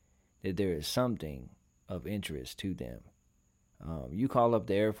 that there is something of interest to them. You call up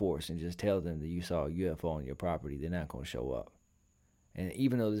the Air Force and just tell them that you saw a UFO on your property, they're not going to show up. And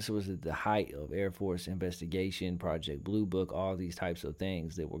even though this was at the height of Air Force investigation, Project Blue Book, all these types of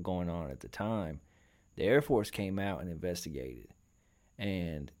things that were going on at the time, the Air Force came out and investigated.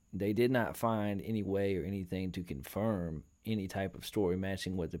 And they did not find any way or anything to confirm any type of story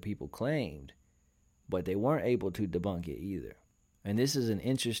matching what the people claimed, but they weren't able to debunk it either. And this is an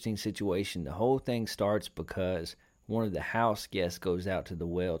interesting situation. The whole thing starts because one of the house guests goes out to the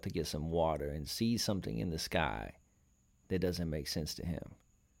well to get some water and sees something in the sky that doesn't make sense to him.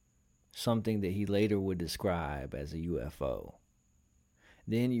 Something that he later would describe as a UFO.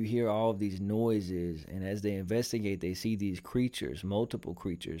 Then you hear all of these noises, and as they investigate, they see these creatures, multiple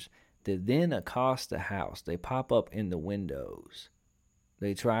creatures, that then accost the house. They pop up in the windows.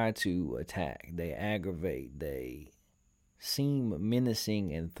 They try to attack. They aggravate. They seem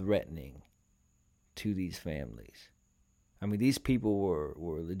menacing and threatening to these families. I mean, these people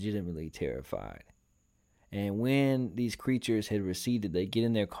were legitimately terrified. And when these creatures had receded, they get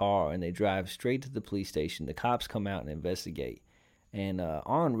in their car and they drive straight to the police station. The cops come out and investigate. And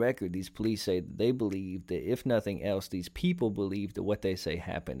on record, these police say that they believe that, if nothing else, these people believe that what they say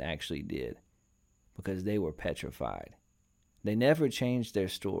happened actually did, because they were petrified. They never changed their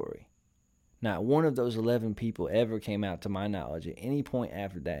story. Not one of those 11 people ever came out, to my knowledge, at any point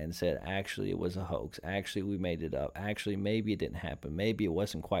after that and said, actually, it was a hoax. Actually, we made it up. Actually, maybe it didn't happen. Maybe it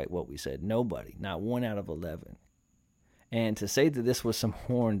wasn't quite what we said. Nobody. Not 1 out of 11. And to say that this was some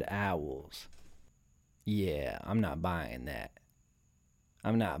horned owls, yeah, I'm not buying that.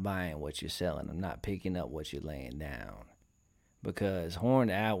 I'm not buying what you're selling. I'm not picking up what you're laying down. Because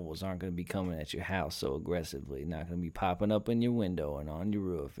horned owls aren't going to be coming at your house so aggressively. Not going to be popping up in your window and on your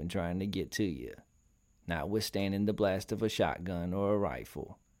roof and trying to get to you. Not withstanding the blast of a shotgun or a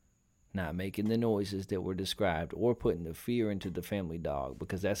rifle. Not making the noises that were described or putting the fear into the family dog.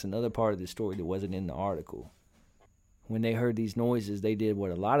 Because that's another part of the story that wasn't in the article. When they heard these noises, they did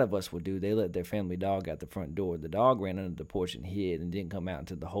what a lot of us would do. They let their family dog out the front door. The dog ran under the porch and hid and didn't come out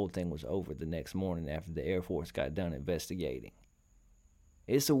until the whole thing was over the next morning after the Air Force got done investigating.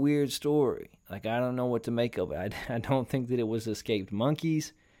 It's a weird story. Like, I don't know what to make of it. I don't think that it was escaped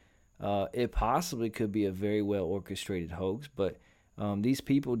monkeys. It possibly could be a very well orchestrated hoax, but these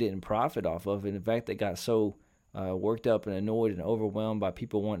people didn't profit off of it. In fact, they got so worked up and annoyed and overwhelmed by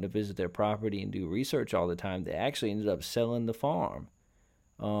people wanting to visit their property and do research all the time, they actually ended up selling the farm,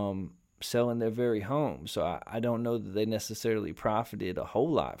 selling their very home. So I don't know that they necessarily profited a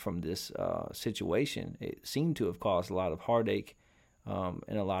whole lot from this situation. It seemed to have caused a lot of heartache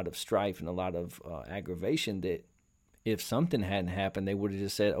and a lot of strife and a lot of aggravation, that if something hadn't happened, they would have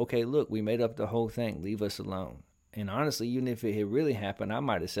just said, okay, look, we made up the whole thing, leave us alone. And honestly, even if it had really happened, I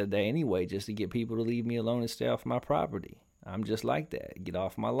might have said that anyway, just to get people to leave me alone and stay off my property. I'm just like that. Get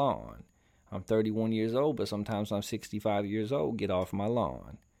off my lawn. I'm 31 years old, but sometimes I'm 65 years old. Get off my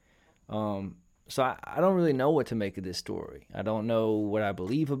lawn. So I don't really know what to make of this story. I don't know what I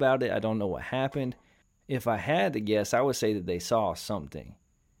believe about it. I don't know what happened. If I had to guess, I would say that they saw something,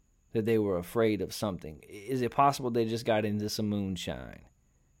 that they were afraid of something. Is it possible they just got into some moonshine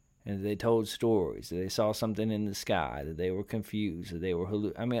and they told stories, that they saw something in the sky, that they were confused, that they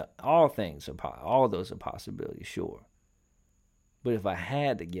were I mean, all those are possibilities, sure. But if I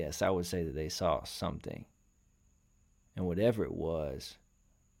had to guess, I would say that they saw something. And whatever it was,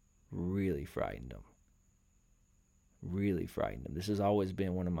 really frightened them. Really frightened them. This has always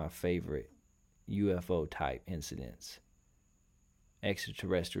been one of my favorite UFO type incidents,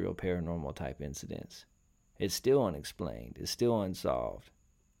 extraterrestrial paranormal type incidents. It's still unexplained. It's still unsolved.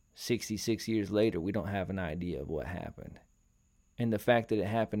 66 years later, we don't have an idea of what happened. And the fact that it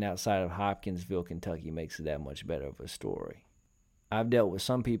happened outside of Hopkinsville, Kentucky makes it that much better of a story. I've dealt with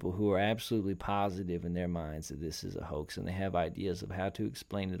some people who are absolutely positive in their minds that this is a hoax, and they have ideas of how to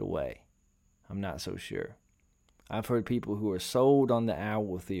explain it away. I'm not so sure. I've heard people who are sold on the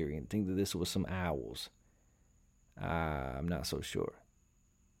owl theory and think that this was some owls. I'm not so sure.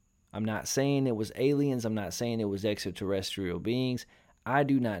 I'm not saying it was aliens. I'm not saying it was extraterrestrial beings. I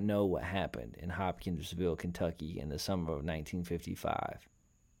do not know what happened in Hopkinsville, Kentucky in the summer of 1955.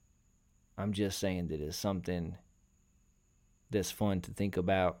 I'm just saying that it's something that's fun to think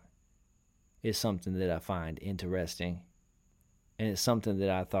about. It's something that I find interesting. And it's something that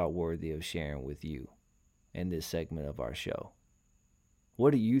I thought worthy of sharing with you in this segment of our show.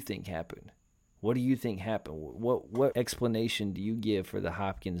 What do you think happened? What do you think happened? What explanation do you give for the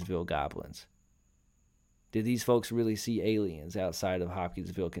Hopkinsville goblins? Did these folks really see aliens outside of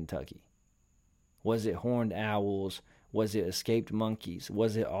Hopkinsville, Kentucky? Was it horned owls? Was it escaped monkeys?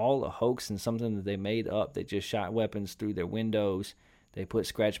 Was it all a hoax and something that they made up? They just shot weapons through their windows. They put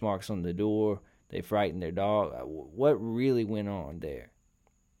scratch marks on the door. They frightened their dog. What really went on there?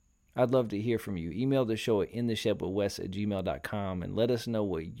 I'd love to hear from you. Email the show at intheshedwithwes@gmail.com and let us know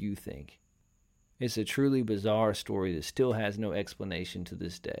what you think. It's a truly bizarre story that still has no explanation to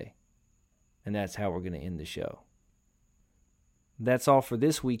this day. And that's how we're going to end the show. That's all for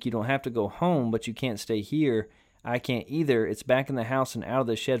this week. You don't have to go home, but you can't stay here. I can't either. It's back in the house and out of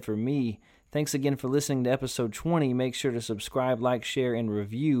the shed for me. Thanks again for listening to episode 20. Make sure to subscribe, like, share, and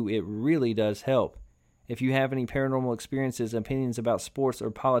review. It really does help. If you have any paranormal experiences, opinions about sports, or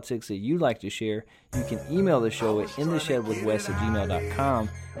politics that you'd like to share, you can email the show at intheshedwithwes@gmail.com.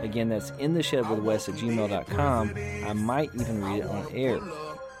 Again, that's intheshedwithwes@gmail.com. I might even read it on air.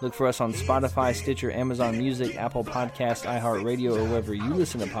 Look for us on Spotify, Stitcher, Amazon Music, Apple Podcasts, iHeartRadio, or wherever you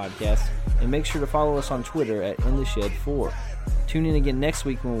listen to podcasts. And make sure to follow us on Twitter at InTheShed4. Tune in again next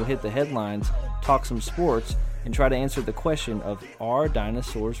week when we'll hit the headlines, talk some sports, and try to answer the question of, are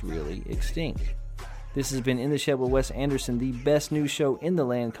dinosaurs really extinct? This has been In the Shed with Wes Anderson, the best news show in the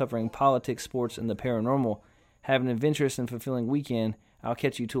land covering politics, sports, and the paranormal. Have an adventurous and fulfilling weekend. I'll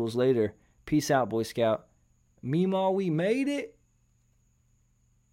catch you tools later. Peace out, Boy Scout. Meemaw, we made it!